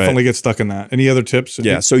head. Definitely gets stuck in that. Any other tips?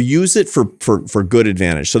 Yeah. So use it for good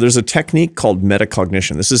advantage. So there's a technique called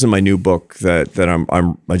metacognition. This is in my new book that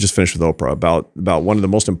I just finished with Oprah about one of the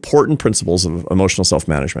most important principles of emotional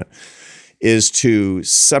self-management is to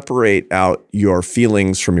separate out your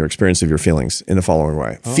feelings from your experience of your feelings in the following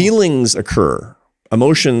way. Feelings occur,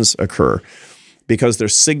 emotions occur because they're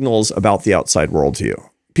signals about the outside world to you.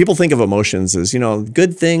 People think of emotions as,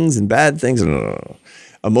 good things and bad things. No.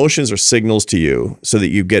 Emotions are signals to you so that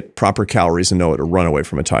you get proper calories and know how to run away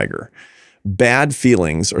from a tiger. Bad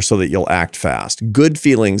feelings are so that you'll act fast. Good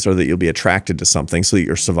feelings are that you'll be attracted to something so that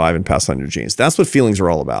you'll survive and pass on your genes. That's what feelings are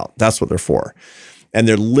all about. That's what they're for. And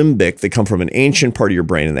they're limbic. They come from an ancient part of your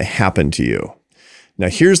brain and they happen to you. Now,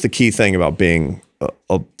 here's the key thing about being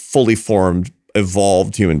a fully formed,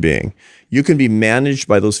 evolved human being. You can be managed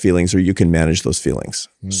by those feelings or you can manage those feelings.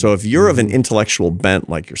 So if you're of an intellectual bent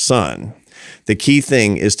like your son, the key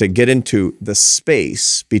thing is to get into the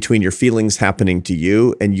space between your feelings happening to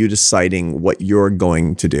you and you deciding what you're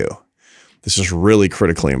going to do. This is really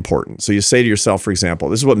critically important. So you say to yourself, for example,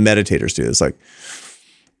 this is what meditators do. It's like,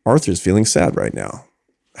 Arthur's feeling sad right now.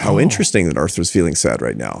 How interesting that Arthur's feeling sad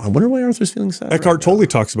right now. I wonder why Arthur's feeling sad. Eckhart Tolle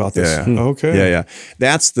talks about this. Yeah. Okay. Yeah.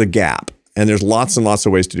 That's the gap. And there's lots and lots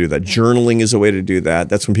of ways to do that. Journaling is a way to do that.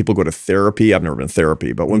 That's when people go to therapy. I've never been to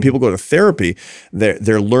therapy, but when people go to therapy,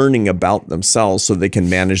 they're learning about themselves so they can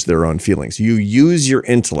manage their own feelings. You use your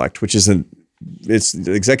intellect, which is it's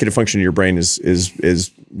the executive function of your brain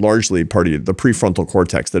is largely part of the prefrontal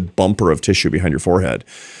cortex, the bumper of tissue behind your forehead.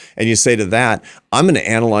 And you say to that, I'm going to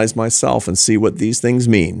analyze myself and see what these things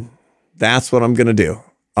mean. That's what I'm going to do.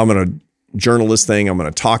 I'm going to journal this thing. I'm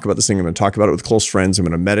going to talk about this thing. I'm going to talk about it with close friends. I'm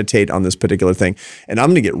going to meditate on this particular thing. And I'm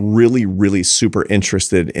going to get really, really super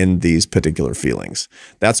interested in these particular feelings.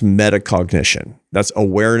 That's metacognition. That's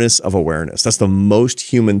awareness of awareness. That's the most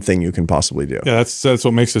human thing you can possibly do. Yeah, that's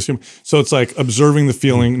what makes us human. So it's like observing the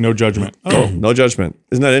feeling, no judgment. Oh, no judgment.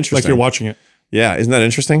 Isn't that interesting? Like you're watching it. Yeah, isn't that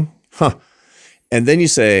interesting? Huh. And then you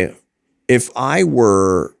say, if I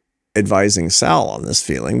were advising Sal on this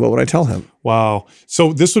feeling, what would I tell him? Wow.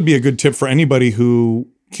 So this would be a good tip for anybody who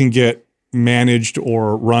can get managed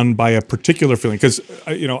or run by a particular feeling. Because,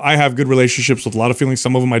 I have good relationships with a lot of feelings.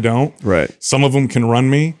 Some of them I don't. Right. Some of them can run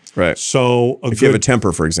me. Right. So if you have a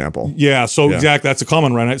temper, for example. Yeah. So exactly. That's a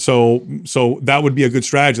common run. So that would be a good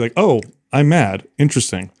strategy. Like, oh, I'm mad.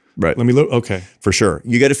 Interesting. Right. Let me look. Okay. For sure.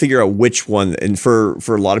 You got to figure out which one. And for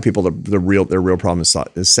a lot of people, their real problem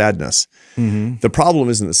is sadness. Mm-hmm. The problem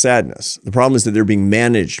isn't the sadness. The problem is that they're being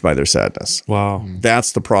managed by their sadness. Wow.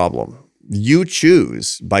 That's the problem. You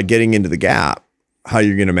choose by getting into the gap how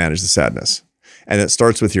you're going to manage the sadness. And it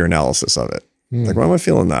starts with your analysis of it. Like, why am I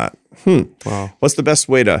feeling that? Wow. What's the best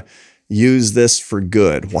way to use this for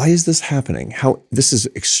good? Why is this happening? This is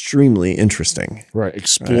extremely interesting. Right.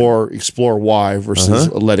 Explore why versus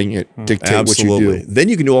letting it dictate what you do. Then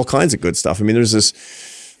you can do all kinds of good stuff. I mean,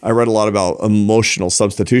 I read a lot about emotional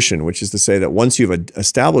substitution, which is to say that once you've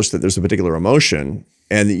established that there's a particular emotion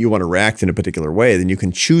and that you want to react in a particular way, then you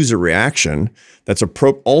can choose a reaction that's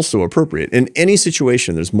also appropriate. In any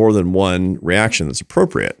situation, there's more than one reaction that's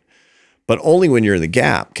appropriate, but only when you're in the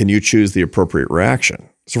gap can you choose the appropriate reaction.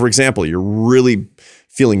 So for example, you're really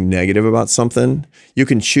feeling negative about something, you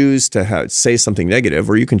can choose to say something negative,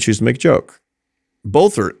 or you can choose to make a joke.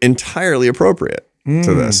 Both are entirely appropriate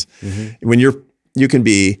to this. Mm-hmm. When you're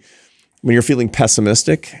feeling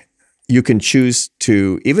pessimistic, you can choose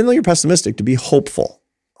to, even though you're pessimistic, to be hopeful.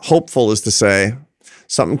 Hopeful is to say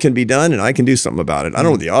something can be done and I can do something about it. I don't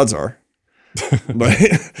know what the odds are.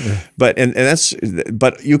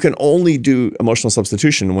 but you can only do emotional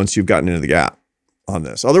substitution once you've gotten into the gap on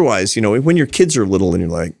this. Otherwise, when your kids are little and you're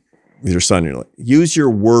like, with your son, you're like, use your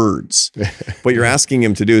words. What you're asking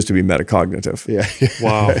him to do is to be metacognitive. Yeah.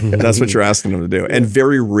 Wow. That's what you're asking him to do. And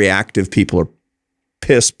very reactive people are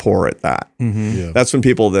piss poor at that. Mm-hmm. Yeah. That's when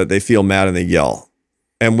people that they feel mad and they yell.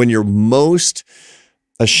 And when you're most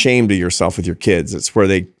ashamed of yourself with your kids, it's where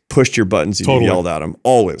they pushed your buttons and you yelled at them,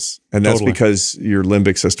 always. And that's because your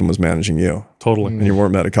limbic system was managing you. Totally. And you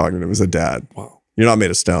weren't metacognitive as a dad. Wow. You're not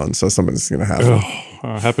made of stone, so something's going to happen.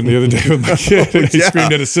 Happened the other day with my kid. He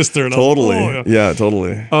screamed at his sister. And totally. I was like, yeah,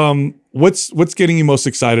 totally. What's getting you most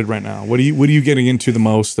excited right now? What are you getting into the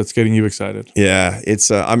most that's getting you excited? Yeah,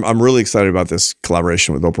 it's I'm really excited about this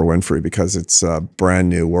collaboration with Oprah Winfrey because it's a brand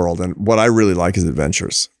new world, and what I really like is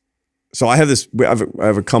adventures. So I have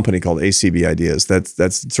a company called ACB Ideas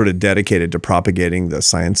that's sort of dedicated to propagating the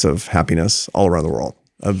science of happiness all around the world.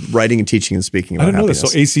 Of writing and teaching and speaking about happiness. I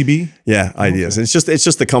didn't know this. So ACB? Yeah, Ideas. And it's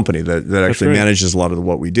just the company that actually manages a lot of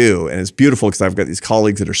what we do. And it's beautiful because I've got these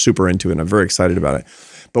colleagues that are super into it and I'm very excited about it.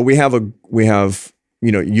 But you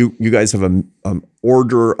guys have an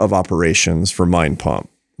order of operations for Mind Pump,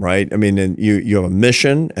 right? I mean, and you have a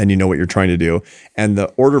mission and you know what you're trying to do. And the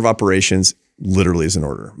order of operations literally is an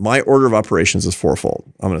order. My order of operations is fourfold.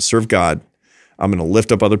 I'm going to serve God. I'm going to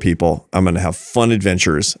lift up other people. I'm going to have fun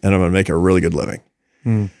adventures and I'm going to make a really good living.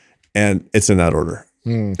 And it's in that order.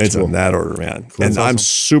 It's cool. In that order, man. Cool. And I'm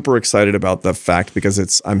super excited about the fact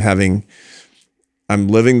because I'm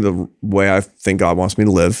living the way I think God wants me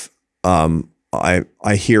to live.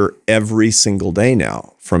 I hear every single day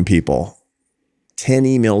now from people, 10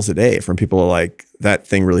 emails a day from people who are like, that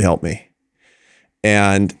thing really helped me.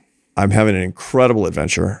 And I'm having an incredible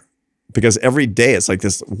adventure because every day it's like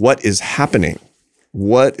this, what is happening?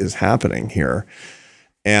 What is happening here?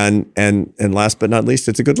 And last but not least,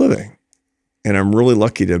 it's a good living. And I'm really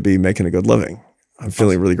lucky to be making a good living. I'm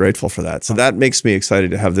feeling really grateful for that. So that makes me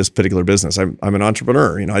excited to have this particular business. I'm an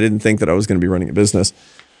entrepreneur. I didn't think that I was going to be running a business.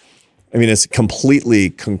 I mean, it's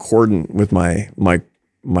completely concordant with my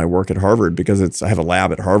work at Harvard because I have a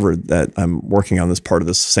lab at Harvard that I'm working on this part of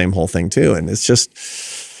this same whole thing too. And it's just,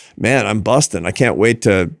 man, I'm busting. I can't wait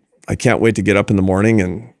to get up in the morning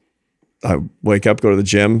and I wake up, go to the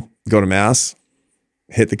gym, go to mass,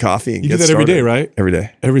 hit the coffee and you get do that started. Every day, right? Every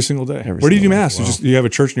day. Every single day. Where do you do mass? Wow. Do you have a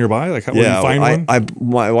church nearby? Like, where do you find one?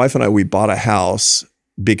 My wife and I, we bought a house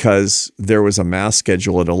because there was a mass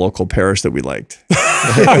schedule at a local parish that we liked.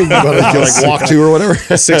 You like walk to or whatever.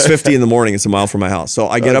 6:50 in the morning. It's a mile from my house. So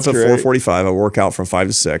I get up at 4:45. I work out from 5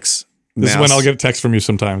 to 6. This is when I'll get a text from you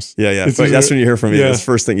sometimes. Yeah. But that's when you hear from me. That's the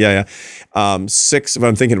first thing. Yeah. 6, if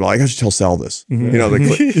I'm thinking, well, I got to tell Sal this,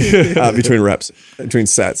 between reps, between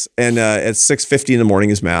sets. And at 6:50 in the morning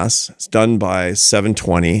is mass. It's done by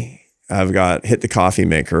 7:20. I've got hit the coffee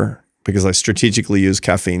maker because I strategically use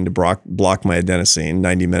caffeine to block my adenosine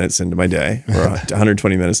 90 minutes into my day or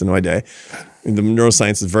 120 minutes into my day. And the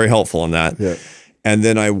neuroscience is very helpful on that. Yeah. And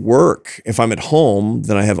then I work. If I'm at home,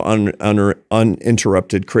 then I have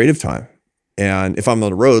uninterrupted creative time. And if I'm on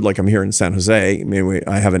the road, like I'm here in San Jose,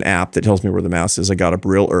 I have an app that tells me where the mass is. I got up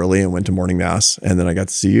real early and went to morning mass, and then I got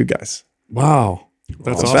to see you guys. Wow.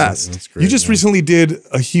 That's awesome. That's great, you just recently did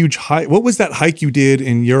a huge hike. What was that hike you did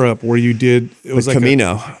in Europe where you did? It was the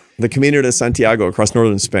Camino. The Camino de Santiago across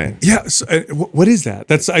northern Spain. Yeah. So, what is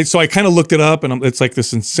that? So I kind of looked it up, and it's like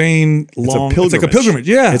this insane long. It's like a pilgrimage.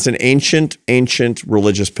 Yeah. It's an ancient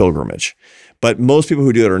religious pilgrimage. But most people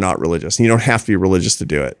who do it are not religious. And you don't have to be religious to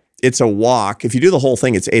do it. It's a walk. If you do the whole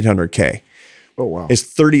thing, it's 800K. Oh, wow. It's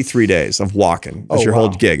 33 days of walking. That's your whole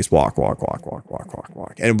gig. It's walk.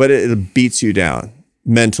 But it beats you down.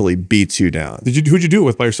 Mentally beats you down. Who'd you do it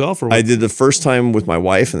with, by yourself? Or what? I did the first time with my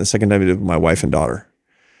wife, and the second time I did it with my wife and daughter.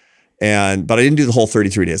 But I didn't do the whole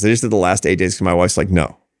 33 days. I just did the last 8 days because my wife's like,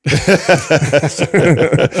 no.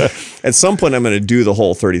 At some point, I'm going to do the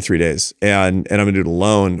whole 33 days, and I'm going to do it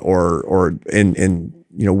alone or in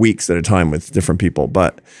weeks at a time with different people.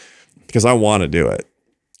 But because I want to do it.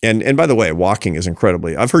 And by the way, walking is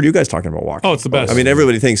incredibly, I've heard you guys talking about walking. Oh, it's the best. I mean,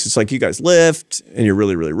 everybody thinks it's like you guys lift and you're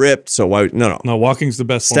really, really ripped. So why, no. No, walking's the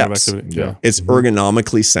best form of activity. Yeah. It's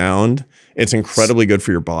ergonomically sound. It's incredibly good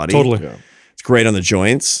for your body. Totally. Yeah. It's great on the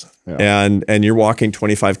joints. Yeah. And you're walking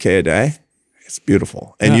 25K a day. It's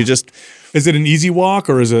beautiful. And you just... Is it an easy walk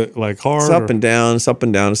or is it like hard? It's up and down, it's up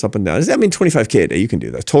and down, it's up and down. I mean, 25K a day, you can do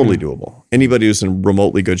that. Totally doable. Anybody who's in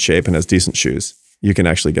remotely good shape and has decent shoes, you can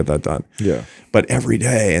actually get that done. Yeah. But every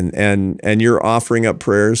day, and you're offering up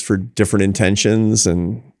prayers for different intentions.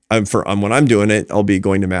 And when I'm doing it, I'll be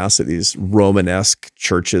going to mass at these Romanesque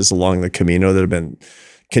churches along the Camino that have been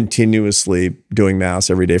continuously doing mass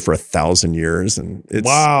every day for 1,000 years. And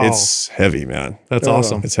it's heavy, man. That's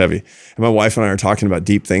awesome. It's heavy. And my wife and I are talking about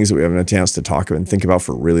deep things that we haven't had a chance to talk about and think about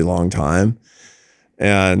for a really long time.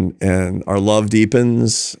 And our love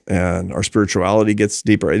deepens and our spirituality gets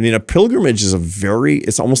deeper. I mean, a pilgrimage is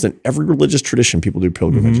it's almost in every religious tradition, people do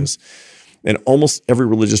pilgrimages. And almost every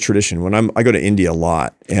religious tradition, I go to India a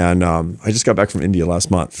lot, and I just got back from India last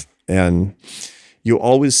month, and you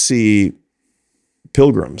always see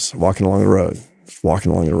pilgrims walking along the road,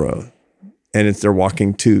 and they're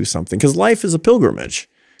walking to something, because life is a pilgrimage.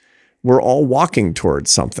 We're all walking towards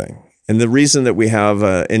something. And the reason that we have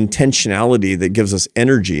intentionality that gives us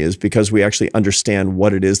energy is because we actually understand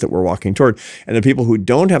what it is that we're walking toward. And the people who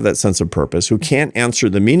don't have that sense of purpose, who can't answer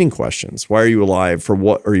the meaning questions, why are you alive? For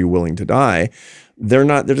what are you willing to die? They're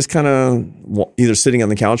just kind of either sitting on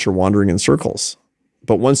the couch or wandering in circles.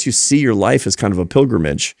 But once you see your life as kind of a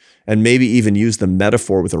pilgrimage, and maybe even use the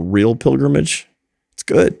metaphor with a real pilgrimage, it's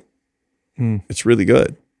good. It's really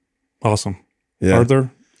good. Awesome. Yeah.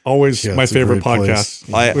 Arthur, always my favorite podcast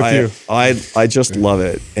with you. I just love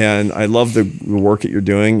it. And I love the work that you're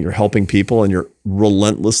doing. You're helping people, and you're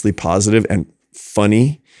relentlessly positive and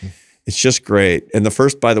funny. It's just great. And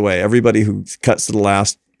by the way, everybody who cuts to the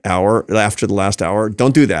last hour, after the last hour,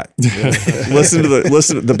 don't do that. Listen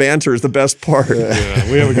to the banter is the best part.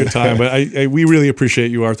 Yeah, we have a good time, but we really appreciate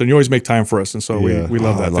you, Arthur. And you always make time for us, and so we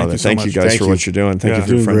love that. Thank you so much. Thank you guys for what you're doing. Thank you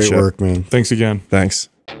for your friendship. Great work, man. Thanks again. Thanks.